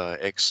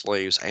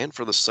ex-slaves and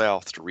for the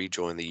South to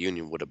rejoin the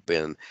Union would have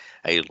been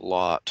a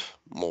lot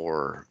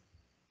more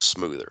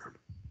smoother.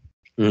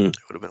 Mm-hmm. It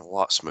would have been a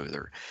lot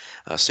smoother,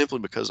 simply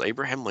because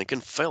Abraham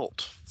Lincoln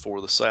felt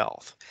for the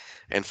South,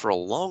 and for a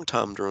long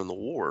time during the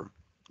war,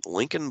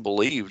 Lincoln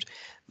believed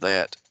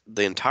that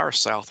the entire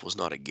South was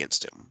not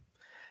against him.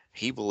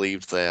 He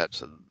believed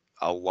that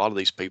a lot of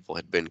these people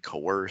had been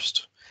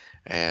coerced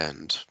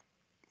and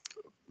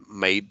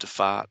made to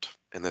fight,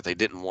 and that they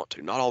didn't want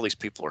to. Not all these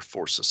people are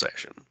for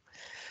secession.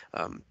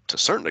 To a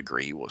certain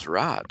degree, he was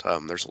right.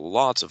 There's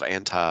lots of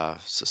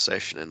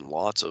anti-secession and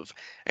lots of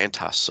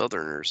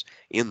anti-Southerners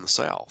in the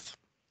South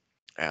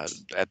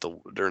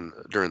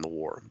during the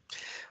war.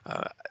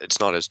 It's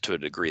not as to a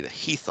degree that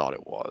he thought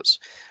it was,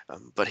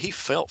 but he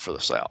felt for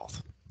the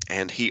South,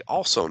 and he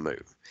also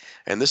knew,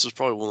 and this is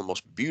probably one of the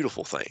most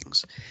beautiful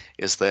things,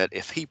 is that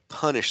if he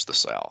punished the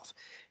South,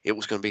 it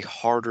was going to be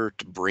harder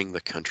to bring the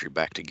country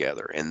back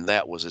together, and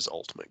that was his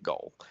ultimate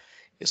goal: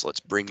 is let's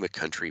bring the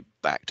country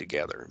back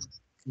together.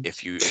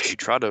 If you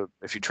try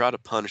to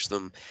punish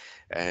them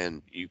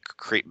and you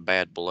create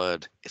bad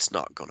blood, it's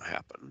not going to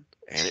happen.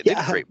 And it did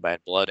Yeah, create bad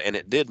blood, and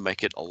it did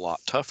make it a lot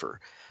tougher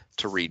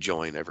to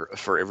rejoin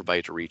for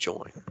everybody to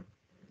rejoin.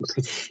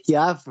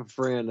 yeah. I have a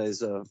friend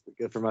who's a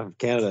good friend from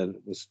Canada, and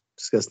was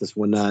discussing this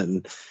one night,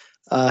 and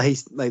he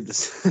made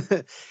this.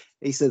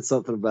 He said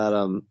something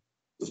about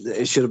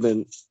it should have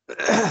been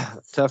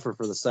tougher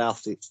for the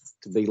South to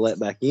be let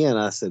back in.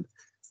 I said,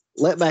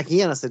 let back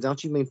in. I said,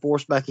 don't you mean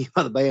forced back in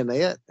by the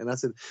bayonet? And I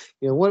said,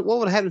 what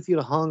would happen if you'd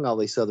have hung all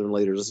these Southern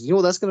leaders? I said, you know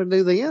what that's going to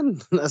do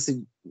then? And I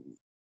said,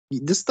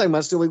 this thing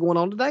might still be going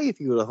on today if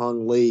you would have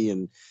hung Lee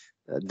and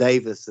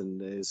Davis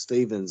and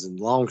Stevens and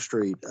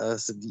Longstreet. I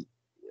said,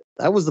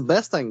 that was the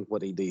best thing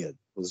what he did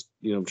was,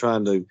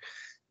 trying to,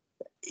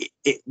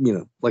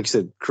 like you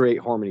said,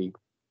 create harmony.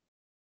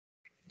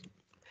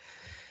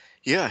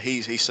 Yeah,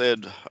 he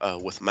said,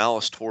 with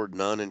malice toward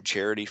none and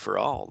charity for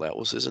all. That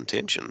was his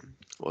intention.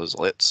 Was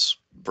let's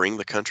bring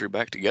the country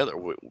back together.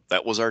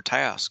 That was our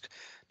task,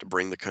 to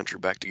bring the country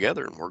back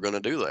together, and we're going to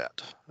do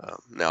that.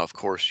 Now, of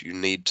course, you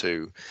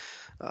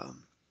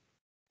um,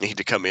 need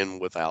to come in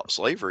without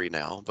slavery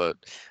now, but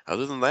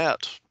other than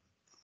that,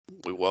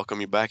 we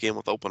welcome you back in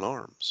with open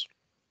arms.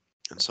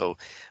 And so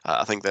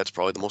I think that's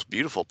probably the most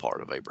beautiful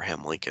part of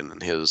Abraham Lincoln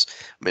and his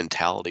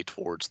mentality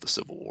towards the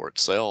Civil War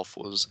itself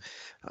was,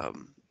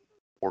 um,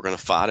 we're going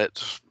to fight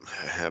it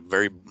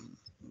very,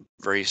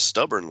 very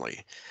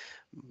stubbornly.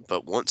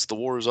 But once the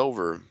war is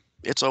over,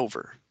 it's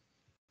over.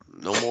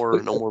 No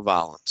more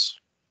violence.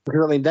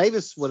 I mean,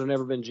 Davis would have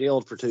never been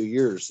jailed for 2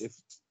 years if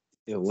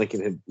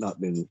Lincoln had not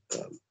been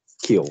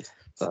killed.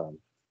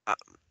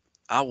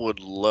 I would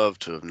love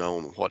to have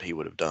known what he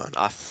would have done.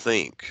 I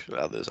think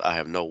I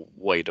have no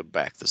way to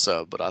back this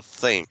up, but I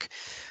think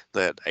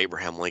that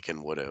Abraham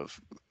Lincoln would have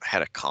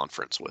had a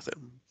conference with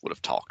him, would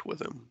have talked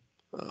with him.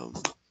 Um,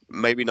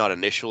 Maybe not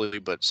initially,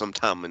 but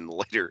sometime in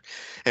later.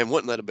 And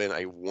wouldn't that have been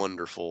a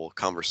wonderful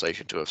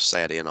conversation to have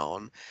sat in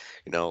on?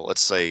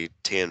 Let's say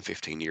 10,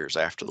 15 years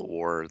after the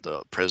war,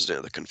 the president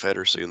of the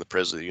Confederacy and the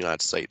president of the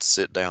United States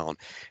sit down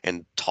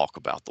and talk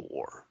about the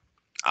war.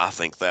 I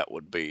think that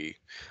would be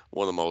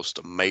one of the most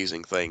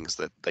amazing things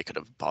that they could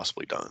have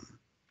possibly done.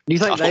 Do you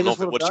I think don't know Davis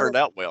if it would have would have done turned it?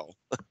 out well.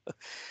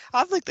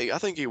 I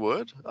think he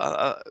would.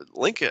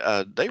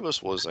 Lincoln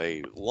Davis was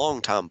a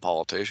longtime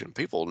politician.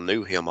 People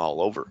knew him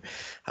all over.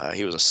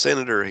 He was a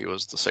senator. He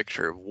was the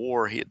Secretary of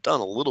War. He had done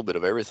a little bit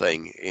of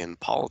everything in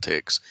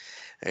politics,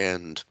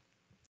 and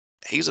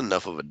he's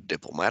enough of a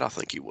diplomat. I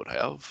think he would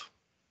have.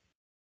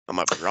 I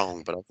might be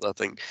wrong, but I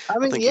I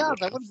mean, think he yeah, would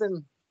that have. would have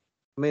been.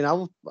 I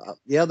mean,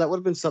 yeah, that would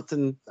have been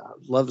something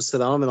I'd love to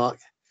sit on. I mean,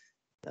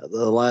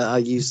 like I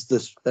used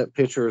that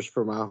pictures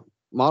for my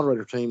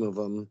moderator team of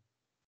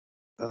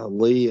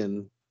Lee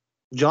and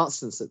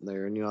Johnston sitting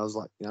there, and I was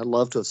like, I'd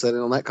love to have sat in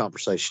on that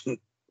conversation.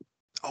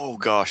 Oh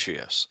gosh,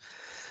 yes.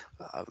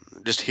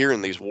 Just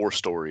hearing these war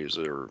stories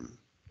are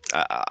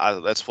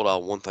that's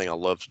one thing I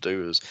love to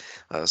do is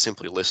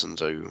simply listen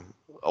to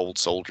old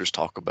soldiers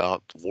talk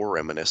about war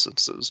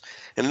reminiscences,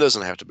 and it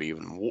doesn't have to be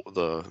even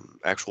the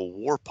actual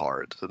war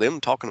part. Them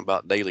talking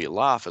about daily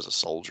life as a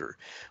soldier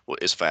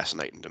is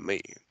fascinating to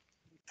me.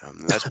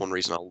 That's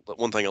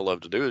one thing I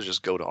love to do is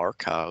just go to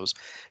archives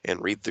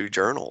and read through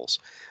journals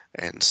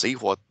and see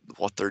what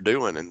they're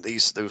doing. And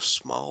those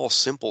small,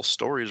 simple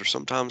stories are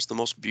sometimes the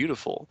most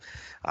beautiful.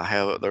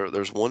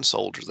 There's one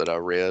soldier that I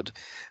read.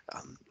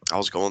 I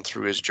was going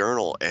through his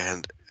journal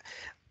and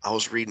I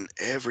was reading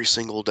every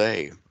single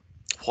day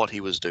what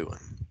he was doing.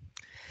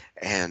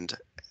 And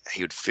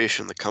he would fish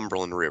in the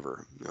Cumberland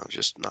River,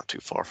 just not too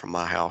far from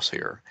my house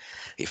here.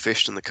 He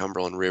fished in the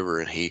Cumberland River,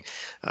 and he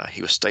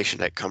was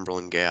stationed at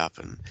Cumberland Gap.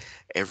 And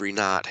every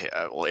night,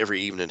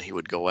 every evening, he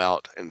would go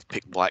out and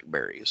pick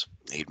blackberries.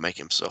 He'd make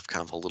himself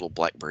kind of a little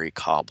blackberry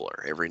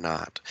cobbler every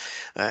night,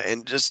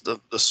 and just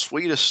the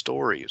sweetest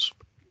stories.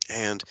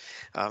 And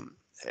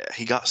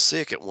he got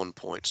sick at one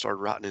point. Started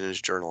writing in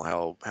his journal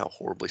how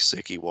horribly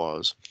sick he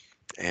was,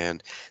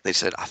 and they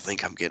said, I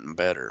think I'm getting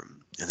better.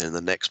 And then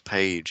the next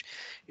page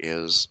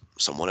is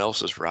someone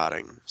else's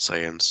writing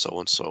saying so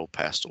and so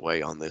passed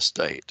away on this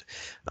date.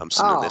 I'm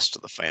sending Oh, this to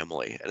the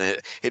family.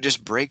 And it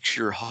just breaks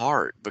your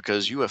heart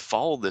because you have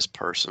followed this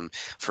person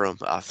from,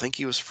 I think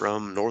he was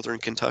from northern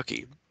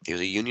Kentucky. He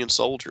was a Union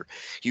soldier.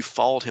 You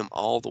followed him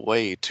all the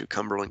way to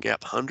Cumberland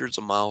Gap, hundreds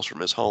of miles from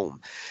his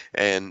home,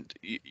 and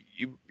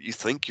you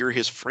think you're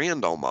his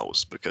friend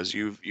almost because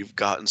you've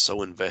gotten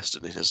so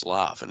invested in his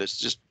life, and it's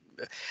just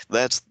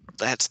that's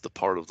that's the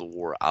part of the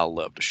war I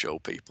love to show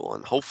people,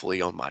 and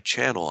hopefully on my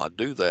channel I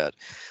do that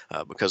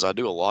because I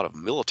do a lot of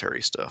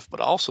military stuff, but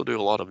I also do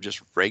a lot of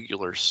just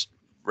regular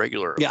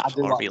yeah, I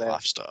do like army that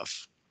life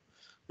stuff.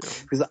 You know.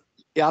 because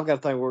yeah, I've got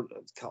a thing where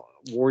it's called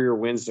Warrior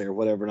Wednesday or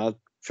whatever, and I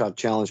try to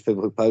challenge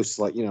people who post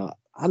like,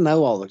 I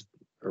know all the,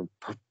 or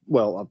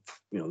well,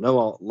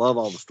 love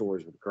all the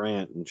stories with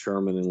Grant and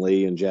Sherman and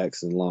Lee and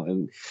Jackson and Long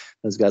and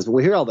those guys. But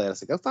we hear all that. I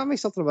said, go find me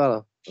something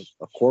about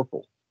a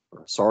corporal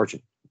or a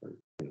sergeant or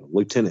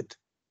lieutenant.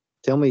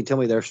 Tell me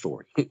their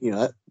story.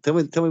 Tell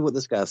me what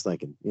this guy's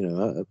thinking.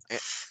 And,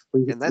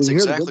 We and that's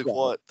hear the good exactly guys.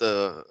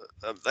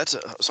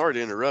 what sorry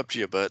to interrupt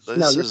you, but No,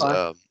 this you're is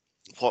fine.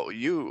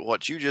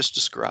 what you just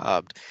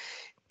described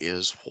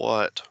is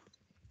what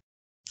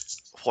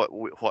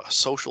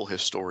social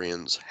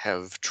historians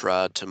have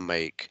tried to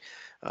make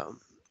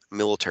um,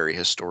 military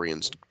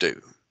historians do.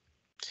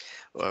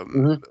 Um,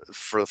 Hmm.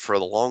 for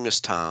the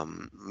longest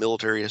time,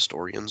 military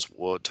historians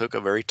took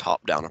a very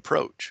top-down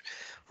approach,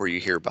 where you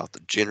hear about the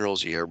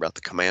generals, you hear about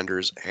the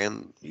commanders,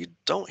 and you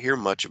don't hear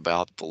much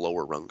about the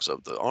lower rungs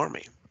of the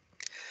army.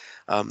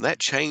 That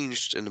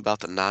changed in about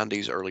the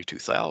 90s, early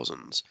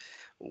 2000s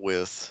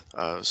with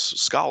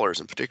scholars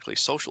and particularly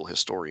social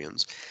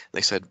historians.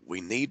 They said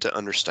we need to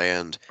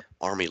understand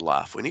Army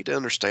life. We need to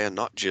understand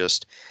not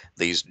just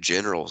these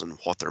generals and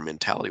what their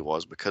mentality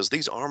was, because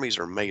these armies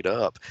are made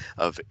up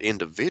of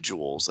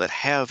individuals that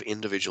have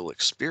individual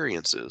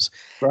experiences,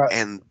 Right.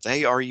 and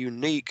they are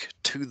unique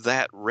to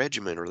that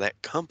regiment or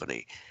that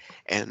company.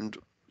 And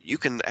you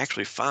can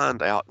actually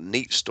find out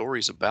neat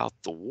stories about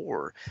the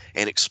war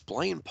and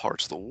explain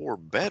parts of the war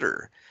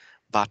better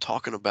by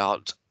talking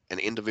about an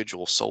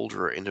individual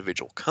soldier or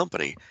individual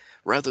company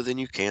rather than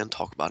you can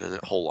talk about a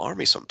whole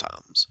army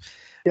sometimes.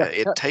 Yeah.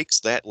 It takes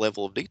that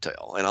level of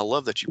detail, and I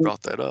love that you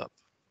brought that up.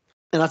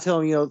 And I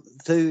tell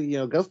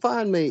them, go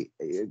find me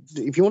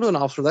if you want to an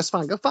officer, that's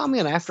fine. Go find me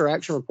an after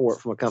action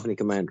report from a company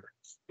commander.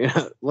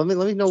 Let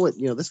me know what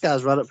this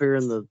guy's right up here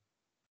in the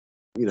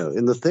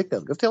in the thick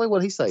of it. Go tell me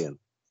what he's saying.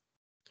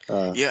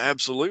 Yeah,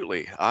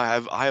 absolutely.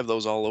 I have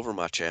those all over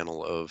my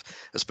channel of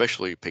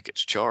especially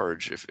Pickett's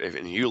Charge.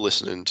 If you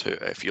listen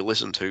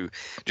to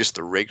just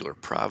the regular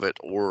private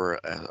or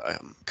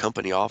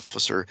company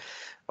officer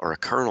or a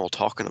colonel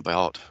talking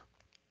about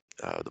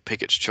the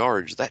Pickett's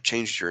charge, that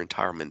changed your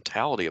entire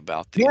mentality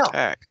about the Yeah.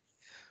 attack.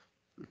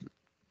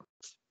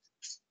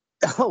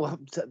 Oh,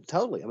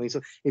 totally. I mean,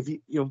 so if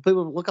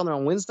people look on there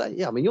on Wednesday,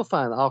 yeah, I mean, you'll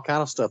find all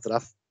kind of stuff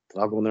that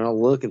I'll go in there and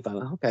I'll look and find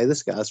out, okay,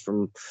 this guy's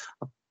from,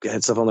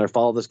 had stuff on there.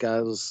 Follow this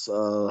guy was,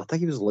 I think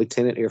he was a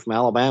lieutenant here from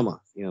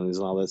Alabama, there's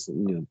all this,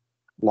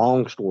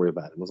 long story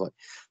about it. I was like,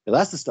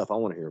 that's the stuff I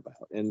want to hear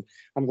about. And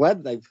I'm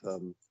glad they've,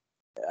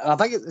 I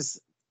think it's,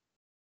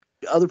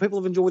 other people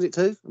have enjoyed it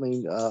too. I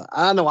mean,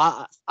 I know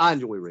I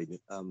enjoy reading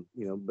it,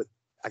 but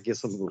I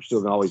guess some people are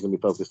still always going to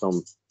be focused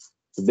on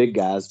the big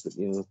guys, but,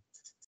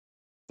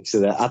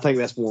 so I think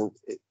that's more,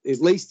 at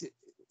least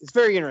it's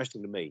very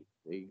interesting to me.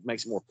 It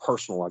makes it more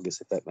personal, I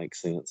guess, if that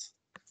makes sense.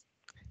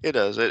 It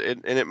does.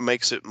 And it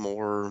makes it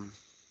more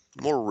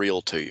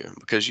real to you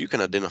because you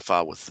can identify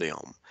with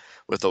them,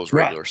 with those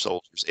Right. regular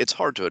soldiers. It's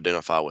hard to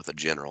identify with a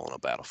general on a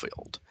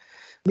battlefield.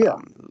 Yeah.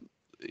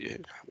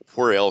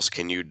 Where else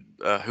can you,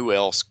 who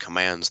else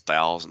commands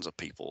thousands of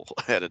people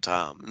at a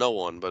time? No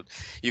one, but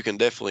you can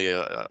definitely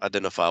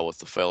identify with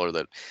the feller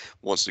that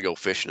wants to go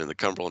fishing in the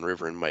Cumberland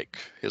River and make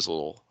his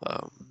little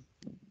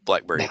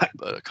blackberry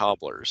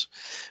cobblers.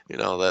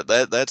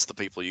 That's the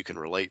people you can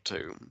relate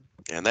to,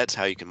 and that's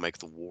how you can make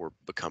the war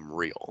become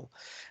real.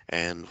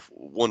 And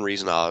one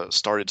reason I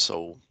started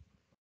so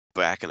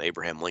back in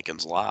Abraham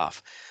Lincoln's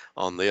life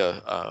on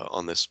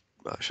this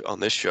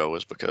show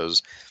is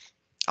because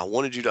I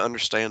wanted you to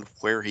understand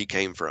where he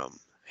came from.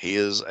 He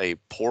is a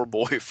poor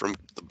boy from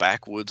the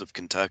backwoods of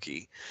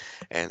Kentucky,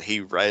 and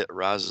he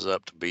rises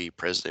up to be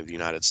president of the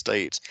United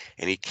States,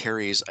 and he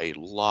carries a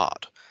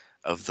lot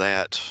of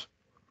that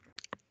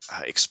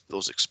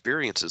those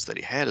experiences that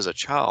he had as a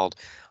child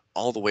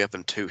all the way up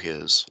into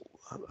his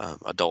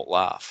adult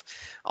life,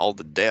 all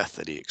the death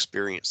that he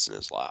experienced in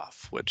his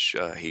life, which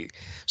he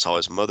saw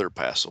his mother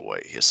pass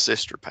away, his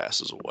sister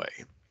passes away,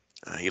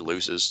 he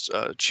loses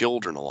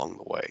children along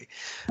the way.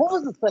 What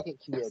was the second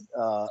kid?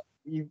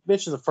 You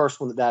mentioned the first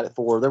one that died at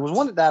 4. There was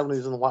one that died when he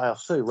was in the White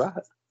House too, right?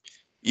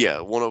 Yeah,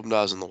 one of them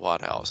dies in the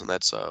White House, and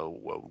that's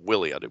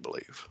Willie, I do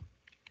believe.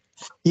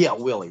 Yeah,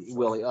 Willie.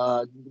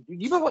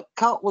 You know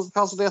what was the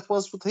cause of death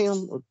was with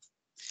him?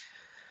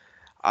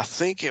 I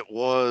think it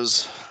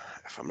was,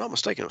 if I'm not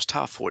mistaken, it was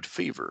typhoid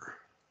fever.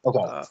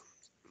 Okay.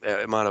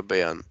 It might have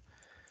been.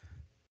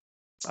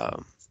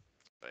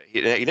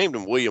 He named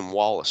him William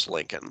Wallace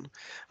Lincoln,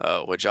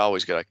 which I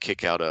always got a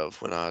kick out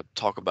of when I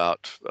talk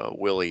about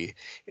Willie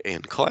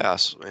in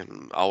class,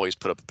 and I always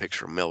put up a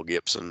picture of Mel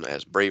Gibson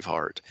as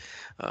Braveheart.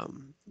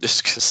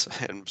 Just because,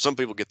 and some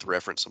people get the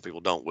reference, some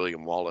people don't.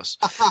 William Wallace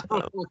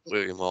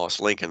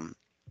Lincoln.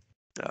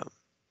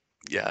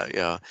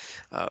 Yeah.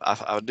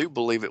 I do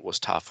believe it was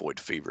typhoid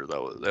fever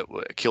though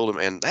that killed him,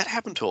 and that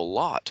happened to a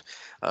lot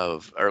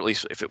of, or at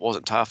least if it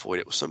wasn't typhoid,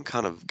 it was some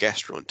kind of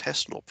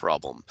gastrointestinal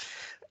problem.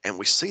 And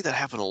we see that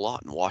happen a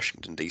lot in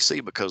Washington,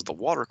 D.C. because the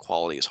water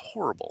quality is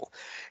horrible.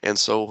 And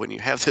so when you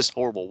have this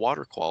horrible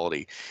water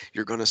quality,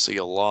 you're going to see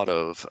a lot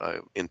of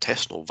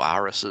intestinal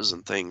viruses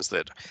and things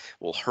that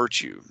will hurt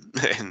you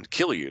and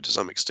kill you to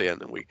some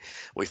extent. And we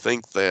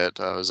think that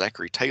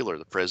Zachary Taylor,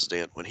 the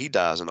president, when he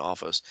dies in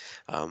office,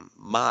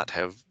 might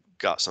have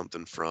got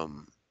something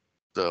from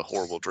the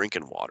horrible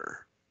drinking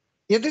water.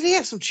 Yeah, did he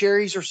have some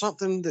cherries or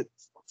something that?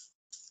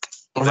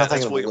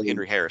 That's William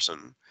Henry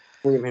Harrison.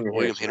 William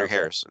Henry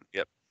Harrison.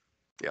 Yep.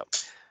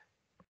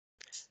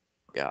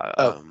 Yeah.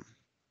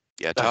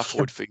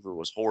 Typhoid fever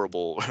was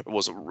horrible.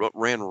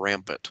 Ran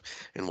rampant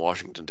in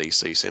Washington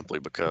D.C. simply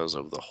because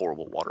of the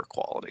horrible water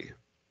quality.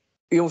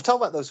 We talk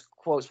about those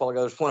quotes while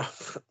ago. There's one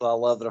I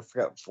love that I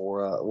forgot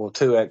before.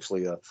 Two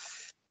actually.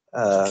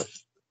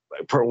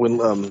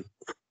 When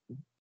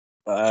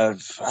I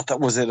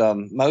thought was it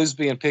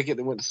Mosby and Pickett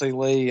that went to see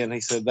Lee, and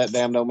he said that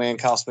damn no man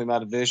cost me my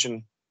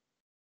division.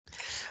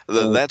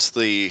 That's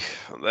the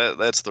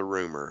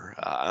rumor.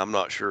 I'm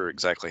not sure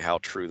exactly how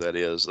true that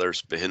is.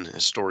 There's been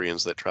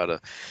historians that try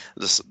to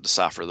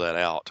decipher that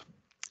out.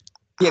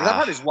 Yeah, I've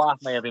heard his wife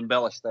may have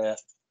embellished that.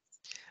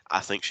 I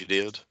think she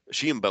did.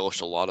 She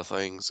embellished a lot of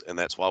things, and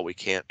that's why we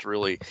can't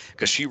really,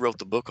 because she wrote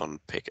the book on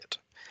Pickett.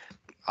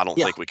 I don't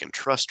think we can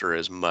trust her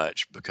as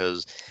much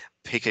because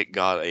Pickett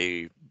got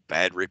a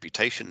bad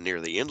reputation near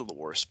the end of the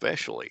war,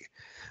 especially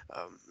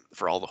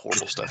for all the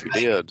horrible stuff he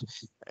did.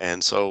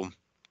 And so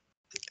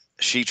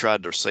she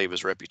tried to save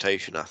his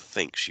reputation. I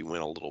think she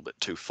went a little bit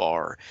too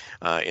far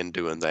in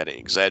doing that and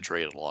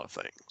exaggerated a lot of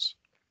things.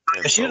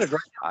 And she did a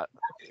great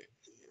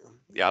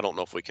I don't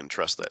know if we can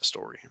trust that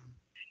story.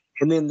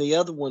 And then the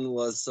other one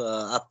was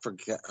I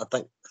forgot.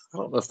 I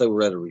don't know if they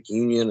were at a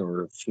reunion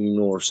or a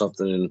funeral or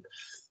something.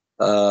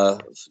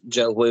 And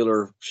Joe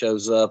Wheeler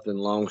shows up and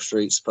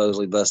Longstreet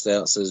supposedly busts out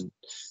and says,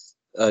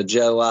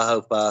 "Joe, I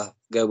hope I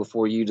go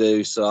before you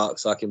do, so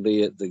I can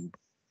be at the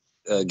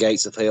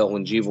gates of hell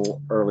when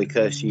Jubal early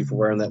cussed you for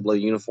wearing that blue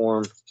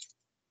uniform."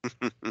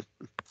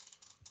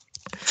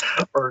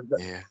 Or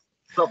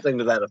something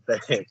to that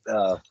effect.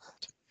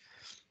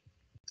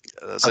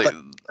 say,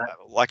 think-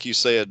 like you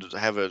said,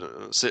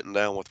 sitting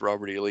down with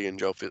Robert E. Lee and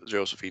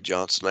Joseph E.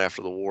 Johnson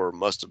after the war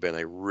must have been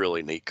a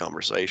really neat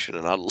conversation,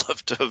 and I'd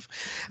love to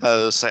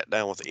have sat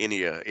down with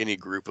any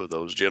group of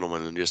those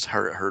gentlemen and just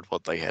heard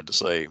what they had to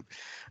say.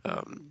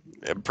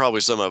 And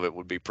probably some of it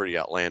would be pretty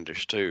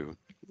outlandish too,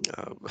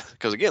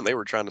 because again, they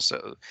were trying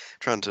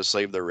to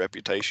save their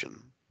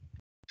reputation.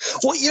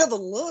 Well, the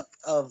look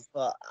of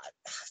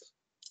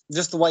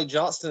just the way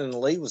Johnston and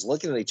Lee was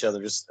looking at each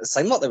other, just it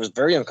seemed like they was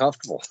very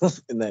uncomfortable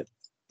in that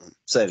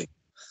setting.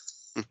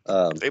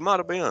 They might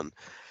have been.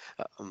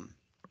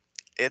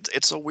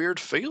 It's a weird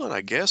feeling,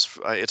 I guess.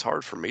 It's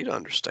hard for me to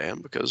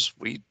understand because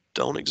we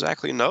don't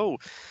exactly know.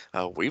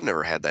 We've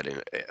never had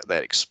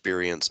that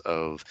experience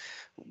of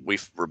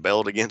we've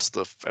rebelled against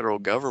the federal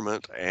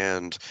government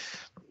and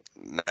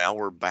now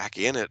we're back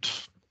in it.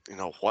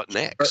 What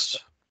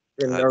next?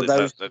 And are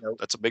those,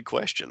 That's a big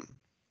question.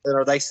 and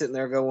are they sitting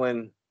there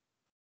going,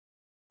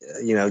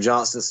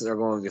 Johnston sitting there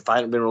going, if I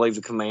hadn't been relieved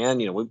of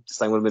command, this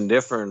thing would have been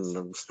different.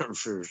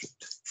 Are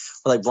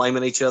they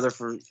blaming each other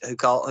for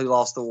who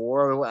lost the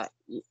war?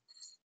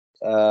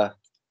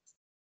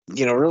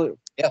 Really,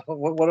 yeah.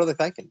 What are they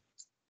thinking?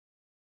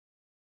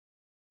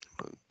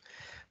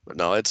 But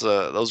no, it's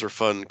those are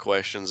fun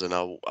questions, and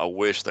I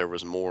wish there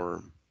was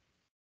more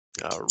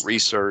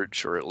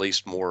research or at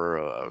least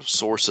more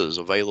sources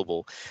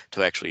available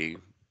to actually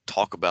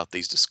talk about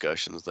these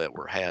discussions that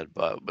were had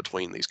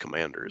between these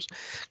commanders,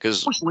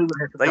 because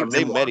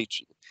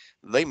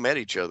they met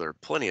each other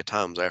plenty of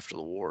times after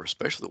the war.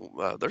 Especially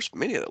there's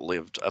many that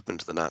lived up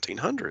into the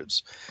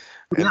 1900s,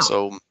 and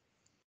so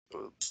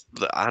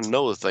I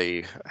know that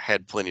they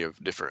had plenty of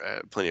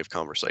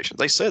conversations.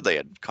 They said they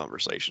had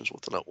conversations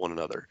with one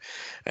another,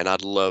 and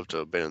I'd love to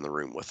have been in the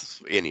room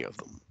with any of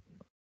them.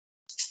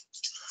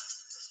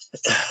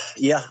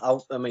 Yeah,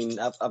 I've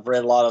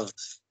read a lot of,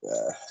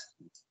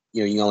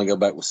 you can only go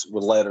back with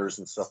letters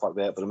and stuff like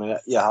that. But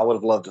I would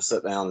have loved to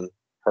sit down and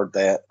heard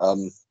that.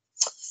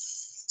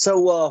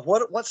 So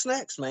what's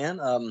next, man?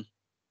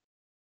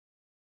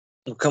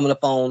 We're coming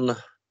up on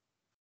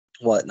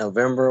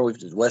November. We've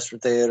did Western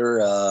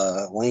Theater,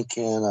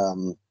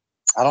 Lincoln.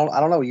 I don't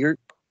know.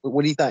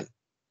 What do you think?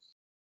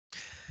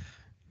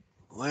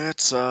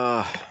 Let's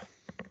let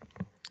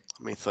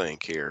me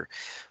think here.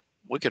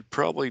 We could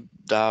probably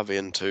dive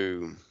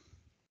into.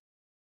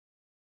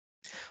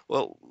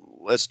 Well,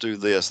 let's do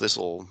this. This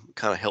will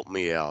kind of help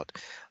me out.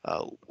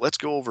 Let's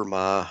go over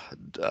my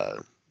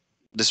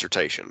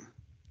dissertation.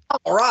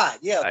 All right.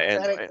 Yeah.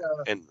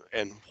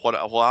 And what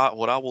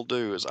I will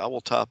do is I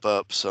will type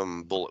up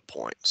some bullet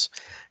points,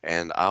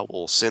 and I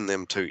will send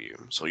them to you.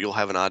 So you'll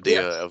have an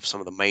idea of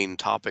some of the main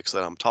topics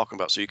that I'm talking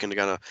about. So you can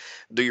kind of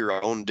do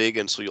your own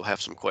digging. So you'll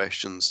have some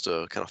questions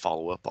to kind of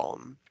follow up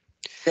on.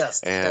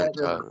 Yes. And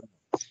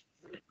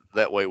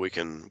that way we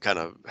can kind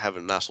of have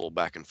a nice little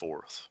back and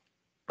forth.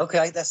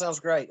 Okay, that sounds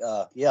great.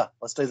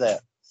 Let's do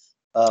that.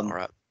 All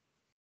right.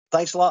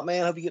 Thanks a lot,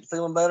 man. Hope you get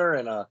feeling better,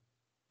 and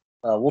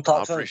we'll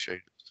talk soon. I appreciate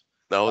it.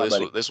 No,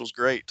 this was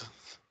great.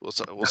 We'll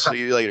see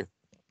you later.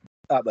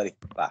 All right, buddy.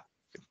 Bye.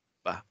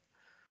 Bye.